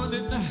little fun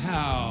in the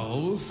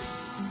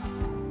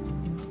house.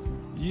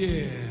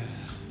 Yeah.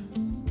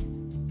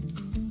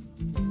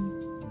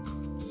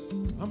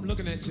 I'm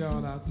looking at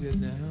y'all out there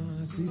now.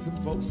 I see some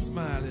folks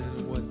smiling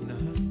and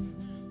whatnot.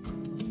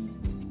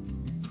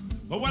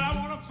 But what I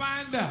want to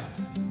find out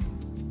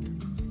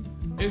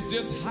is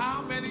just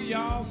how many of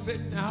y'all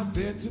sitting out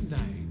there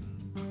tonight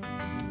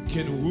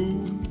can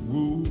woo,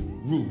 woo,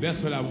 woo.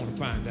 That's what I want to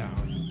find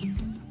out.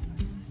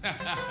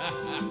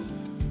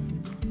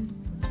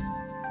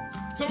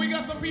 So we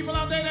got some people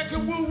out there that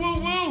can woo, woo,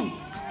 woo.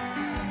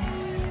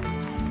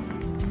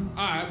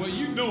 All right, well,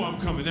 you know I'm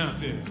coming out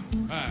there.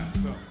 All right,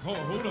 so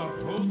hold up.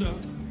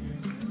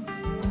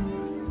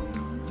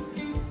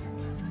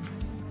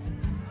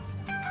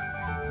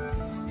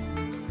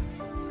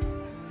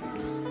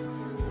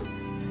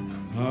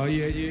 Oh,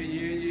 yeah.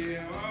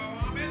 Oh,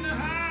 I'm in the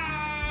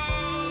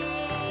house.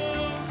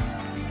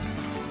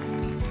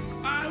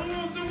 All right, who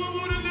wants to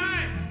woo-woo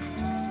tonight?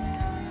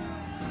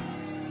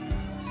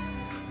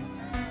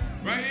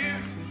 Right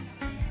here?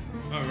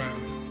 All right.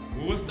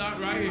 Well, we'll start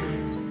right here.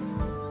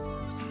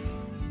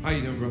 How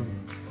you doing, bro?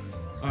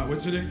 All right,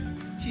 what's your name?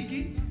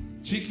 Cheeky?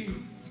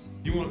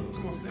 You want,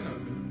 come on, stand up,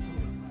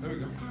 man. There we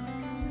go.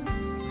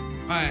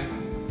 All right.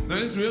 Now,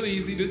 this is really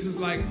easy. This is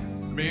like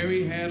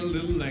Mary Had a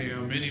Little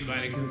Lamb.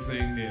 Anybody can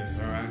sing this,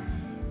 all right?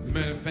 As a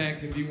matter of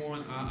fact, if you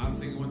want, I'll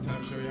sing it one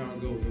time, show you how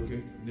it goes,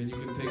 okay? And then you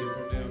can take it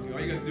from there, okay? All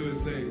you gotta do is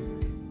say,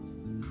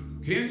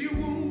 can you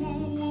woo,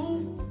 woo,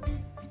 woo?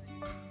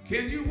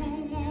 Can you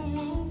woo, woo,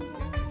 woo?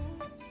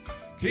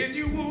 Can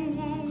you woo,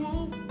 woo,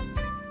 woo?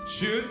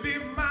 Should be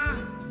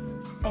mine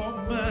or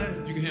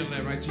mine. You can can handle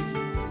that, right, Cheeky?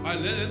 All right,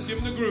 let's give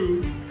him the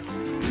groove.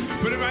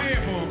 Put it right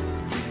here for him.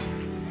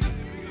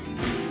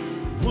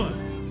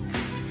 1,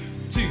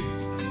 2.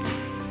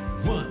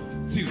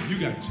 1, 2. You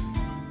got it.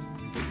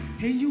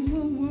 Hey you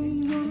whoa whoa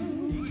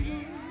whoa,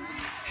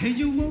 hey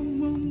you whoa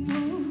whoa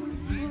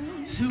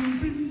whoa, soon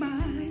be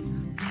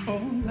mine,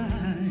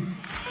 alright.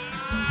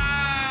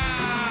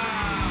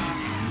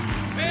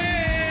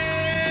 Hey!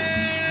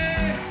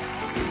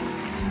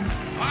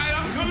 All right,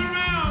 I'm coming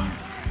around.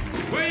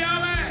 Where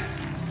y'all at?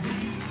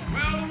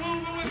 Well, the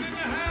woo-woo is in the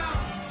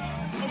house.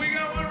 Oh, we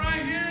got one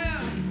right here.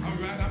 All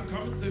right, I'm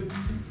coming through.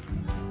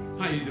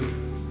 How you doing?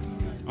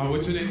 Oh,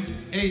 what's your name?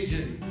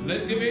 AJ.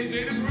 Let's give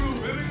AJ the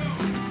groove. Here we go.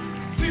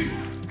 2,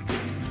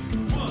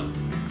 1,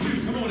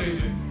 2. Come on,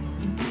 AJ.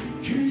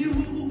 Can you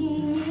woo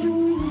woo?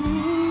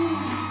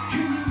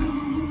 Can you woo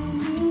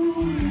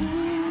woo?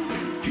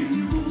 Can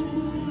you woo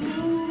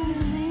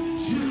woo?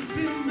 Should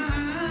be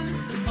mine,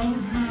 oh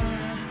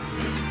mine.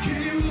 Can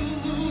you woo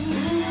woo?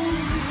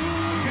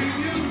 Can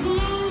you woo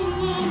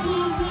woo?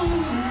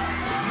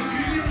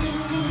 Can you woo?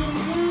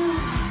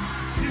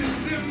 Should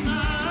be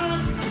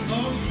mine,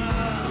 oh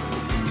mine.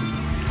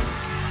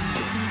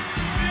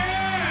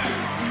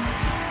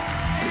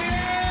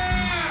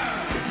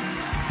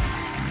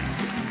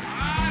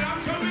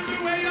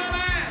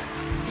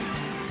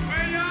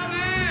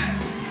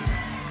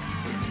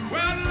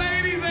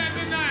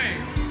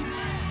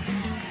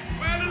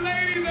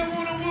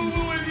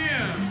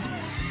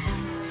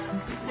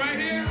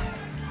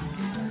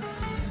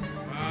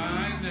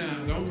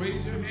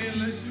 Raise your hand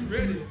unless you're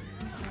ready.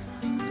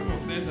 Come on,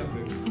 stand up,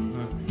 baby.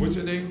 What's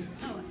your name?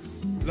 Lois.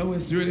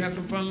 Lois. You ready to have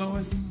some fun,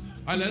 Lois? All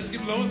right, let's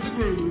give Lois the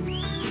groove.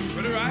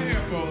 Put it right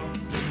here for her.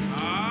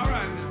 All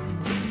right, now.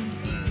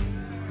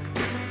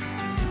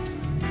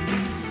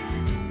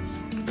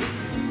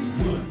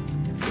 One,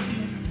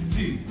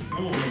 2.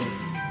 Come on, Lois.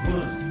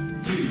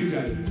 1, 2. You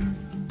got it.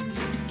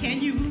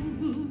 Can you woo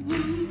woo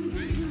woo?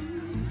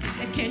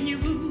 Can you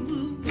woo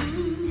woo woo?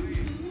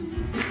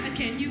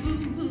 Can you woo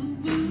woo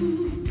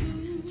woo?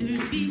 To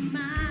be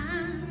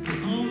mine,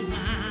 oh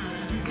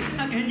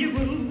mine. Can you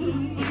woo woo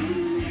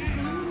woo?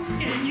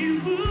 Can you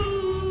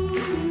woo?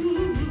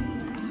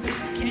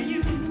 Can you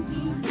woo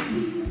woo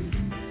woo?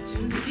 To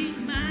be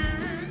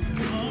mine,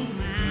 oh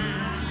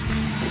mine.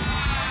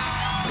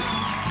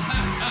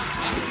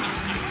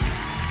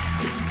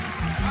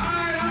 All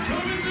right, I'm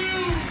coming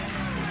through.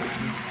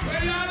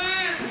 Where y'all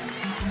at?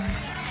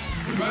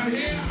 Right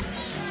here.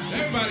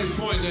 Everybody's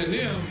pointing at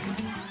him.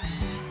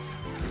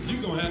 You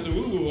gonna have to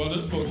woo-woo all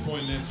them folks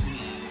pointing at you.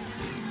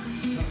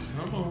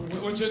 Come on.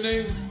 What's your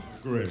name?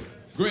 Greg.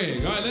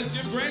 Greg. All right, let's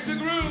give Greg the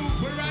groove.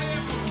 Put it right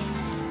here.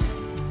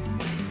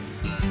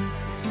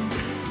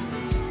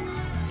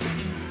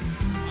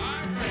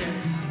 All right.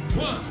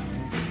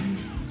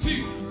 1,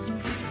 2.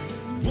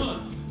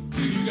 1,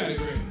 2. You got it,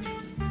 Greg.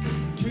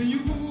 Can you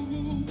woo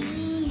woo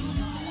woo?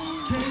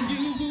 Can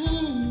you woo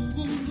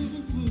woo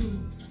woo?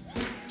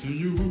 Can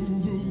you woo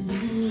woo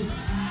woo?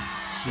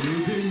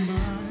 She'll be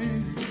mine.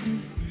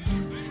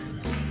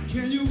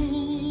 Can you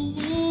woo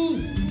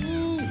woo?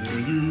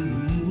 Can you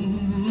woo?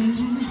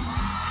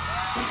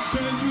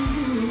 Can you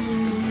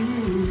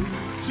woo?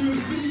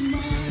 She'll be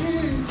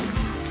mine.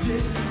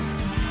 Yeah.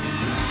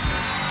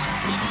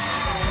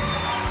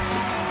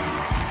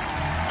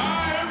 All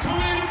right, I'm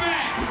coming in the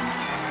back.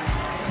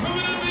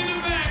 Coming up in the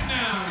back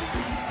now.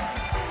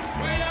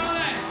 Where y'all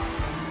at?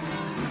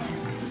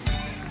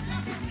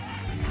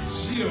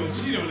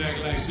 She don't act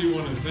like she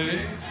wanna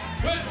sing.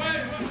 Wait.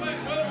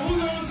 Who's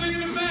gonna sing in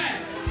the back?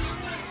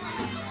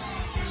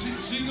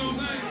 She's gonna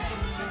sing?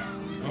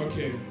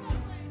 Okay.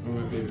 All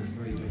right, baby.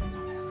 How you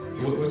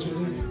doing? What's your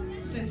name?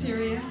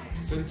 Centuria.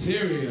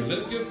 Centuria.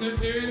 Let's give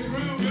Centuria the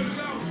groove. Here we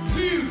go.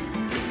 2,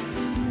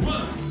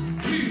 1,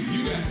 2. You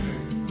got it, baby.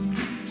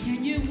 Can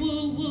you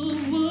woo woo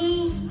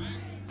woo?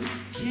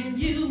 Can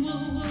you woo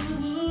woo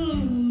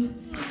woo?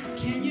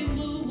 Can you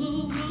woo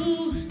woo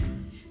woo?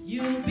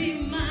 You'll be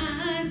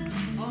mine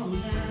all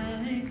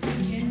night.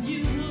 Can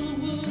you woo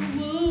woo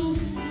woo?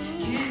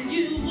 Can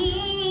you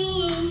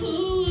woo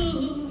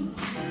woo?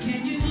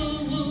 Can you woo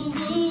woo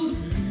woo?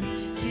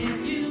 Can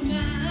you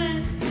mine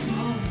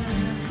all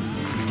night?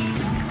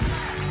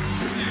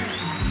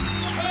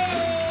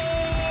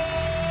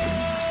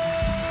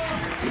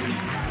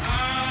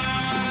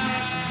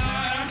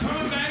 I'm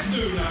coming back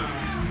through now.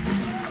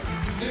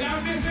 Did I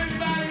miss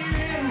anybody in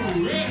here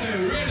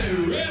who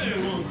really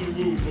wants to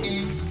woo woo?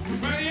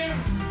 Right here?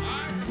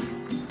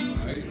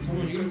 All right, come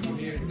on, you gotta come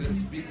here because that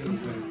speaker's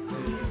right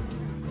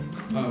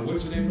there.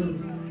 What's your name, bro?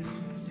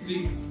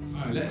 Steve.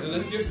 All right,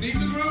 let's give Steve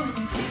the groove.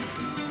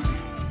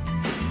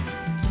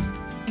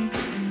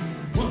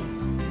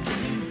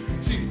 1,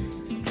 2.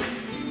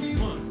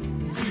 1,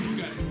 2. You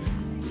got it, Steve.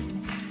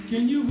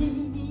 Can you woo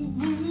woo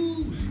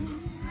woo?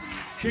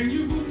 Can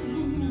you woo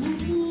woo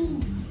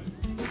woo?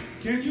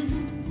 Can you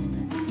woo woo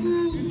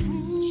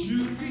woo?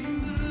 Should be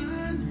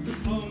mine,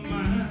 oh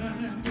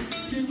mine.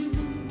 Can you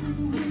woo woo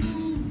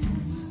woo?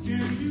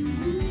 Can you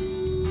woo?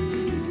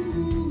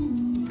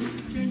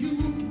 Can you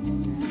woo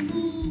woo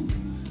woo?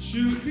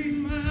 Should be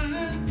mine.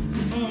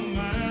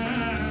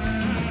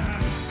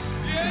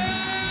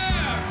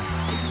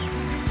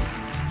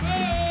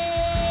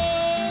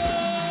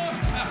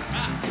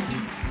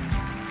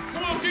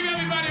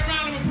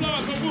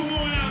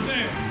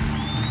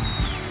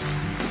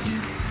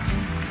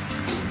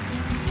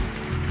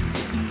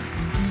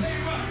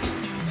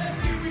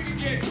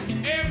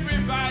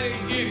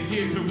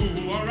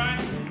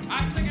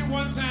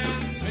 one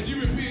time, and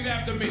you repeat it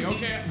after me,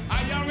 okay?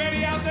 Are y'all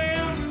ready out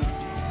there?